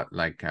a lot.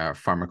 Like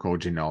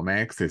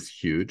pharmacogenomics is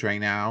huge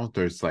right now.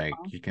 There's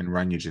like you can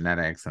run your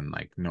genetics and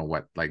like know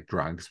what like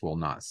drugs will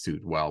not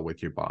suit well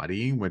with your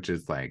body, which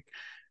is like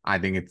I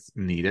think it's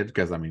needed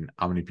because I mean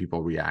how many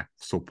people react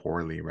so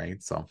poorly,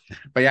 right? So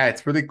but yeah,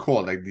 it's really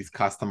cool, like these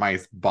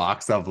customized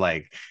box of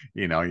like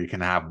you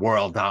can have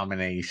world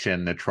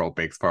domination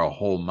nootropics for a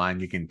whole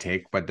month you can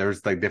take, but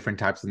there's like different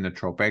types of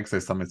nootropics.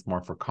 There's some it's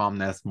more for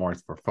calmness, more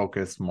is for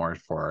focus, more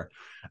for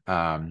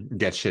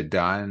get shit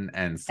done,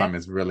 and some That's,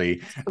 is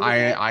really that's cool,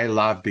 I man. I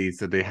love these.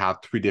 So they have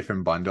three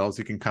different bundles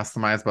you can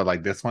customize, but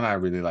like this one I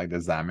really like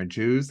the Zama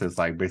juice. It's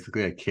like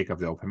basically a kick of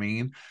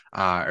dopamine.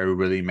 It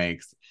really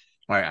makes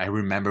I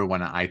remember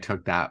when I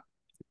took that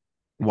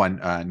one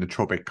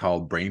nootropic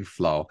called Brain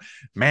Flow.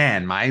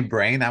 Man, my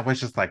brain, I was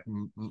just like,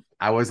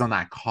 I was on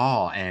that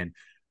call and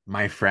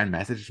my friend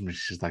messaged me.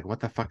 She's like, what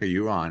the fuck are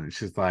you on? And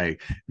she's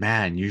like,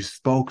 man, you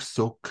spoke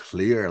so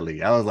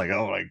clearly. I was like,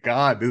 oh my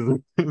God, this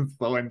is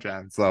so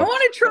intense. I So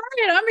want to try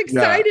it. I'm yeah,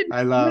 excited.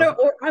 I love,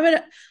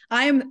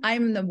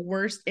 I'm the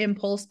worst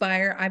impulse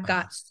buyer. I've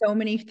got so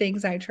many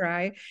things I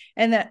try,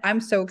 and that I'm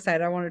so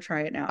excited. I want to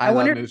try it now. I I love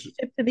wonder if nut- it's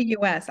shipped to the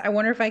US. I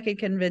wonder if I could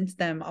convince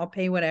them. I'll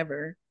pay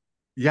whatever.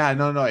 Yeah,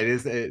 no, no, it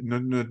is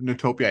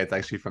Nutopia. It's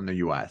actually from the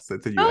US.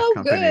 It's a US Oh,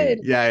 company. good.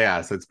 Yeah,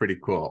 yeah. So it's pretty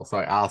cool. So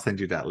I'll send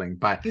you that link.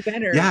 But You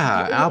better.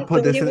 yeah, Are you I'll an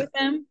put this affiliate in. with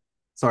them?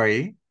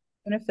 Sorry.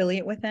 An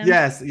affiliate with them?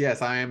 Yes,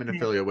 yes, I am an Okay.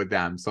 affiliate with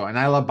them. So, and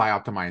I love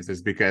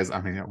Bioptimizers because I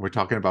mean, we're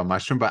talking about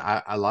mushroom,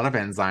 but a lot of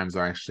enzymes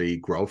are actually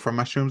grow from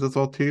mushrooms as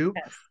well too.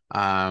 Yes.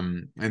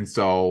 And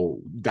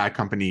so that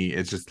company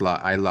is just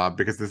I love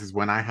because this is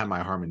when I had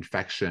my harm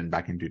infection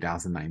back in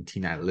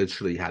 2019. I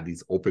literally had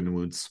these open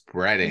wounds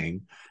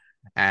spreading,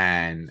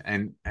 and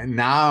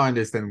now I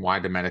understand why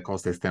the medical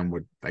system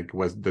would like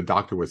was the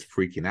doctor was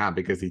freaking out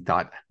because he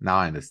thought now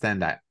I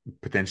understand that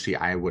potentially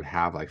I would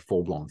have like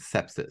full-blown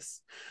sepsis,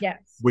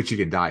 Yes. which you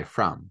can die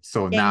from.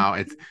 So Thank now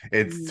it's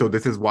so you.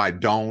 this is why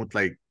don't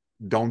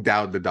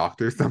doubt the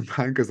doctor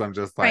sometimes because I'm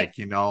just Right. like,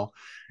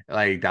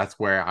 like that's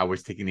where I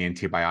was taking the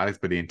antibiotics,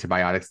 but the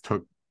antibiotics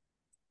took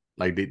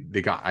like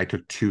they got I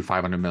took two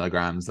 500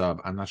 milligrams of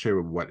I'm not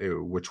sure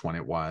which one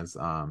it was.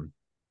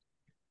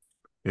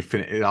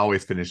 It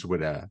always finished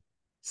with a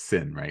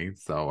sin, right?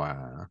 So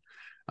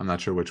I'm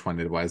not sure which one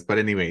it was, but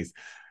anyways,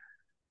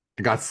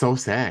 I got so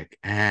sick,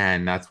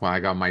 and that's why I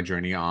got my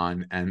journey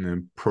on, and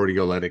then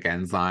proteolytic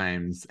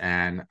enzymes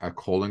and a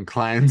colon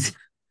cleanse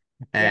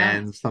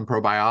Yeah. and some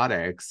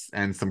probiotics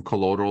and some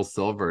colloidal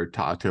silver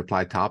to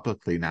apply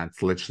topically. And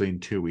that's literally in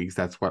 2 weeks.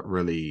 That's what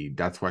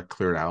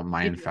cleared out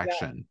my In your gut.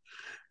 infection.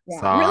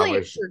 Yeah. So I Really,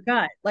 it's was, your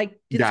gut. Like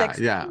it's yeah,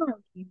 yeah,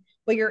 externally,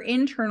 but your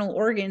internal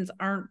organs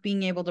aren't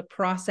being able to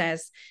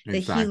process the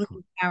healing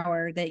exactly.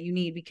 power that you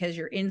need because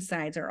your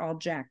insides are all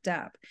jacked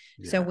up.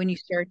 So Yeah. when you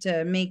start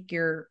to make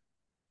your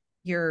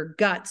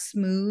gut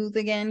smooth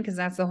again, because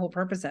that's the whole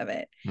purpose of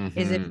it,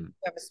 is if you Mm-hmm.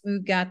 have a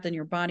smooth gut, then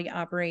your body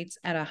operates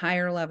at a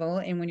higher level.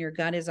 And when your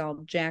gut is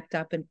all jacked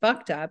up and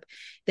fucked up,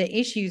 the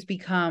issues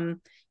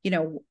become,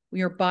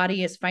 your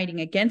body is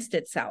fighting against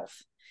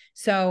itself.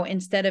 So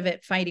instead of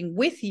it fighting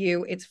with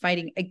you, it's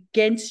fighting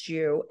against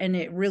you. And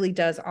it really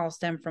does all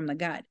stem from the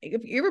gut.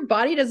 If your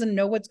body doesn't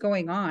know what's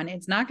going on,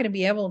 it's not going to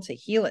be able to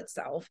heal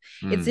itself.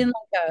 It's in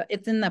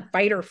it's in the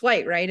fight or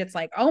flight, right? It's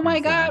like, oh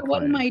my God,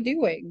 what am Exactly. I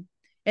doing?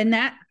 And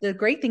that the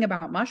great thing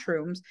about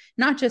mushrooms,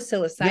 not just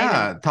psilocybin,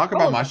 Yeah, talk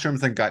about all of them.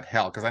 mushrooms and gut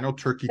health because I know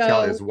turkey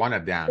tail is So one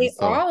of them. they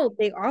So all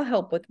they all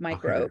help with okay.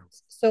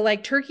 microbes. So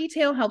like turkey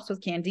tail helps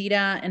with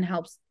candida and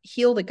helps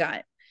heal the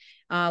gut.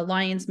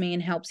 Lion's mane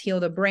helps heal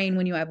the brain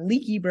when you have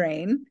leaky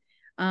brain.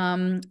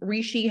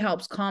 Reishi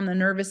helps calm the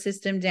nervous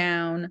system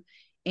down.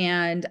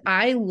 And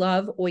I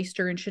love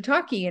oyster and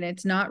shiitake, and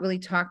it's not really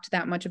talked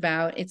that much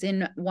about. It's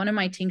in one of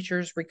my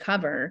tinctures,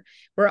 Recover.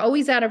 We're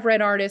always out of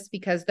Red Artist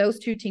because those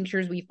two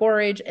tinctures we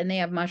forage, and they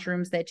have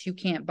mushrooms that you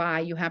can't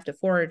buy. You have to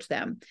forage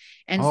them.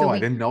 And so Oh, I we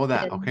didn't know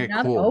that. created Okay,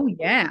 another. cool. Oh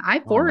yeah, I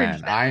Oh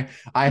forage man, them.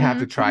 I have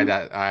to try Mhm.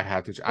 that. I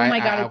have to. Oh my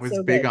God, I it's was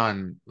so big good.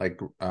 on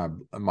like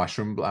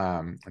mushroom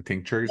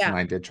tinctures, and Yeah.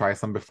 I did try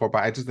some before,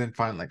 but I just didn't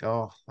find like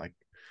oh like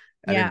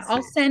I Yeah, didn't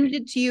I'll see. send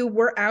it to you.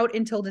 We're out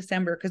until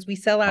December because we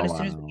sell out Oh as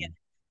soon as we wow. get.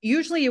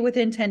 Usually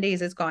within 10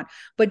 days it's gone.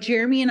 But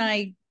Jeremy and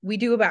I,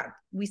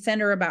 we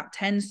send her about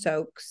 10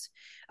 soaks.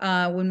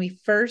 When we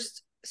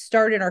first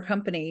started our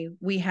company,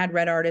 we had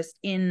Red Artist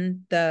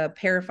in the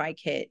Parify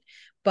kit,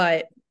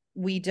 but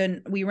we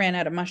ran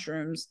out of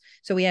mushrooms.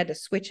 So we had to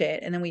switch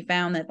it. And then we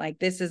found that like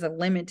this is a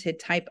limited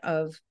type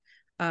of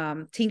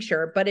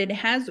tincture, but it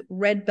has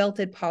red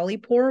belted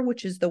polypore,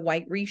 which is the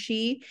white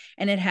reishi,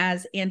 and it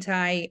has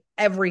anti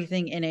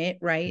everything in it,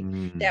 right?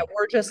 That Mm,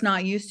 we're just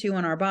not used to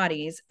in our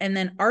bodies. And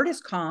then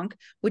artist conch,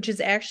 which is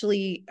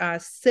actually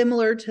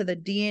similar to the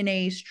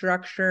DNA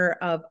structure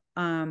of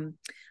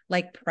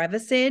like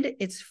Prevacid.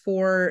 It's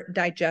for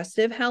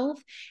digestive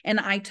health.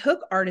 And I took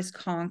artist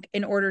conch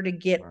in order to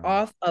get wow.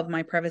 off of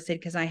my Prevacid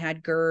because I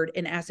had GERD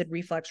and acid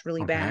reflux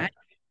really Okay. bad.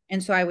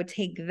 And so I would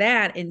take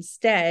that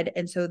instead.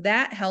 And so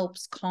that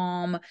helps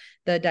calm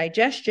the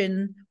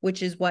digestion,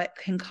 which is what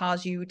can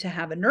cause you to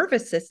have a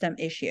nervous system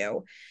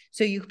issue.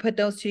 So you put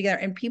those two together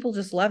and people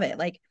just love it.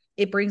 Like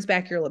it brings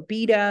back your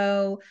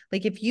libido.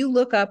 Like if you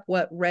look up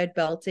what red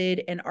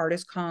belted and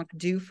artist conch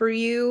do for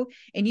you,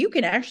 and you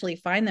can actually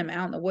find them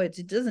out in the woods.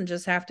 It doesn't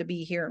just have to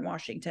be here in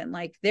Washington.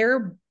 Like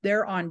they're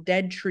on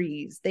dead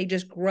trees. They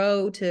just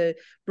grow to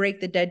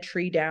break the dead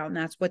tree down.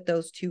 That's what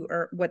those two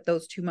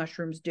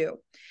mushrooms do.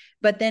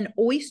 But then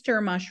oyster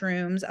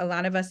mushrooms, a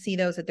lot of us see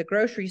those at the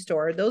grocery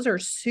store. Those are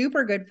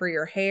super good for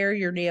your hair,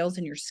 your nails,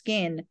 and your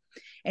skin.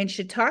 And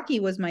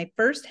shiitake was my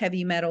first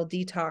heavy metal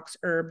detox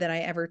herb that I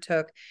ever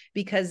took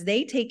because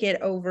they take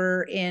it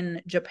over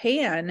in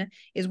Japan,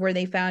 is where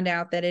they found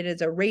out that it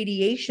is a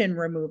radiation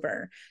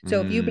remover.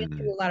 So if you've been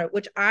through Mm. a lot of,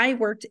 which I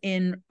worked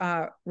in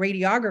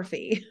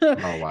radiography. Oh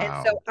And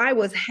so wow. I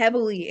was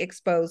heavily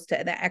exposed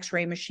to the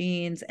x-ray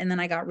machines. And then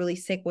I got really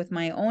sick with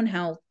my own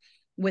health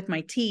with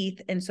my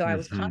teeth. And so I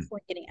was Hmm.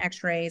 constantly getting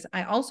x-rays.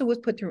 I also was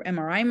put through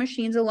MRI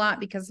machines a lot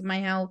because of my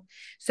health.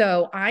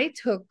 So I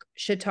take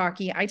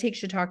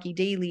shiitake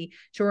daily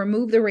to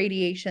remove the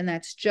radiation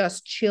that's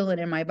just chilling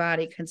in my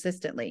body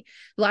consistently.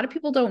 A lot of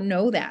people don't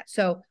know that.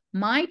 So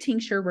my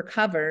tincture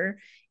Recover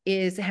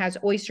has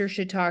oyster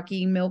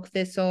shiitake, milk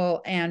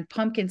thistle, and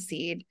pumpkin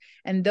seed.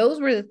 And those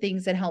were the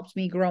things that helped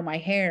me grow my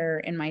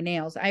hair and my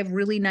nails. I have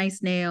really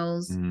nice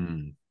nails.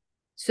 Mm.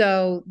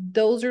 So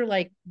those are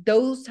like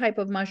those type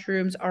of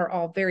mushrooms are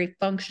all very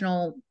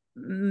functional.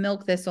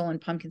 Milk thistle and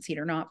pumpkin seed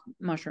are not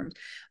mushrooms,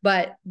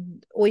 but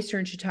oyster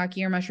and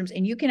shiitake are mushrooms,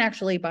 and you can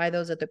actually buy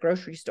those at the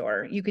grocery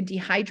store. You can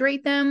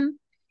dehydrate them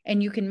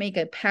and you can make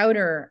a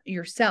powder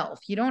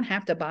yourself. You don't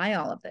have to buy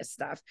all of this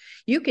stuff.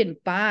 You can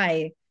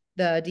buy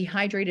the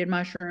dehydrated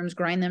mushrooms,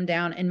 grind them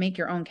down, and make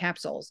your own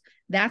capsules.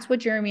 That's what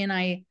Jeremy and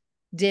I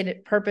did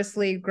it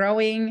purposely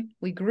growing.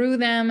 We grew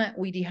them,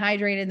 we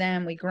dehydrated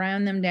them, we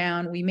ground them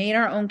down, we made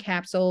our own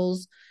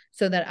capsules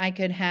so that I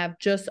could have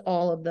just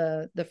all of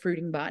the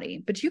fruiting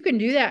body. But you can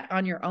do that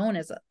on your own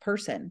as a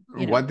person,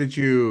 you know. What did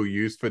you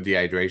use for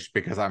dehydration?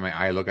 Because I mean,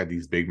 I look at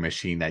these big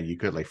machine that you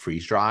could like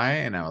freeze dry,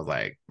 and I was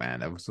like, man,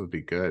 that would be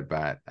good.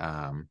 But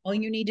All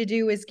you need to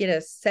do is get a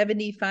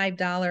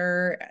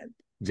 $75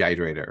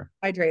 dehydrator.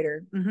 hydrator,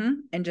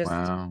 and just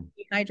Wow.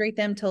 dehydrate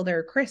them till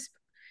they're crisp.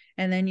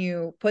 And then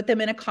you put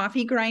them in a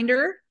coffee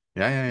grinder.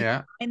 Yeah, yeah, You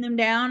yeah. grind them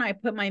down. I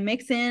put my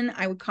mix in.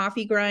 I would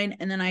coffee grind,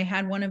 and then I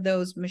had one of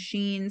those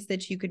machines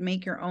that you could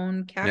make your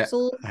own Yeah,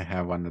 capsules. I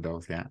have one of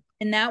those. Yeah.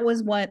 And that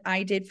was what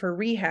I did for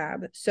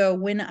rehab. So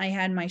when I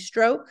had my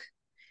stroke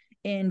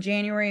in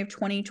January of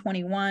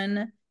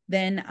 2021,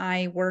 then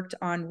I worked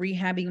on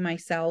rehabbing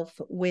myself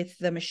with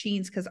the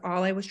machines because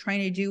all I was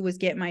trying to do was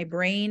get my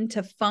brain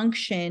to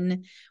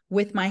function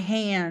with my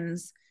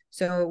hands.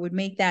 So it would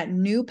make that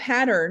new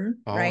pattern,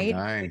 Oh, right?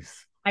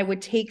 nice. I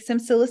would take some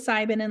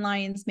psilocybin and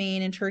lion's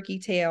mane and turkey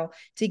tail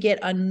to get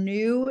a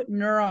new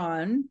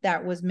neuron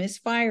that was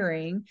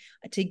misfiring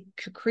to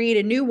create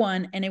a new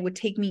one. And it would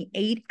take me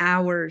 8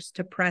 hours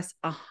to press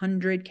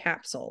 100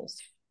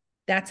 capsules.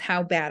 That's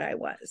how bad I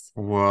was.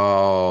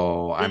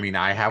 Whoa. I 8 mean,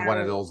 I have one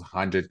of hours. those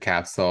 100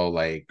 capsule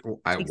like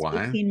at Takes one.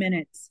 15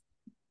 minutes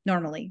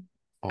normally.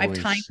 I've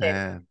Holy timed it,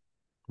 shit.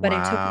 but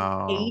it took me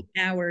Wow.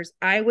 8 hours.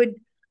 I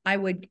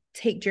would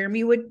take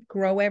Jeremy would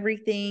grow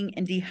everything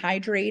and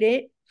dehydrate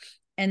it.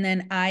 And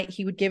then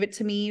he would give it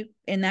to me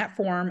in that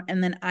form.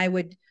 And then I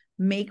would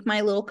make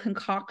my little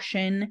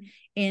concoction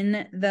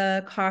in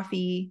the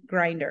coffee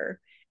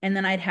grinder. And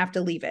then I'd have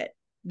to leave it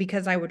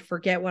because I would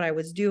forget what I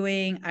was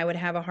doing. I would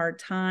have a hard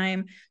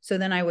time. So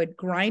then I would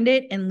grind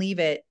it and leave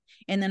it.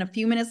 And then a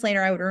few minutes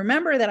later, I would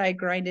remember that I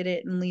grinded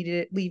it and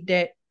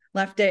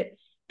left it.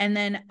 And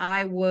then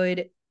I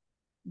would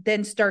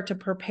then start to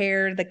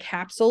prepare the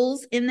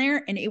capsules in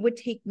there. And it would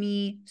take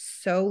me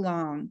so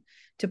long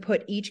to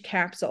put each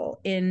capsule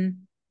in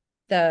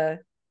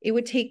it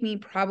would take me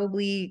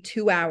probably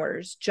 2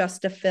 hours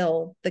just to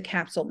fill the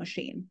capsule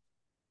machine.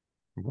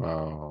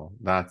 Whoa.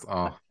 That's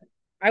oh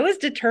I was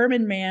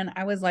determined, man.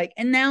 I was like,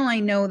 and now I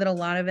know that a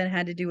lot of it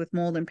had to do with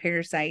mold and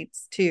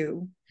parasites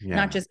too, not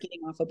yeah. just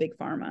getting off of big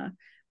pharma,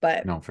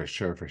 but No, for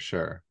sure, for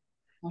sure.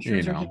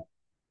 You mushrooms are know,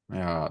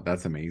 healing.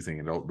 that's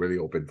amazing. Really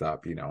opens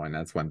up, and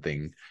that's one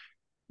thing.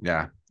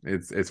 Yeah,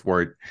 it's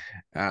worth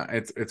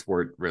it's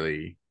worth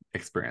really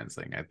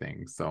experiencing, I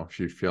think. So if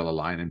you feel a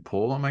line and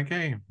pull, I'm like,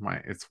 hey,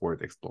 it's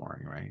worth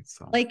exploring, right?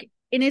 So Like,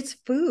 and it's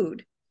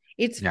food.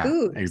 It's yeah,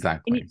 food.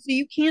 exactly. So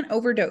you can't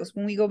overdose.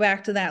 When we go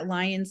back to that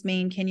lion's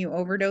mane, can you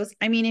overdose?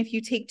 I mean, if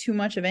you take too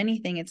much of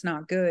anything, it's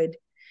not good.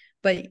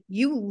 But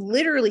you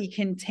literally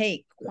can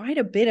take quite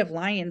a bit of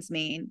lion's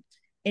mane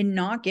and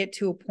not get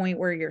to a point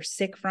where you're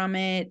sick from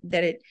it.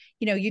 That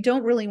you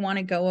don't really want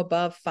to go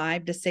above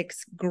 5 to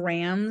 6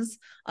 grams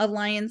of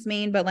lion's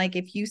mane. But like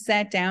if you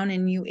sat down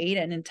and you ate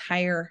an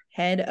entire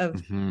head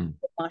of Hmm.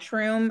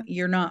 mushroom,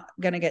 you're not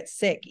going to get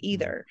sick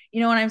either.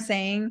 You know what I'm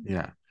saying?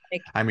 Yeah.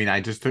 Like, I mean,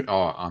 I just took,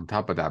 on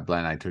top of that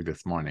blend I took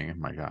this morning. Oh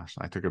my gosh,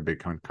 I took a big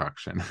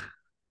concoction.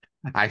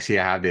 Actually,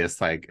 I have this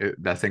like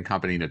that's in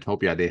company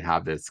Natopia. They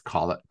have this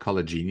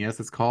collagenous,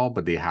 it's called,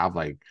 but they have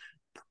like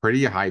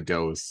pretty high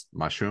dose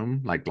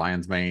mushroom, like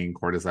lion's mane,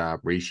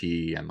 cordyceps,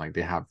 reishi, and like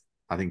they have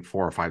I think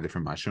 4 or 5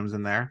 different mushrooms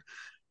in there.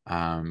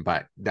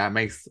 But that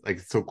makes like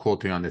it's so cool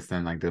to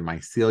understand like the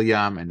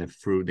mycelium and the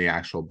fruit, the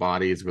actual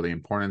body is really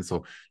important.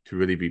 So to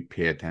really be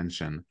pay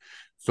attention.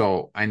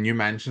 So, and you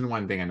mentioned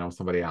one thing. I know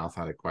somebody else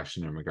had a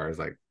question in regards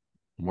like,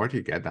 where do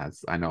you get that?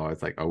 I know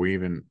it's like, are we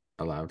even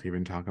allowed to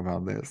even talk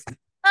about this?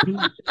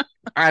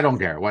 I don't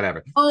care,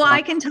 whatever. oh,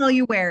 I can tell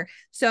you where.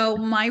 So,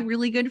 my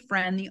really good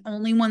friend, the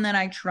only one that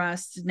I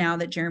trust now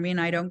that Jeremy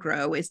and I don't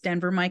grow, is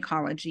Denver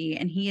Mycology,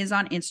 and he is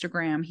on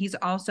Instagram. He's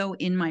also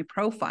in my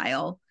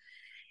profile,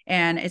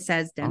 and it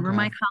says Denver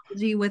Okay.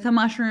 Mycology with a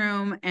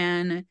mushroom.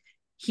 And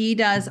he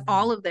does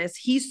all of this.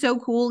 He's so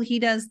cool. He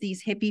does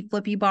these hippie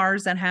flippy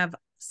bars that have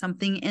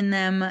something in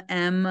them,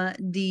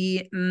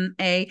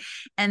 MDMA,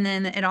 and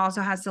then it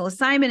also has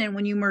psilocybin. And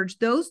when you merge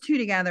those two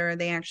together,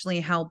 they actually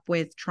help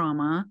with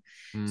trauma.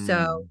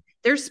 So Mm,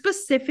 there's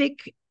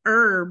specific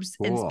herbs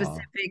and cool.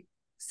 specific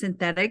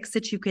synthetics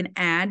that you can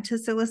add to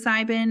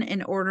psilocybin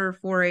in order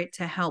for it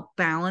to help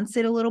balance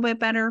it a little bit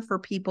better for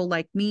people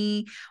like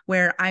me,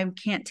 where I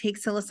can't take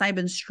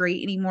psilocybin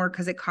straight anymore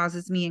because it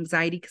causes me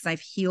anxiety because I've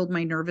healed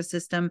my nervous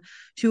system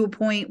to a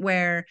point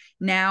where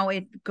now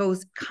it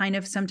goes kind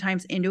of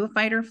sometimes into a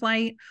fight or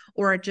flight,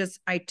 or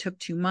I took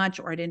too much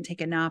or I didn't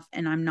take enough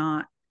and I'm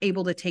not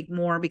able to take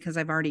more because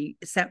I've already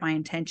set my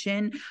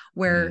intention.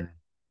 Where Mm,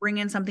 bring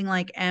in something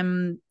like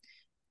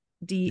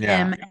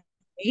yeah, MDMA,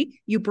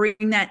 you bring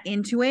that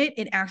into it,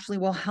 it actually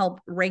will help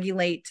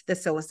regulate the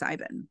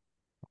psilocybin.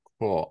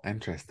 cool.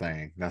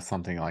 Interesting. That's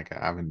something like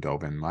I haven't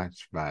dove in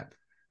much, but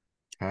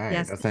okay,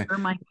 Yes, that's a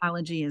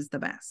mycology is the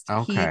best.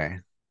 He okay.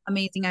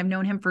 amazing. I've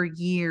known him for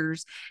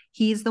years.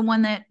 He's the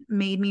one that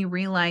made me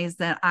realize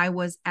that I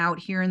was out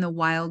here in the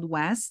Wild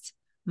West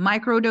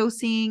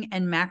microdosing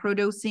and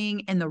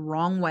macrodosing in the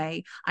wrong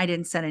way. I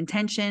didn't set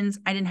intentions.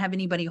 I didn't have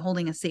anybody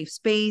holding a safe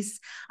space.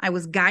 I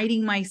was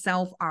guiding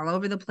myself all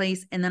over the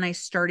place. And then I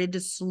started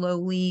to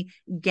slowly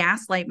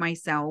gaslight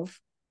myself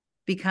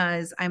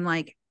because I'm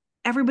like,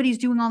 everybody's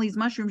doing all these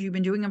mushrooms. You've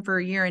been doing them for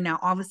a year and now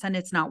all of a sudden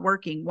it's not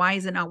working. Why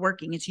is it not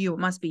working? It's you. It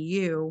must be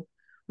you.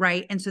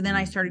 Right. And so then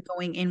I Mm. started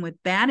going in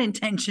with bad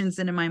intentions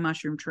into my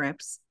mushroom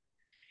trips.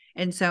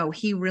 And so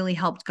he really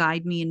helped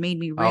guide me and made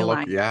me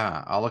realize,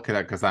 I'll look at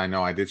it because I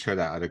know I did share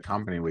that other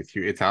company with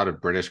you. It's out of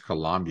British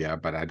Columbia,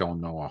 but I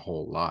don't know a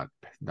whole lot.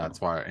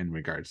 That's why in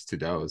regards to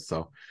those.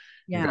 So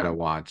you yeah, gotta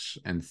watch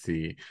and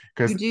see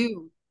you because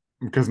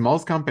do.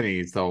 most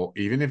companies, so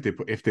even if they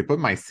put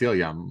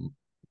mycelium,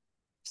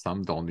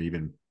 some don't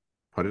even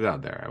put it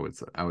out there. I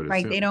would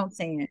Right. assume. They don't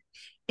say it.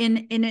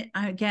 In it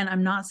again,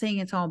 I'm not saying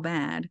it's all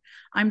bad.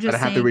 I'm But I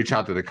just have to saying, reach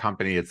out to the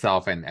company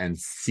itself and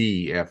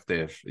see if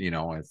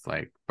it's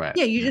like, but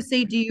yeah, you yeah, just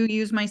say, do you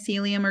use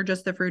mycelium or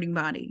just the fruiting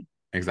body?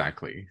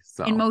 exactly.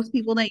 And So most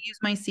people that use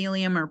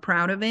mycelium are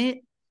proud of it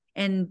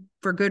and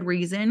for good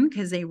reason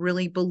because they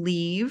really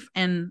believe.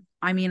 And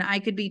I mean, I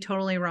could be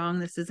totally wrong.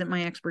 This isn't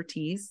my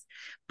expertise,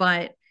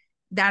 but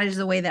that is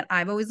the way that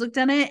I've always looked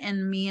at it.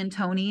 And me and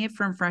Tony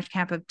from Fresh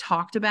Cap have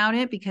talked about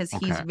it because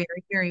he's Okay.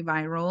 very, very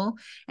viral.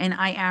 And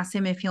I asked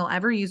him if he'll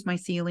ever use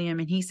mycelium,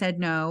 and he said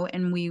no.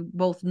 And we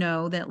both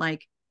know that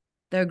like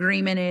the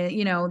agreement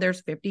is,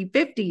 there's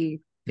 50-50,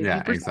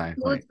 Yeah, 50%.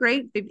 Well, exactly. it's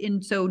great.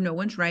 And so no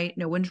one's right,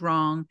 no one's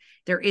wrong.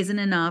 There isn't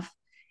enough.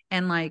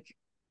 And like,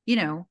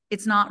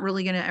 it's not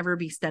really going to ever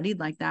be studied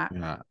like that.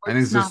 Yeah. Or And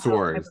it's it's the not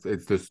ever, stores.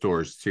 It's the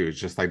stores too. It's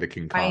just like the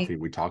King right. Coffee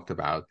we talked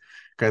about.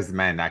 Because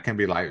man, that can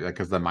be like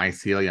because the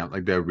mycelium,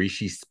 like the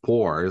reishi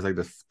spores, like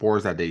the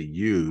spores that they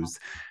use,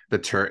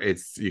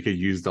 it's you could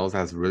use those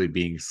as really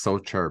being so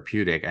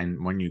therapeutic.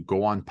 And when you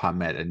go on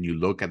PubMed and you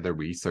look at the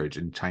research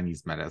in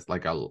Chinese medicine,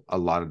 like a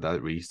lot of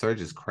the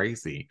research is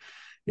crazy,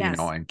 Yes.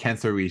 and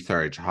cancer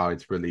research, how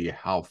it's really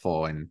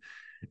helpful. And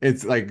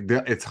it's like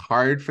it's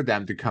hard for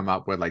them to come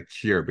up with like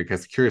cure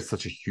because cure is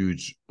such a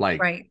huge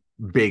like Right.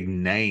 big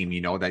name,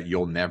 that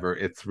you'll never,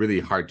 it's really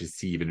hard to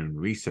see even in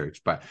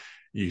research, but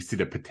you see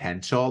the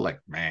potential, like,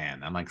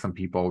 man, and like some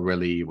people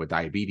really with I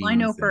know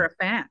diabetes for and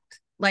a fact.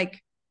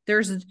 Like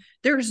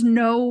there's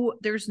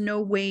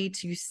no way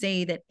to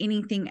say that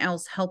anything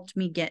else helped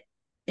me get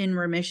in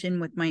remission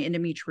with my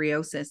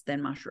endometriosis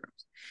than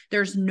mushrooms.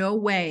 There's no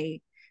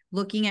way,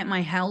 looking at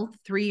my health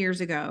 3 years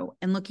ago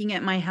and looking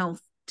at my health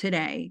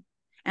today,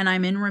 and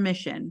I'm in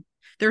remission.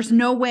 There's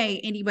no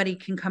way anybody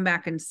can come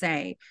back and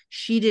say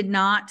she did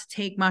not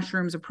take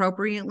mushrooms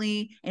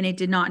appropriately and it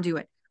did not do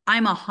it.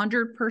 I'm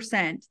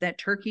 100% that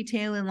turkey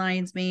tail and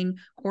lion's mane,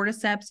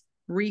 cordyceps,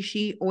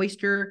 reishi,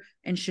 oyster,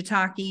 and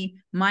shiitake,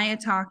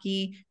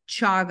 maitake,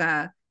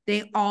 chaga,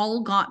 they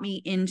all got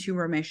me into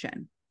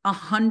remission.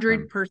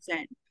 100%.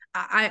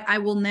 I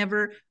will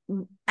never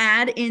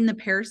add in the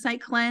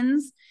parasite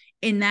cleanse,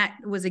 and that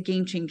was a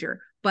game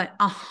changer. But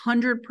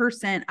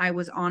 100%, I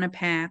was on a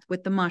path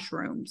with the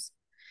mushrooms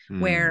mm,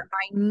 where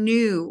I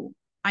knew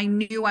I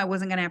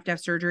wasn't going to have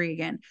surgery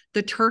again.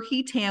 The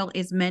turkey tail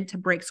is meant to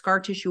break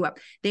scar tissue up.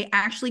 They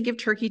actually give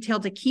turkey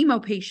tail to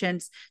chemo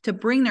patients to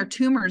bring their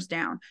tumors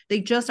down. They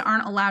just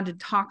aren't allowed to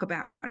talk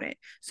about it.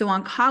 So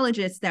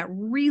oncologists that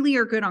really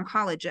are good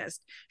oncologists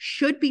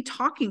should be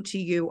talking to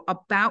you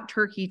about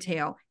turkey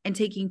tail and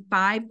taking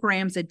 5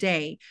 grams a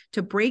day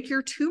to break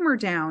your tumor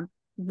down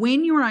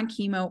when you're on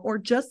chemo or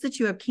just that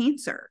you have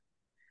cancer.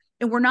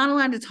 And we're not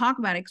allowed to talk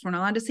about it because we're not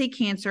allowed to say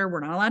cancer. We're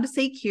not allowed to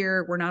say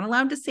cure. We're not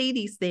allowed to say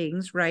these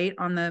things, right?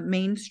 On the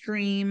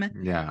mainstream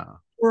yeah,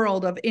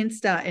 world of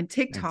Insta and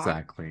TikTok.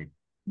 exactly.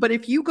 But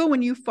if you go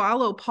and you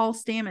follow Paul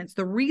Stamets,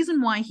 the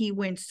reason why he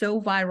went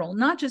so viral,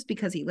 not just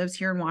because he lives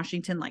here in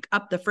Washington, like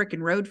up the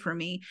freaking road from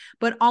me,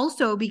 but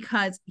also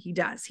because he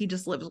does. He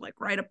just lives like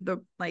right up the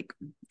like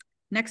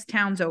next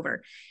towns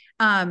over.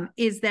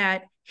 Is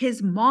that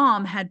his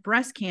mom had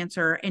breast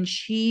cancer and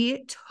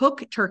she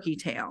took turkey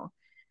tail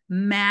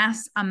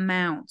mass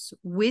amounts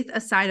with a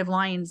side of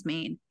lion's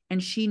mane,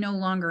 and she no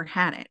longer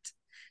had it.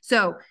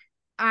 So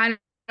I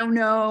don't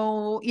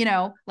know,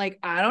 like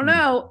I don't Mm,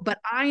 know, but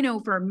I know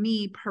for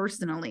me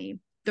personally,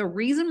 the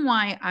reason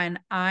why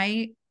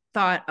I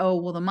thought, oh,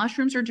 well, the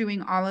mushrooms are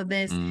doing all of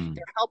this, mm,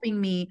 they're helping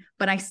me,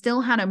 but I still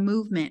had a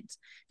movement.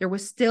 There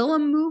was still a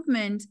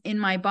movement in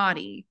my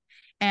body.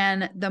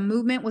 And the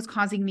movement was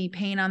causing me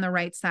pain on the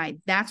right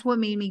side. That's what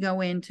made me go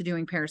into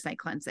doing parasite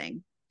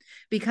cleansing,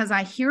 because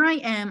I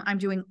am, I'm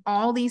doing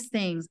all these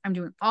things. I'm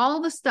doing all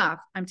the stuff.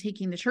 I'm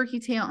taking the turkey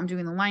tail, I'm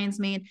doing the lion's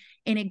mane.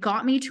 And it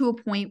got me to a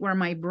point where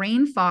my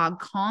brain fog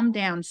calmed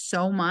down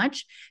so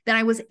much that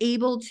I was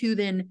able to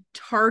then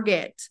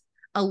target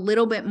a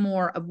little bit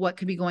more of what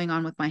could be going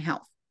on with my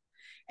health.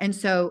 And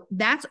so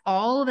that's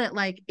all that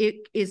like it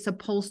is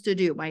supposed to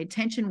do. My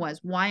intention was,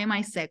 why am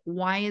I sick?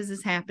 Why is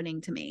this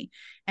happening to me?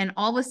 And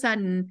all of a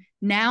sudden,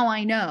 now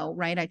I know,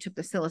 right? I took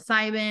the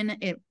psilocybin.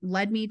 It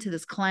led me to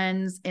this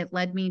cleanse. It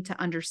led me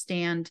to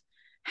understand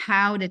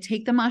how to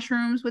take the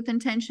mushrooms with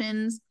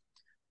intentions.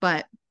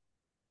 But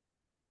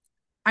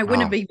I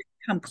wouldn't have oh, even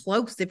come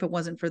close if it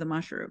wasn't for the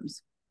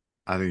mushrooms.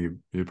 I think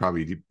you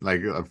probably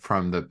like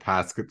from the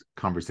past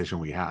conversation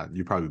we had,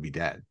 you'd probably be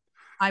dead.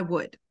 I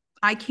would.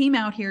 I came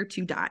out here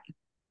to die.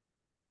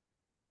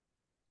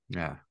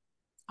 Yeah.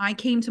 I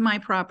came to my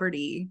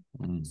property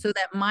Mm, so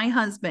that my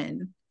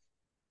husband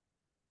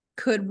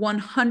could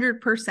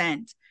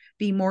 100%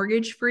 be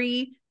mortgage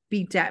free,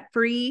 be debt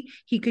free.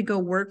 He could go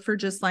work for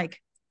just like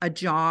a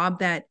job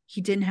that he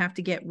didn't have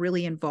to get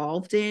really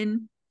involved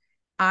in.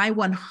 I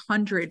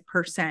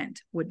 100%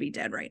 would be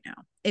dead right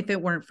now if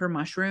it weren't for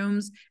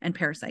mushrooms and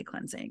parasite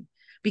cleansing,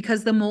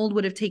 because the mold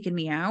would have taken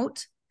me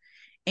out.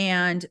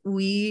 And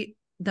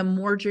the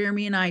more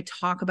Jeremy and I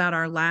talk about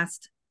our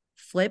last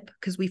flip,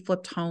 because we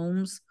flipped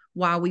homes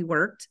while we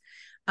worked,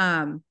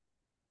 um,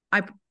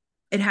 I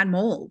it had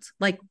mold.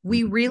 Like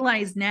we mm.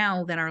 realize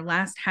now that our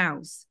last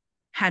house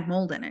had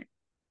mold in it.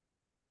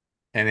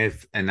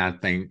 And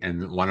that thing,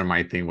 and one of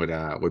my thing with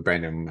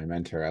Brandon, my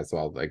mentor as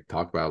well, like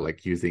talk about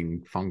like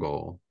using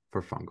fungal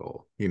for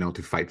fungal,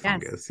 to fight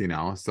Yes.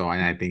 fungus, so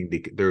and I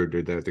think they're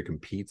there to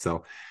compete.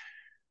 So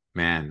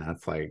man,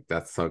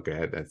 that's so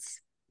good.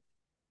 That's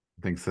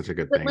I think such a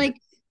good But thing. like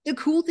the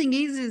cool thing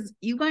is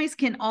you guys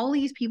can, all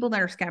these people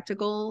that are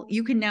skeptical,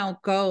 you can now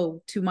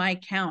go to my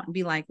account and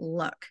be like,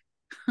 look,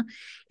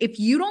 if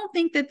you don't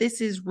think that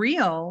this is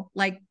real,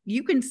 like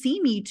you can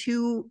see me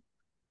to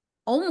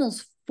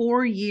almost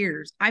 4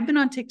 years. I've been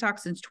on TikTok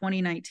since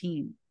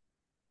 2019.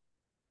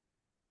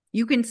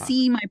 You can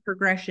see my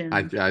progression.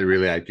 I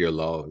really like your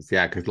lows.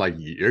 Yeah, because like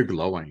you're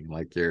glowing.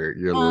 Like you're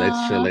Uh,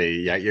 literally,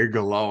 yeah, you're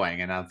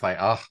glowing. And I was like,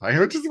 oh,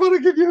 I just want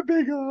to give you a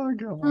big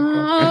hug. Oh my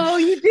God. oh,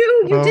 you do.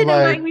 You I'm did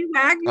invite like, me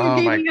back. You oh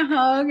gave my, me a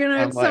hug, and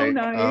I'm it's so like,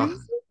 nice. oh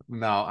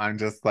no, I'm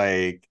just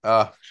like,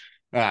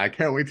 I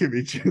can't wait to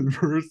meet you in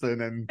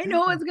person and I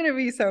know it's gonna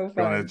be so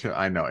gonna fun.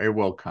 I know it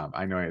will come.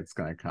 I know it's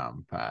gonna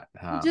come, but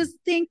I just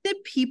think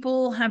that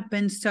people have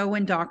been so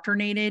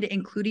indoctrinated,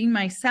 including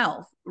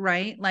myself,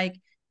 right? Like,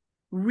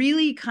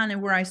 really kind of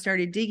where I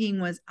started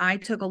digging was I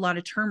took a lot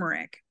of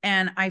turmeric,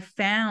 and I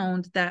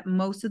found that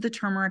most of the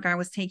turmeric I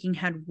was taking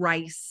had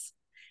rice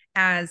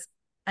as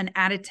an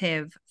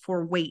additive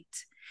for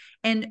weight.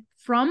 And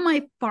from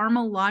my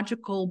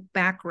pharmacological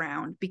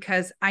background,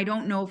 because I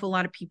don't know if a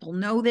lot of people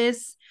know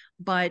this,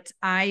 but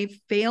I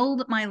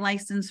failed my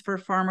license for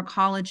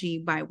pharmacology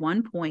by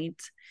 1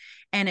 point,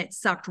 and it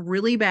sucked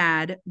really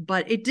bad.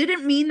 But it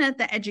didn't mean that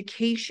the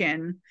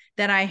education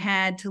that I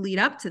had to lead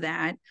up to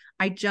that,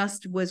 I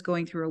just was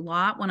going through a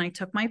lot when I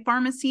took my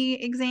pharmacy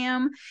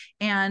exam.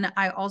 And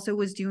I also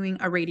was doing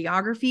a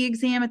radiography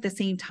exam at the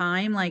same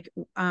time, like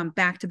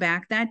back to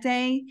back that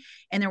day.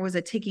 And there was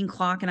a ticking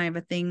clock, and I have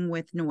a thing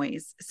with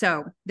noise.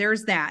 So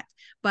there's that.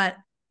 But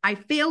I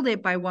failed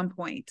it by 1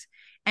 point.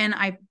 And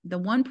the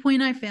 1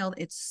 point I failed,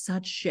 it's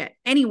such shit.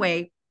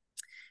 Anyway,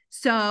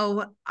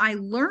 so I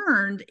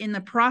learned in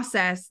the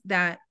process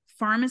that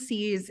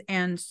pharmacies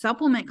and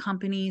supplement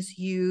companies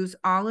use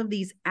all of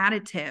these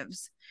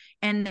additives,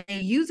 and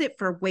they use it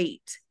for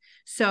weight.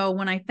 So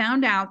when I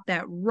found out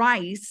that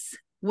rice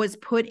was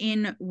put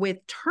in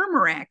with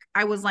turmeric,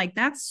 I was like,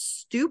 that's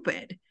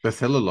stupid. the And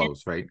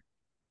cellulose, right?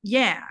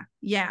 yeah,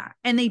 yeah.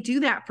 And they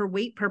do that for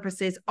weight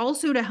purposes,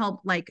 also to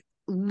help like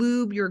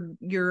lube your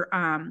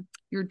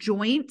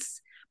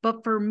joints.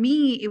 But for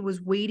me, it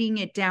was weighting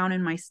it down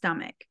in my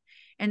stomach.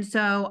 And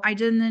so I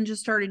didn't then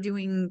just started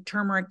doing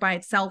turmeric by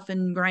itself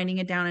and grinding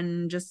it down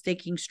and just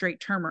taking straight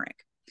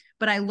turmeric.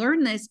 But I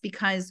learned this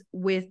because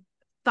with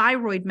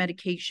thyroid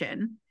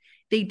medication,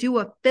 they do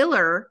a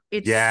filler,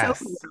 it's Yes.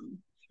 sodium.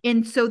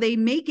 And so they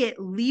make it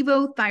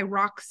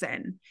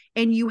levothyroxine,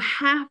 and you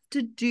have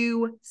to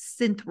do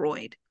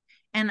Synthroid.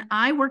 And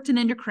I worked in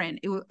endocrine.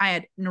 I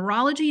had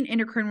neurology and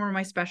endocrine were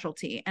my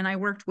specialty. And I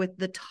worked with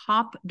the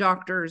top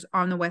doctors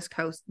on the West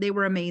Coast. They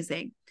were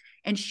amazing.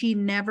 And she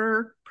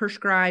never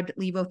prescribed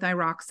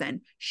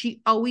levothyroxine.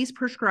 She always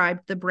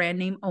prescribed the brand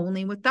name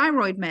only with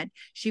thyroid med.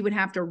 She would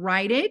have to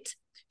write it.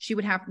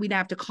 We'd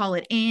have to call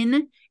it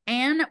in,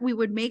 and we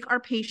would make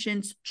our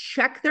patients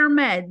check their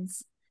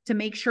meds to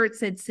make sure it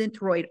said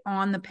Synthroid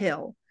on the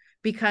pill.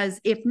 Because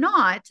if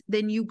not,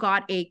 then you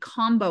got a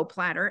combo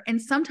platter,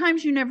 and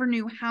sometimes you never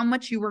knew how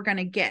much you were going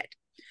to get.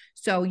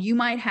 So you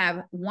might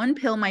have one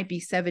pill might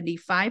be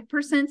 75%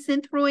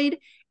 Synthroid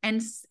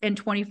and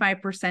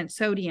 25%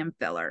 sodium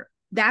filler.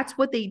 That's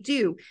what they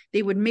do.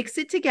 They would mix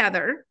it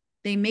together.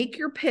 They make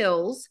your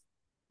pills,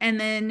 and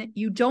then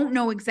you don't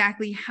know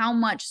exactly how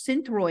much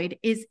Synthroid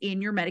is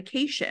in your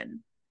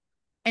medication.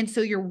 And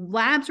so your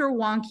labs are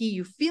wonky.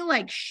 You feel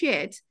like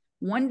shit.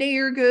 One day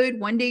you're good,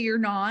 one day you're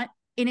not.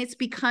 And it's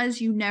because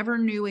you never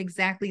knew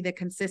exactly the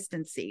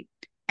consistency.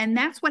 And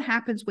that's what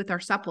happens with our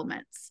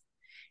supplements.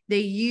 They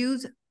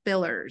use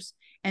fillers.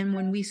 And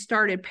when we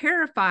started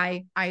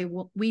Parify,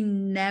 we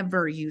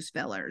never use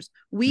fillers.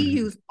 We Mhm.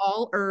 use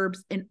all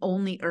herbs and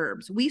only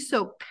herbs. We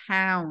soak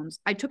pounds.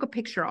 I took a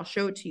picture, I'll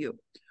show it to you.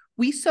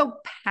 We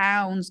soak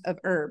pounds of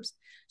herbs.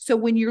 So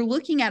when you're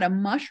looking at a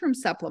mushroom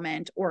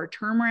supplement or a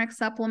turmeric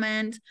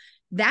supplement,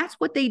 that's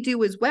what they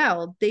do as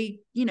well. They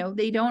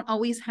don't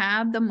always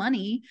have the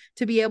money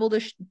to be able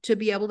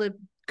to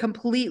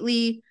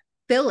completely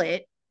fill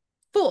it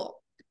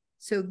full.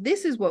 So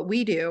this is what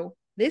we do.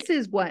 This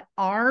is what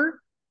our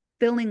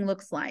filling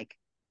looks like.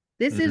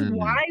 This is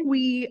why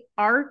Mm.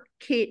 our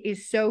kit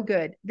is so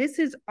good. This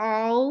is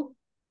all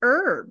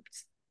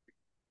herbs.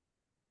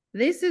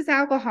 This is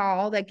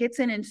alcohol that gets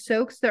in and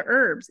soaks the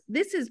herbs.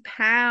 This is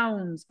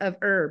pounds of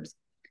herbs,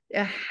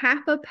 a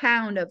half a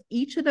pound of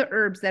each of the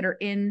herbs that are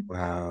in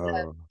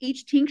Wow.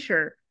 each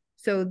tincture.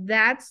 So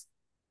this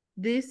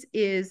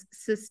is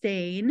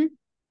sustain.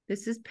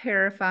 This is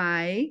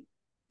parify.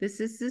 This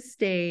is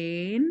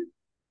sustain.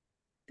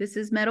 This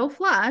is metal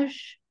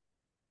flush.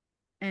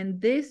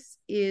 And this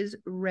is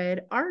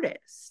red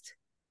artist.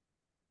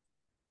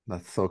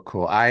 That's so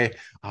cool.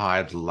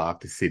 I'd love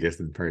to see this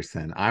in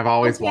person. I've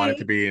always wanted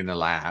to Okay. be in the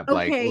lab.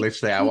 Like Okay.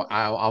 literally,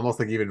 I almost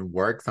like even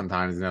work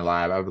sometimes in the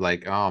lab. I would be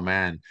like, oh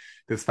man,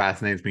 this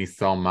fascinates me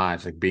so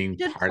much. Like being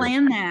Should part of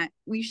plan that.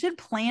 We should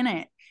plan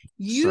it.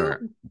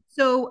 sure.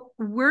 So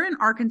we're in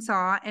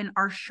Arkansas, and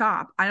our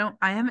shop, I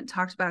haven't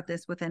talked about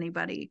this with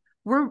anybody.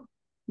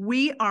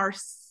 We are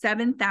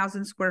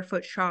 7,000 square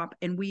foot shop,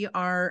 and we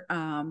are,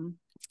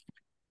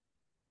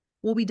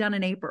 will be done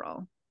in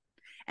April.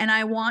 And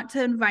I want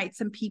to invite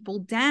some people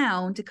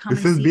down to come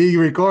This and is see. being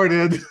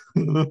recorded.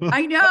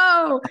 I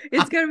know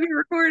it's going to be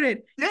recorded.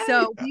 Yay.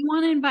 So we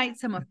want to invite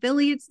some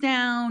affiliates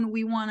down.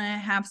 We want to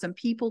have some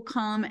people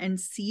come and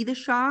see the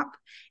shop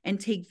and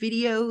take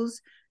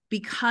videos,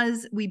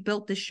 because we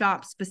built the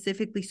shop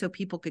specifically so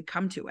people could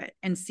come to it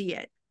and see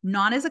it,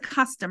 not as a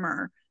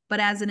customer, but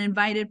as an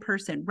invited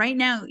person. Right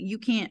now, you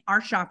can't,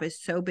 our shop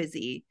is so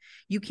busy.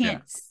 You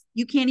can't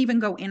even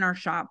go in our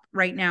shop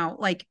right now.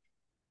 Like,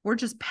 we're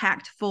just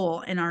packed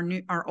full in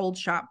our old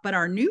shop, but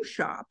our new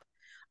shop,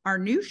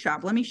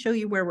 let me show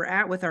you where we're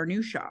at with our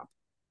new shop.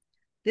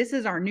 This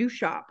is our new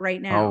shop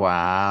right now. Oh,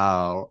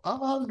 wow.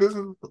 Oh, this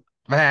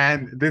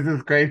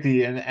is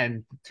crazy.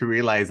 And to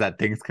realize that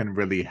things can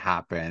really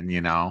happen, you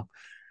know?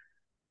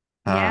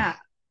 Yeah.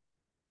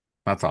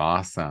 That's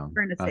awesome.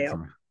 We're in a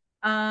sale.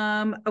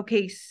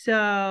 Okay,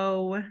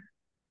 so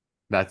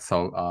that's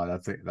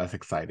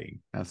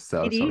exciting. That's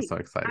so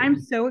exciting. I'm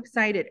so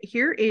excited.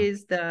 Here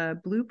is the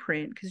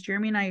blueprint, because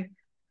Jeremy and I,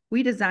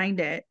 we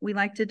designed it. We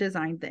like to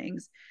design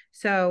things.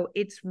 So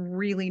it's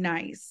really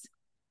nice.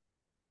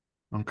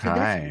 So this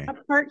Okay.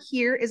 part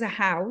here is a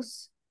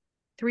house,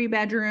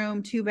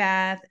 3-bedroom,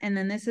 2-bath, and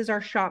then this is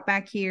our shop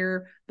back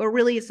here. But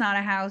really, it's not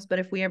a house. But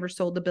if we ever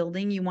sold the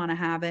building, you want to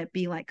have it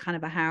be like kind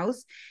of a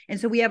house. And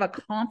so we have a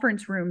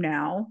conference room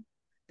now,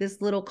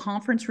 this little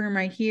conference room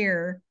right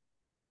here.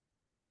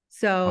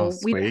 So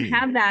we don't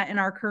have that in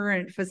our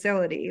current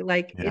facility.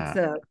 Like,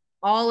 it's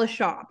all a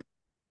shop.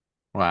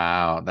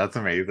 Wow, that's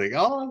amazing.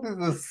 Oh,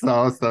 this is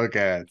so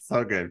good.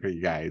 So good for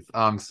you guys.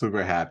 I'm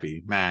super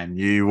happy. Man,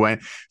 you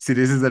went. See,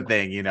 this is the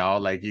thing, you know,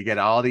 like you get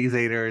all these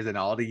haters and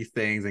all these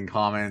things and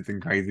comments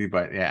and crazy,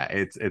 but yeah,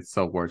 it's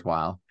so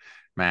worthwhile.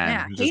 Man,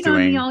 Yeah, just hate on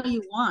me doing all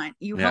you want.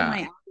 You help my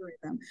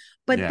algorithm.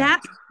 But yeah.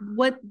 that's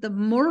what the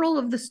moral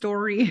of the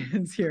story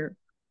is here,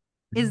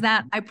 is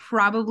that I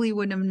probably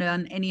wouldn't have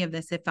done any of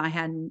this if I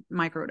hadn't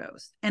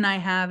microdosed, and I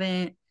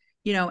haven't,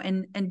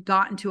 and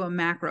gotten to a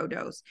macro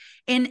dose.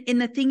 And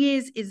the thing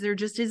is there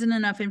just isn't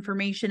enough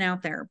information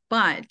out there.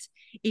 But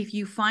if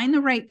you find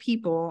the right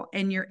people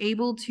and you're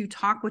able to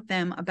talk with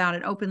them about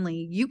it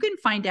openly, you can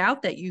find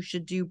out that you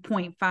should do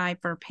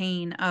 0.5 for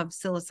pain of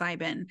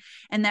psilocybin,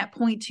 and that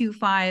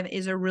 0.25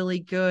 is a really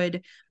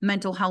good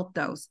mental health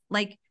dose.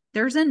 Like,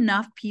 there's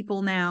enough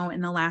people now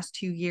in the last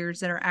 2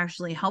 years that are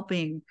actually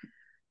helping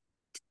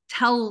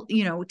tell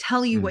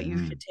you what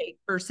you should take,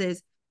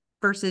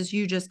 versus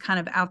you just kind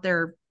of out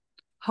there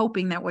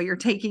hoping that what you're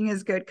taking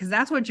is good, because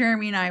that's what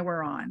Jeremy and I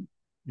were on.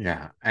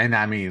 Yeah. And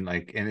I mean,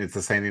 like, and it's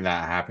the same thing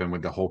that happened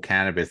with the whole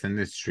cannabis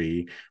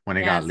industry when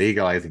it got Yes.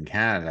 legalized in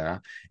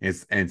Canada.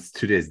 It's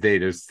to this day,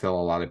 there's still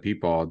a lot of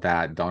people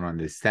that don't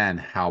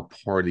understand how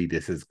poorly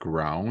this is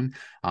grown,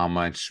 how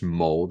much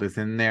mold is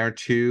in there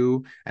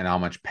too, and how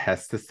much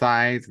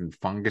pesticides and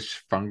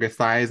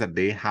fungicides that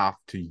they have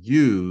to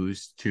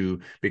use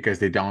because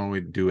they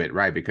don't do it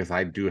right. Because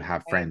I do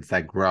have friends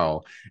that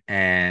grow,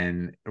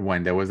 and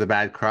when there was a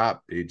bad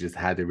crop, they just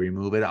had to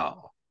remove it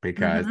all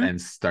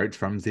and start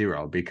from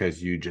zero,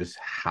 because you just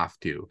have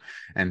to.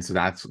 And so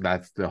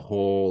that's the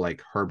whole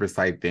like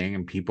herbicide thing,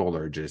 and people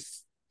are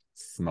just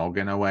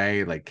smoking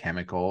away like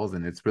chemicals,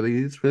 and it's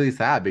really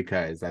sad,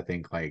 because I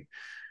think, like,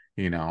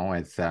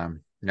 it's a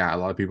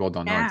lot of people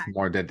don't know it's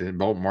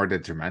more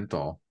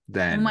detrimental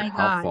than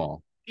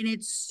helpful. God. And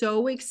it's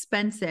so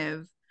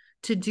expensive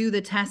to do the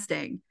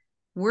testing.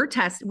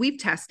 We've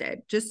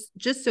tested,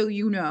 just so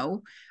you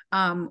know,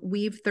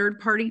 we've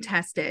third-party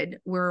tested.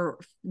 We're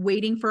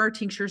waiting for our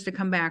tinctures to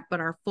come back,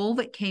 but our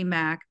fulvic came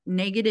back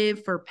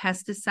negative for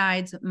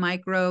pesticides,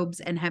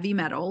 microbes, and heavy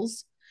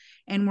metals.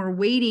 And we're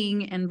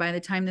waiting, and by the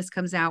time this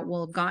comes out,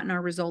 we'll have gotten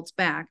our results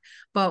back.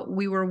 But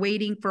we were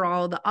waiting for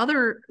all the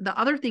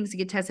other things to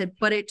get tested,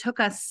 but it took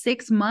us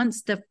 6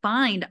 months to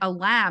find a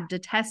lab to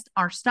test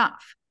our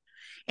stuff.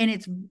 And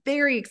it's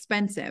very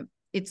expensive.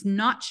 It's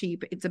not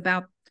cheap. It's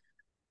about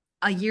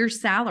a year's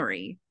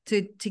salary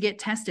to get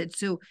tested.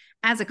 So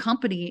as a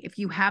company, if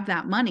you have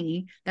that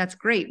money, that's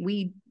great.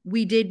 We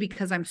did,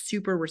 because I'm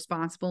super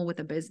responsible with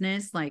a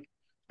business. Like,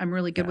 I'm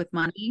really good with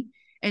money.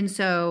 And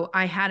so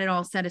I had it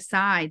all set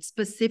aside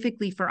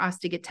specifically for us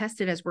to get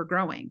tested as we're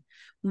growing.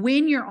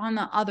 When you're on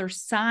the other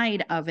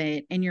side of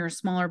it and you're a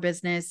smaller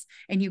business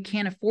and you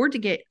can't afford to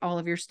get all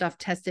of your stuff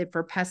tested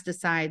for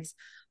pesticides,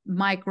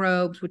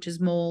 microbes, which is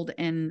mold,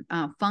 and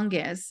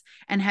fungus,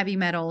 and heavy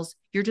metals,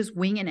 you're just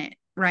winging it,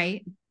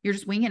 right? You're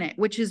just winging it,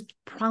 which is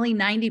probably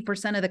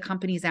 90% of the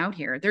companies out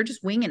here. They're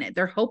just winging it.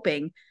 They're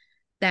hoping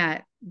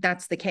that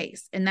that's the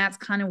case. And that's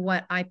kind of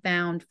what I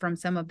found from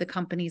some of the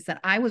companies that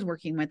I was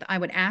working with. I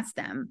would ask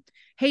them,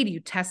 hey, do you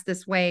test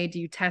this way? Do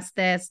you test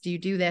this? Do you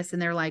do this?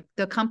 And they're like,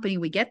 the company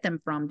we get them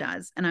from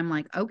does. And I'm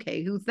like,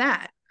 okay, who's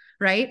that?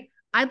 Right?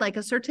 I'd like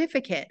a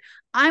certificate.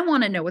 I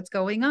want to know what's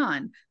going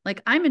on.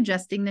 Like, I'm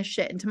ingesting this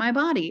shit into my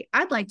body.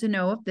 I'd like to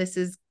know if this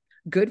is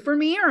good for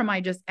me, or am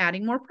I just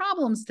adding more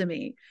problems to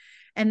me?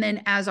 And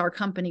then as our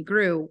company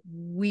grew,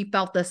 we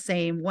felt the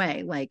same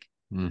way. Like,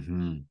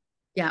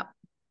 yeah,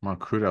 Well,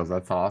 kudos.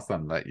 That's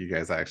awesome that you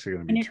guys are actually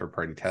going to And be it's third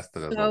party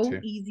tested as well so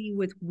too. easy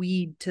with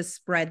weed to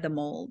spread the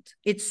mold.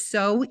 It's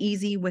so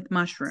easy with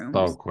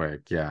So mushrooms.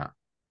 quick, yeah.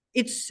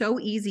 It's so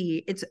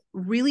easy. It's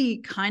really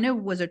kind of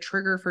was a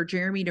trigger for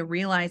Jeremy to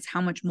realize how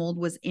much mold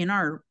was in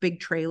our big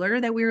trailer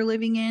that we were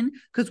living in,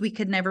 because we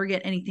could never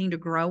get anything to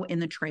grow in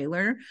the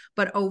trailer.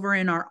 But over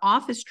in our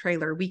office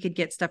trailer, we could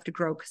get stuff to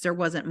grow because there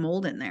wasn't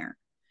mold in there.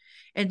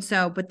 And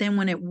so, but then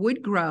when it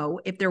would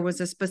grow, if there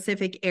was a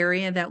specific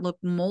area that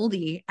looked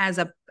moldy, as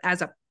a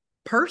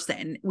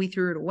person, we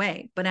threw it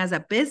away. But as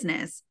a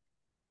business,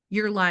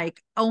 you're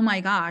like, oh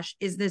my gosh,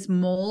 is this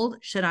mold?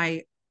 Should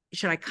I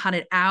cut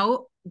it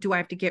out? Do I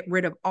have to get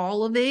rid of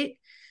all of it?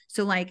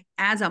 So, like,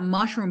 as a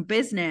mushroom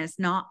business,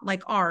 not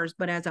like ours,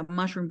 but as a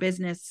mushroom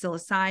business,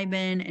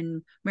 psilocybin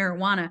and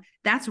marijuana,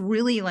 that's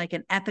really like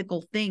an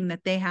ethical thing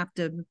that they have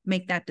to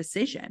make that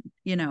decision,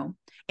 you know?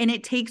 And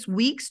it takes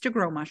weeks to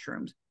grow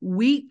mushrooms,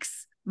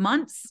 weeks,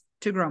 months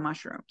to grow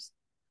mushrooms.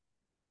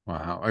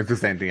 Wow. It's the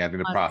same thing. I think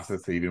the Months.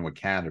 process, even with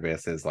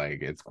cannabis, is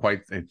like it's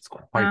quite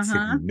Uh-huh.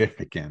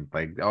 significant.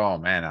 Like, oh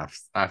man,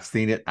 I've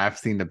seen it. I've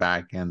seen the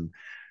back end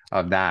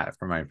of that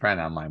from my friend.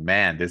 I'm like,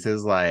 man, this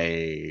is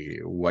like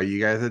what you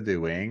guys are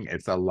doing.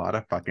 It's a lot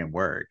of fucking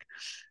work,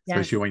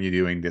 especially Yes. when you're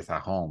doing this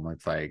at home.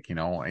 It's like,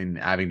 and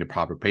having the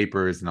proper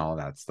papers and all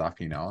that stuff.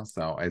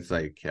 So it's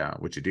like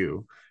what you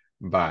do.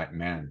 But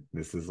man,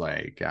 this is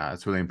like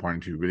it's really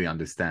important to really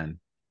understand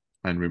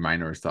and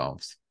remind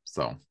ourselves.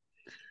 So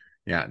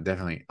yeah,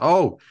 definitely.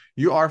 Oh,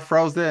 you are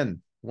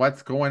frozen.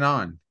 What's going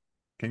on?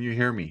 Can you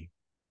hear me?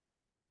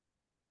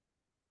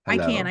 I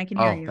Hello. can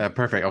hear Oh, you.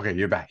 perfect. Okay,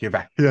 you're back. You're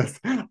back. Yes.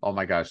 Oh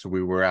my gosh,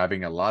 we were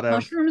having a lot of.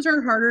 Mushrooms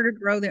are harder to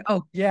grow than,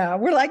 oh yeah,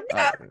 we're like,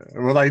 Uh, no,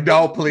 we're like,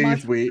 no,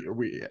 please. mushrooms.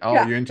 We. Oh,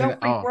 Yeah, your don't internet.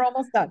 freak. Oh, We're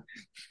almost done.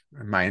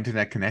 my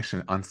internet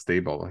connection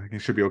unstable. I think it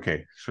should be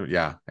okay. So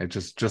yeah, it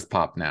just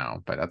popped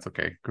now, but that's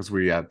okay because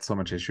we had so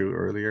much issue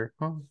earlier.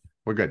 Oh,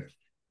 we're good.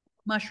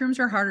 Mushrooms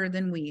are harder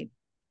than weed.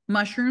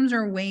 Mushrooms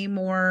are way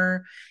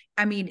more.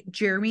 I mean,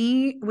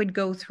 Jeremy would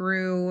go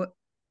through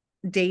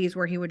days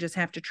where he would just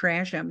have to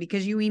trash them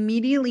because you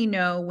immediately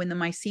know when the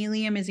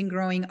mycelium isn't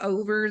growing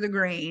over the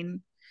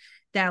grain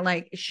that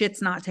like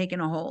shit's not taking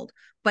a hold.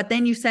 But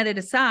then you set it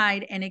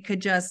aside and it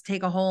could just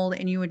take a hold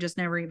and you would just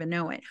never even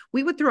know it.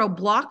 We would throw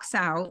blocks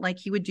out, like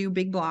he would do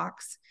big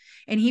blocks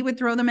and he would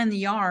throw them in the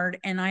yard.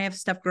 And I have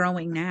stuff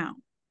growing now,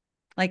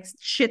 like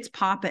shit's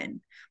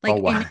popping. Oh Like,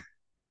 wow, and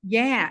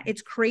yeah,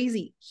 it's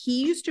crazy.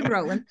 He used to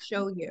grow. Let me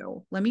show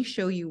you. Let me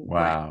show you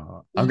what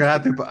wow. he I'm used gonna to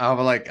have to. grow. I'm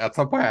like at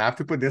some point I have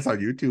to put this on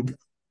YouTube.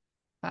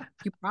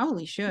 You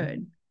probably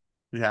should.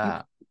 You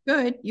Yeah,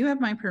 could. You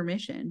have my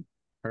permission.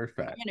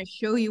 I'm perfect. going to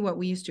show you what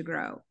we used to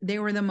grow. They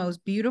were the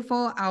most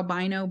beautiful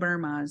albino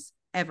Burmas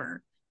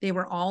ever. They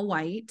were all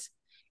white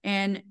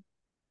and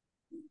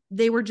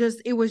they were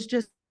just, it was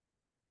just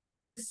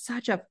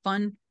such a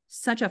fun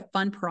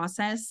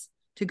process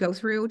to go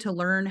through to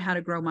learn how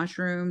to grow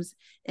mushrooms.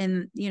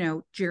 And,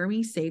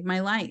 Jeremy saved my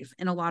life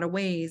in a lot of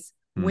ways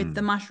with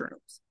the Hmm.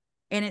 mushrooms.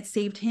 And it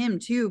saved him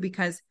too,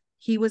 because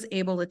he was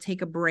able to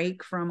take a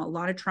break from a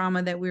lot of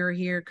trauma that we were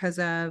here because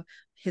of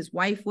his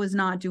wife was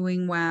not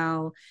doing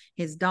well.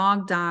 His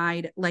dog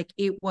died. Like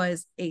it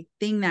was a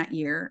thing that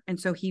year. And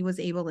so he was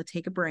able to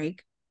take a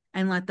break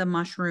and let the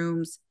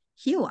mushrooms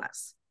heal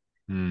us.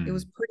 It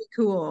was Hmm. pretty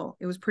cool.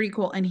 It was pretty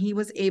cool. And he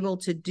was able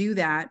to do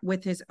that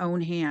with his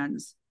own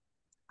hands.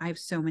 I have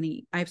so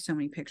many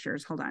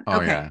pictures. Hold on. Oh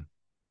Okay. yeah.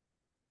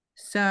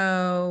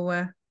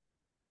 So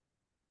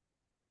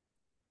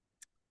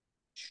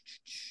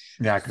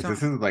Yeah, because so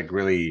this is like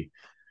really,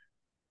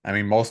 I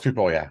mean, most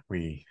people, yeah,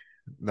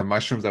 the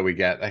mushrooms that we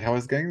get, like I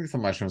was getting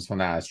some mushrooms from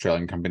that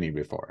Australian company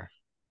before.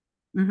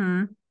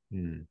 mhm.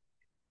 Hmm.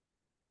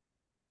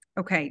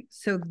 Okay.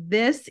 So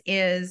this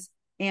is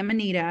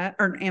Amanita.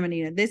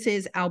 This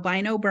is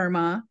albino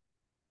Burma.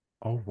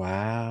 Oh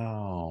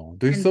wow.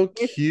 They're And so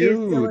this is cute.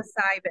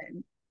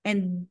 psilocybin.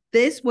 And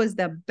this was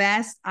the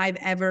best I've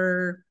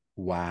ever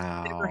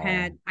Wow.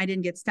 had. I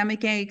didn't get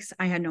stomach aches.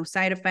 I had no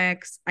side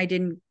effects. I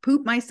didn't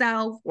poop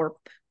myself or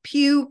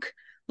puke.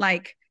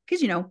 Like,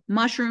 because,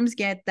 mushrooms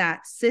get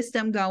that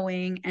system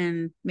going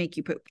and make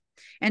you poop.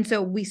 And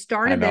so we I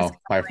started this. know.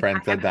 My Like,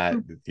 friend I said haven't that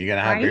pooped, you're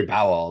gonna have right? big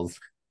bowels.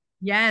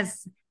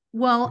 Yes.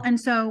 Well, and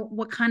so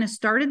what kind of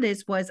started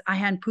this was I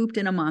hadn't pooped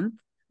in a month.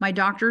 My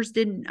doctors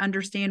didn't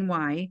understand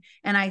why.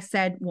 And I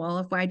said, well,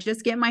 if I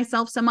just get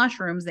myself some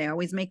mushrooms, they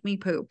always make me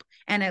poop.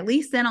 And at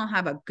least then I'll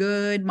have a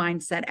good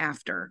mindset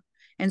after.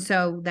 And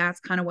so that's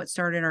kind of what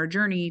started our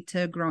journey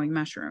to growing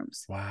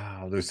mushrooms.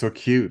 Wow, they're so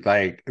cute.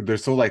 Like they're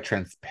so like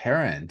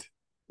transparent.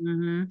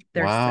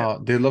 They're so, Wow,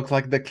 they look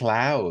like the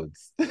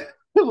clouds. all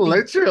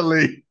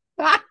Literally.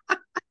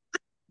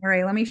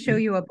 right. Let me show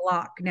you a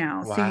block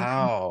now so you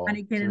can kind Wow.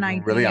 of get So we an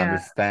can really idea.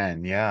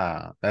 understand.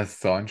 Yeah, that's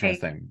so Okay.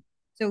 interesting.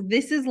 So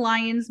this is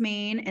lion's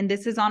mane and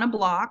this is on a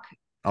block.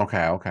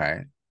 Okay,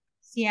 okay.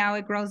 See how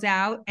it grows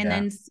out, and Yeah.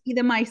 then see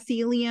the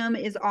mycelium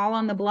is all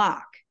on the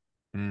block.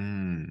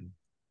 Mm.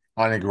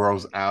 Oh, and it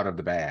grows out of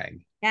the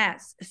bag.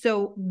 Yes.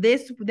 So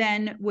this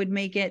then would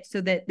make it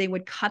so that they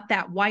would cut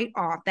that white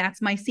off. That's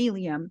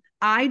mycelium.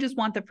 I just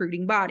want the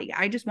fruiting body.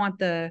 I That just the want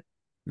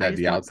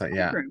outside, the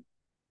yeah. mushroom.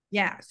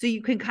 Yeah. So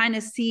you can kind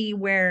of see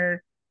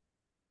where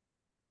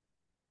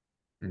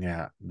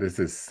Yeah. This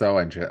is so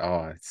interesting.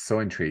 Oh, it's so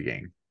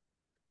intriguing.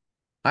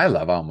 I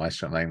love all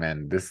mushroom. Like,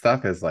 man, this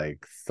stuff is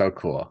like so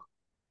cool.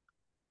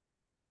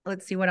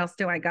 let's see what else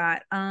do I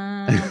got.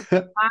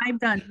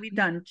 We've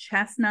done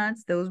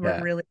chestnuts. Those were Yeah.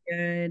 really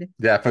good.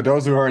 Yeah, for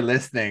those who are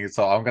listening,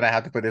 so I'm gonna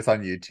have to put this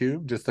on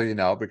YouTube just so you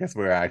know, because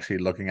we're actually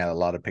looking at a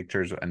lot of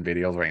pictures and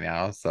videos right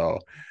now. So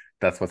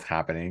that's what's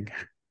happening.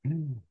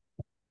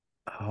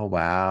 Oh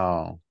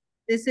wow.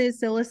 This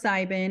is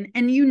psilocybin,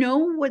 and you know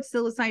what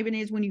psilocybin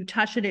is when you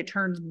touch it, it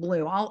turns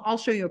blue. I'll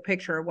show you a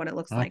picture of what it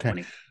looks like Okay. when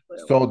it's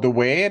blue. So the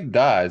way it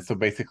does, so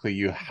basically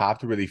you have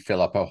to really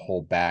fill up a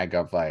whole bag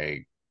of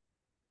like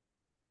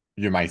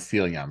your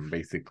mycelium,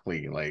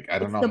 basically. Like I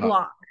don't It's know the how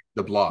block,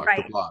 the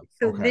right? block.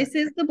 So Okay. this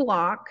is the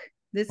block.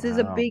 This is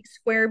a Wow. big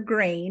square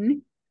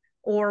grain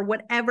or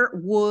whatever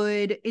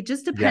wood. It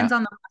just Yeah. depends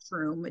on the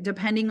mushroom.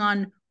 Depending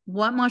on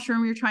what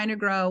mushroom you're trying to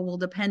grow will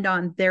depend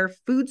on their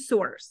food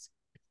source.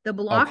 The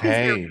block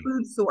is their Okay.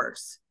 food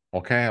source.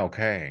 Okay.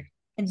 Okay.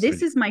 And So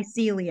this is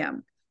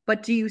mycelium.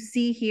 But do you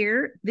see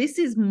here? This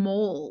is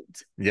mold.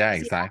 yeah, See,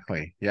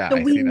 exactly. Yeah, so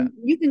I see we that.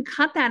 you can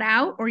cut that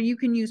out or you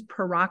can use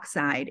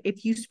peroxide.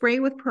 If you spray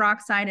with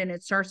peroxide and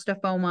it starts to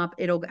foam up,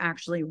 it'll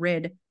actually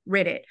rid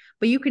it.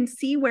 But you can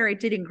see where it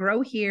didn't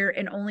grow here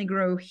and only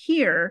grow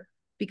here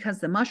because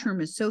the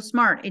mushroom is so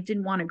smart. It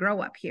didn't want to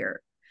grow up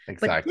here.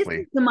 But this is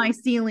Exactly. the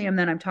mycelium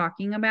that I'm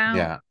talking about.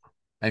 Yeah.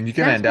 And you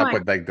can That's end up why,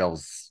 with like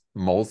those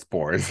mold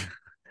spores.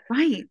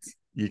 right,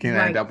 You can end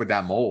right. up with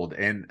that mold.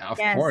 And of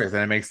Yes. course,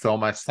 and it makes so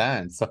much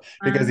sense. So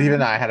because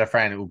even Uh-huh. I had a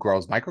friend who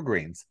grows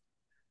microgreens,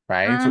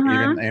 right? So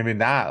Uh-huh. even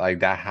that, like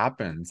that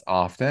happens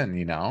often,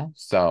 you know?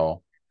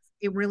 So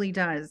It really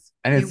does.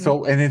 and It it's really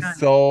so and it's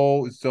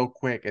does. so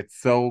quick. It's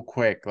so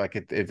quick. Like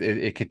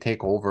it could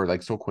take over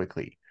like so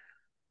quickly.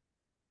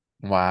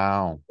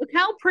 Wow. Look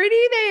how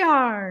pretty they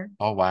are.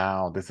 Oh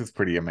wow. This is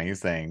pretty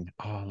amazing.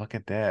 Oh, look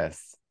at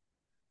this.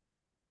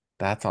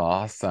 That's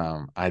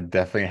awesome. I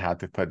definitely have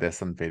to put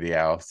this on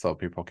video so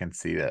people can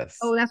see this.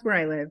 Oh, that's where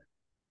I live.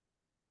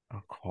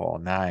 Oh, cool.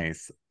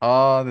 Nice.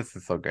 Oh, this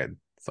is so good.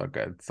 So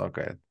good. So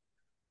good.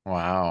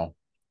 Wow.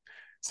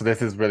 So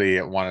this is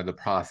really one of the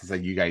process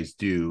that you guys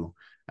do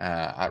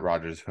at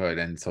Rogers Hood.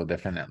 And so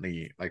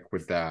definitely like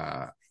with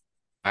the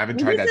I haven't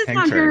Well, tried this that is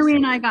how tincture. Jeremy So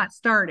and I got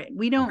started. okay.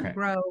 We don't No,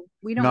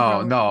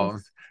 grow no.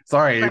 things.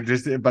 Sorry, But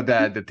just but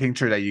the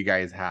tincture that you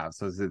guys have.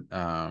 So is it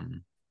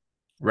Red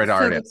so the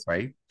Artist,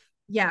 right?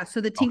 yeah,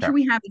 so the Okay. tincture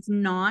we have is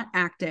not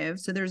active.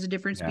 So there's a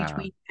difference Yeah.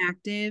 between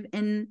active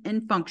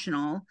and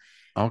functional.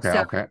 Okay, So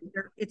okay.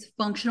 it's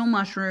functional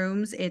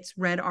mushrooms. It's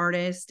red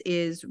artist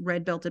is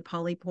red belted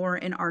polypore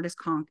and artist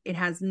conch. It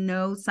has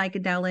no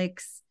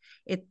psychedelics.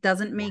 It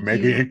doesn't We're make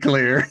making you, it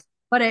clear.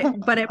 but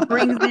it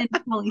brings in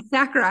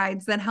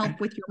polysaccharides that help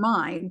with your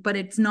mind, but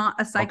it's not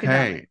a psychedelic.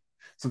 Okay.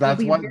 So We'll that's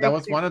be one that very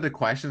was clear. one of the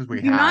questions We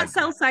we do not had.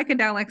 sell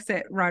psychedelics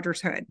at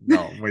Rogers Hood.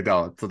 No, we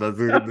don't. So that's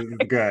this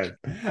is good.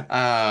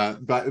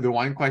 But the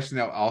one question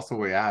that also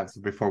we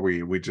asked before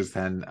we just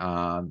end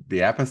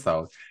the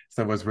episode,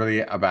 so it was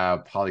really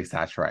about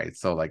polysaccharides.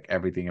 So like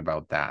everything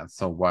about that.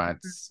 So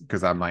what's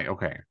because I'm like,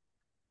 okay,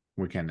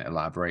 we can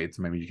elaborate.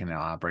 So maybe you can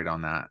elaborate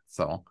on that.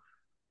 So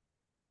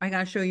I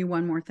gotta show you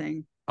one more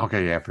thing.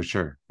 okay, yeah, for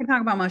sure. I can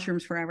talk about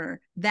mushrooms forever.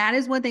 That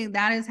is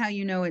how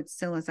you know it's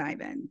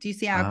psilocybin. Do you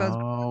see how it goes?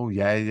 Oh,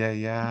 yeah, yeah, If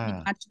you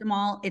yeah. touch them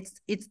all, it's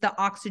the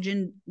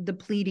oxygen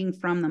depleting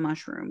from the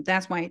mushroom.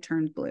 That's why it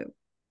turns blue.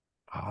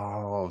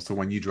 Oh, so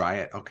when you dry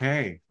it,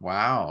 okay.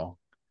 Wow.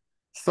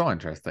 So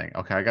interesting.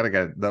 Okay, I gotta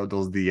get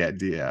those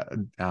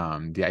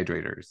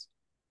dehydrators.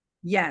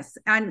 Yes.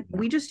 And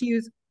Yeah.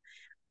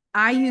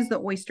 I use the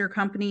Oyster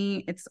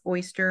Company. It's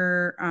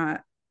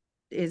Oyster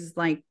is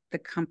like the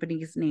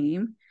company's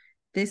name.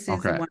 This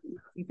is the Okay. one.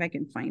 If I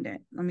can find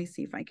it. Let me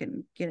see if I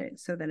can get it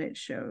so that it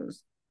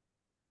shows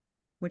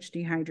which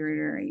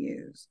dehydrator I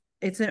use.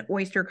 It's an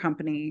Oyster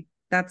Company.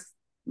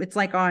 It's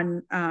like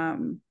on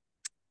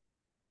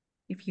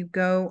if you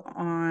go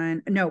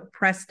on no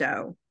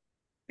Presto.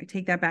 I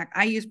take that back.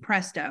 I use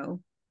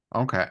Presto.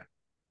 Okay.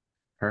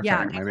 Yeah,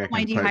 Perfect. that's Maybe I what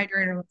my can put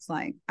dehydrator looks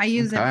like. I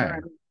use it for okay.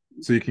 everything.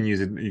 So you can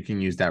use it, you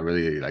can use that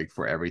really like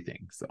for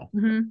everything. So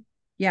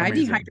Yeah, I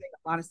dehydrate amazing.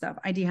 a lot of stuff.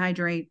 I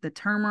dehydrate the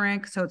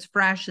turmeric so it's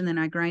fresh and then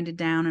I grind it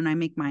down and I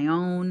make my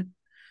own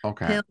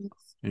Okay. pills,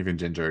 Even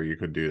ginger, you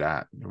could do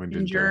that. Even ginger.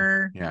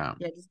 ginger. Yeah.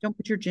 Yeah, just don't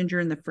put your ginger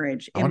in the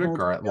fridge. I It wonder molds.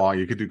 garlic. Well,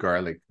 you could do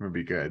garlic. It would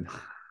be good.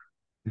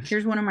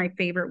 Here's one of my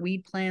favorite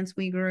weed plants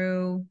we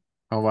grew.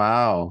 Oh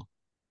wow.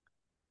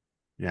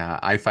 Yeah,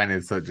 I find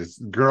it so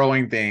just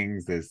growing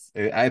things is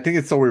I think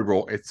it's so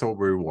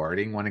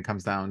rewarding when it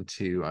comes down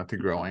to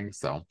growing.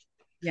 So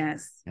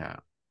Yes. yeah,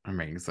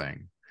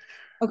 amazing.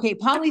 Okay,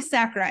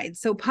 polysaccharides.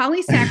 So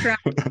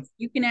polysaccharides,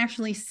 you can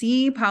actually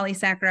see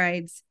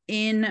polysaccharides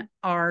in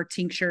our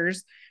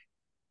tinctures.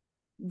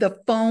 The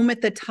foam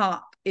at the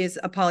top is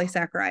a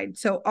polysaccharide.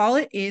 So all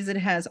it is, it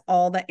has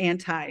all the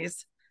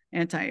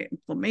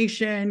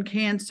anti-inflammation,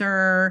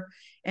 cancer,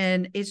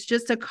 and it's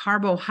just a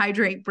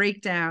carbohydrate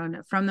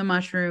breakdown from the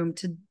mushroom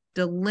to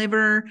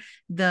deliver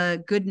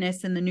the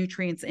goodness and the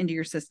nutrients into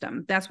your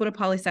system. That's what a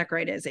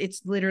polysaccharide is.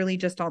 It's literally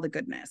just all the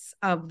goodness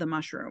of the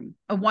mushroom,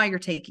 of why you're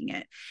taking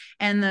it.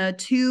 And the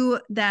two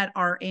that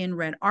are in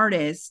Red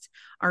Artist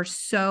are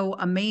so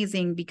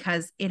amazing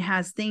because it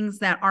has things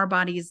that our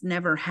bodies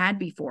never had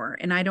before.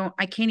 And I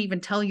can't even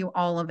tell you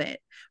all of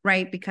it,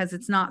 right? Because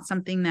it's not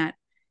something that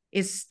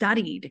is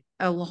studied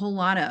a whole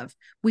lot of.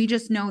 We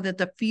just know that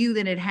the few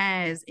that it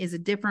has is a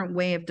different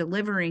way of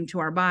delivering to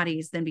our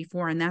bodies than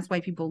before. And that's why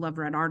people love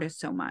Red Artist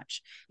so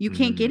much. You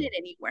can't get it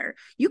anywhere.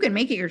 You can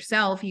make it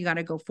yourself. You got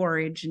to go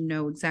forage and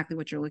know exactly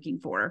what you're looking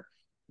for.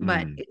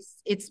 But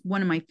it's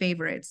one of my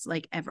favorites,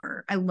 like,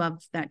 ever. I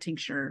love that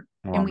tincture.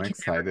 Well, and we I'm can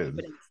excited. never keep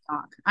it in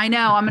stock. I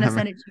know. I'm going to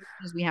send it to you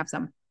because we have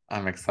some.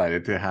 I'm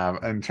excited to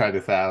have and try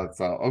this out.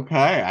 So,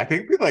 okay. I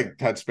think we like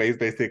touched base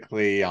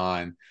basically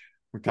on,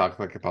 we talked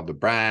like about the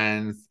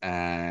brands,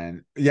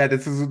 and yeah,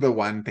 this is the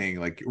one thing,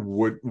 like,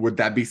 would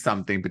that be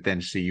something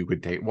potentially you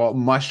could take? Well,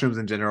 mushrooms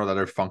in general that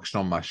are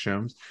functional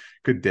mushrooms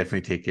could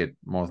definitely take it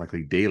most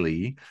likely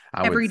daily,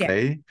 I Every would day.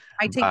 say.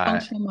 I take But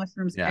functional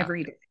mushrooms yeah,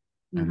 every day.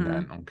 and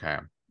then okay.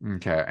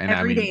 And I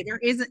Every mean, day. There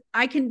is,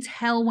 I can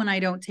tell when I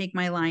don't take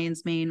my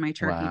lion's mane, my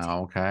turkey tail,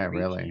 wow, okay, my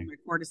really? reishi, my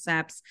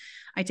cordyceps.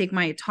 I take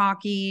my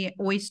Itaki,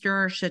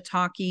 oyster,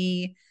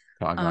 shiitake,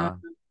 um, Chaga.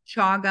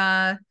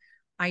 chaga.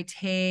 I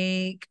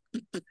take,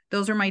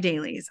 those are my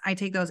dailies. I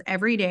take those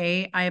every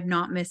day. I have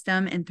not missed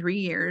them in 3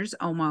 years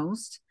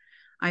almost.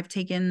 I've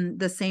taken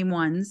the same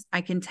ones.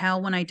 I can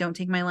tell when I don't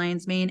take my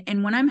lion's mane.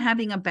 And when I'm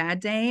having a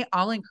bad day,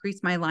 I'll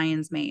increase my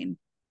lion's mane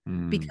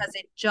because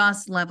it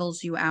just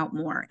levels you out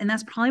more. And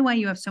that's probably why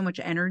you have so much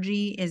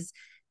energy, is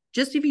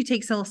just if you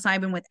take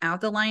psilocybin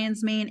without the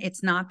lion's mane,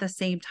 it's not the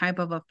same type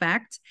of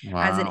effect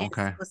as it Wow, is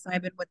okay.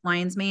 psilocybin with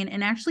lion's mane.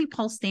 And actually,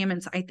 Paul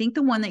Stamets, I think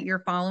the one that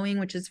you're following,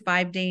 which is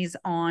 5 days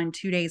on,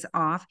 2 days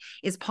off,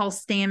 is Paul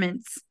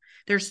Stamets.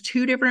 There's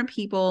two different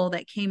people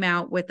that came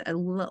out with a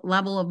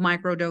level of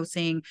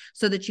microdosing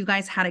so that you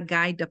guys had a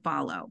guide to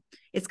follow.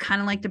 It's kind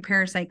of like the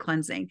parasite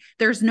cleansing.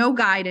 There's no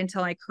guide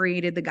until I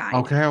created the guide.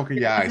 Okay, There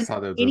yeah, I wasn't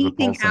saw that there's a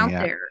anything pulsing, out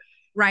yeah. there,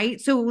 right?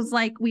 So it was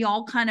like we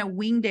all kind of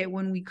winged it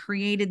when we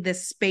created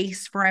this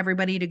space for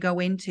everybody to go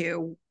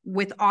into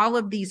with all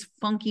of these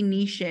funky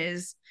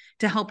niches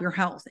to help your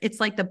health. It's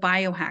like the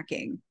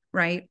biohacking,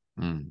 right?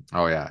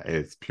 Oh yeah,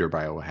 it's pure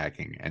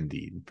biohacking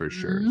indeed, for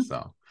sure.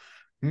 So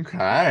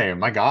okay,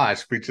 my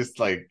gosh, we just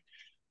like,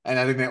 and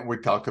I think that we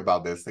talked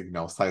about this, like,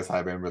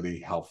 psilocybin really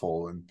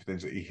helpful in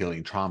potentially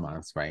healing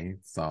traumas, right?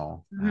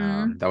 So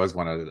that was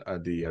one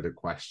of the other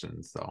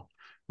questions. So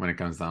when it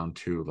comes down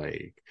to,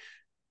 like,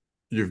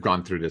 you've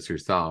gone through this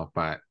yourself,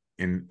 but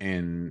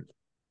in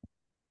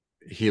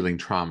healing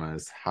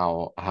traumas,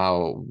 how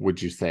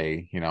would you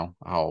say,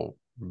 how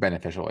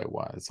beneficial it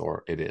was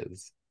or it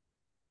is?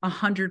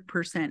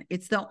 100%.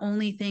 It's the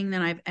only thing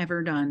that I've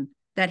ever done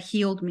that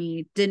healed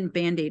me, didn't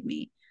band-aid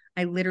me.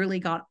 I literally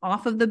got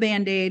off of the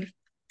band-aid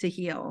to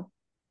heal,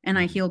 and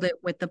I healed it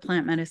with the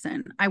plant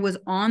medicine. I was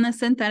on the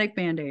synthetic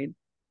band-aid,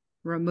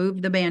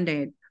 removed the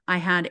band-aid. I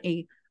had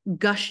a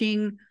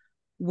gushing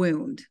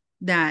wound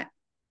that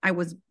I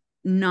was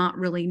not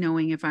really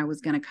knowing if I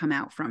was going to come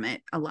out from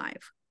it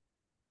alive.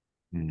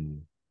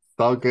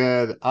 So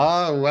good.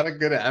 Oh, what a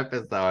good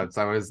episode.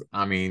 So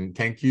I mean,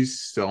 thank you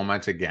so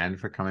much again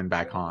for coming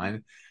back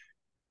on,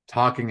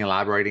 talking,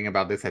 elaborating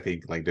about this. I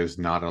think, like, there's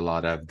not a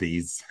lot of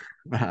these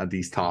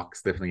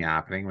talks definitely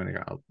happening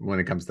when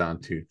it comes down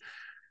to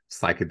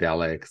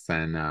psychedelics,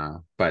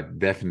 and but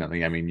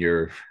definitely, I mean,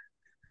 you're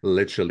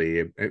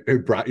literally,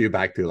 it brought you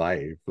back to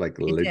life, like,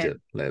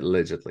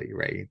 legitly,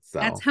 right?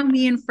 That's So, how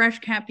me and Fresh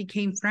Cat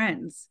became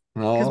friends.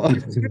 Because oh, when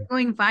it started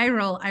going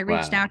viral, I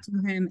reached wow. out to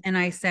him and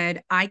I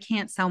said, I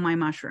can't sell my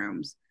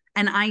mushrooms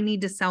and I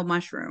need to sell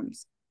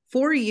mushrooms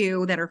for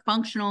you that are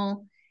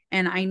functional.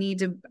 And I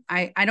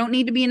don't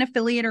need to be an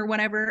affiliate or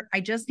whatever.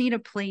 I just need a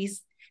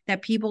place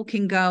that people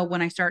can go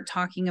when I start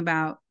talking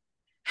about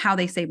how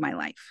they saved my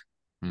life.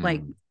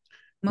 Like,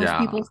 most Yeah,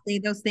 people say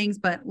those things,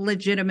 but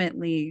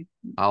legitimately,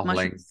 I'll link.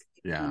 mushrooms saved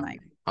my Yeah, life.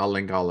 I'll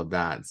link all of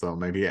that. So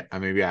maybe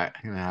I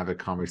can have a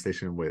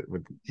conversation with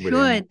him.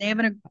 Should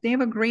they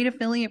have a great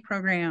affiliate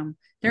program?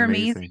 They're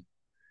amazing.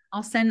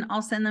 Amazing.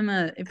 I'll send them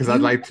a, if Because I'd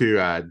you like to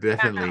yeah,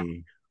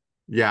 definitely,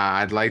 yeah,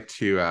 I'd like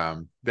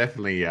to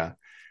definitely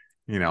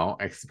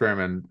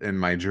experiment in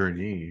my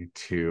journey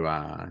to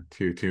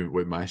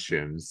with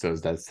mushrooms. So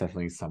that's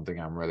definitely something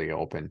I'm really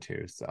open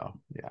to. So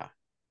yeah.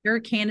 they're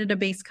a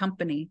Canada-based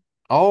company.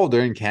 Oh,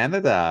 they're in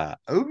Canada.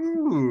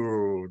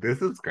 Ooh,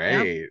 this is Yep.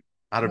 great.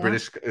 Out of Yep.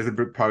 British, is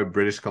it probably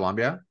British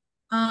Columbia?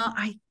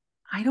 I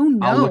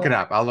don't I'll look it know.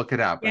 up. I'll look it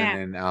up,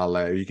 and Yeah.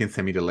 then you can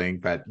send me the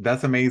link. But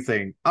that's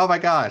amazing. Oh my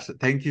gosh,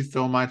 thank you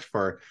so much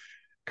for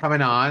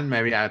coming on.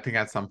 Maybe I think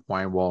at some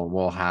point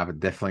we'll have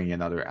definitely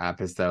another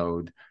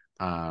episode.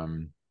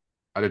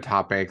 Other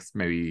topics,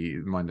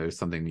 maybe when there's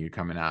something new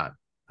coming out.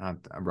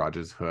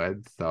 Rogers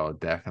Hood. So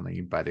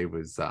definitely, but it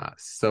was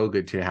so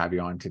good to have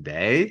you on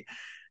today.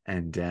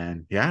 And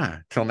then, yeah,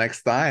 till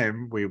next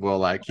time, we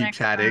will keep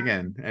chatting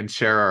and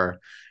share our,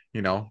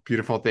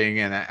 beautiful thing.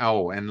 And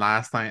and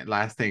last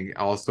thing,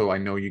 also, I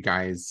know you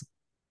guys,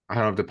 I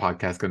don't know if the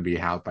podcast is going to be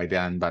out by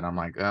then, but I'm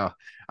like, oh,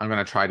 I'm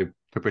going to try to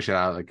push it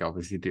out, like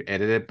obviously to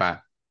edit it. But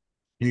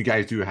you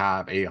guys do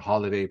have a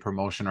holiday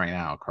promotion right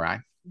now,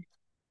 correct?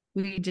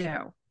 We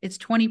do. It's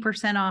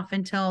 20% off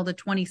until the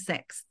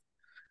 26th.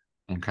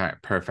 Okay,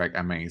 perfect,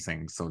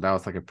 amazing. So that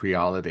was like a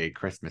pre-holiday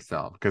Christmas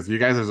sale because you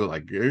guys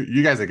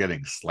are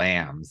getting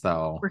slammed.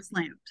 So we're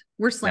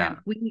slammed.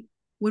 Yeah.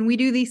 When we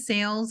do these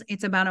sales,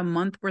 it's about a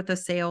month worth of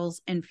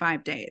sales in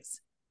 5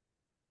 days.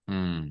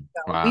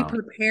 Wow. We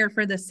prepare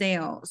for the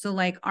sale. So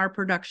like our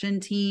production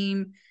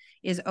team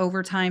is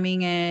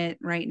overtiming it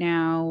right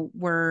now.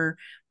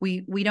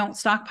 We don't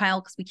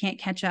stockpile because we can't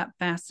catch up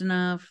fast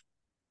enough.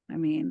 I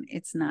mean,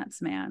 it's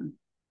nuts, man.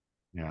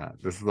 Yeah,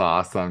 this is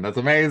awesome. That's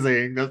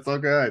amazing. That's so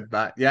good.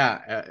 But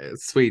yeah,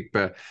 it's sweet.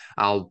 But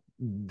I'll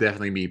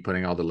definitely be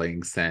putting all the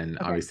links. And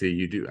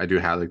obviously, I do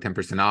have like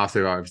 10% off.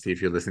 So obviously,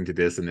 if you're listening to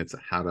this and it's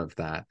out of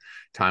that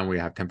time, we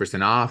have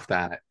 10% off.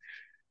 That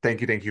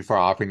thank you for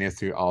offering this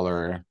to all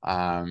our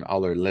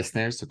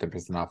listeners. So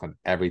 10% off on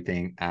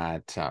everything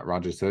at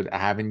Rogers Hood. I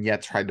haven't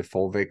yet tried the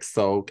Fulvic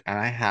soak, and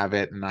I have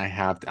it, and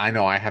I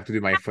know I have to do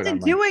my foot.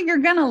 Do it, you're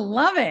gonna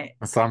love it.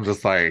 So I'm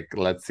just like,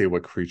 let's see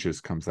what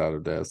creatures comes out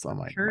of this. I'm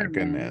like, my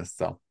goodness.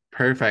 So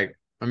perfect,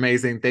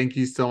 amazing. Thank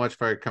you so much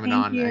for coming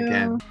on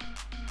again.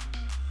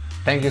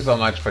 Thank you so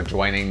much for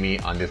joining me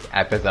on this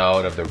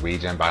episode of the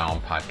Regen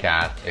Biome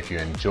podcast. If you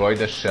enjoyed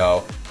the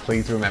show,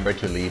 please remember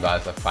to leave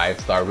us a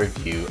 5-star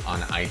review on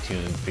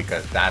iTunes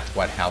because that's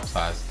what helps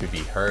us to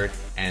be heard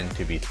and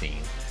to be seen.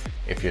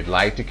 If you'd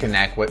like to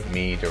connect with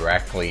me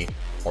directly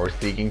or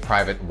seeking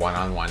private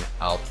one-on-one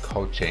health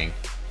coaching,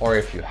 or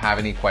if you have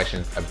any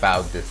questions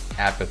about this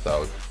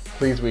episode,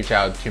 please reach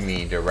out to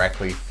me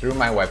directly through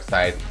my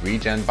website,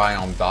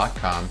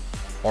 regenbiome.com,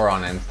 or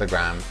on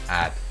Instagram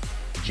at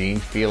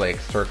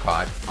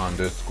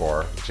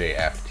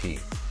JeanFelix_JFT.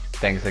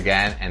 Thanks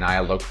again, and I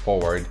look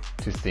forward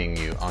to seeing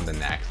you on the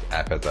next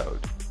episode.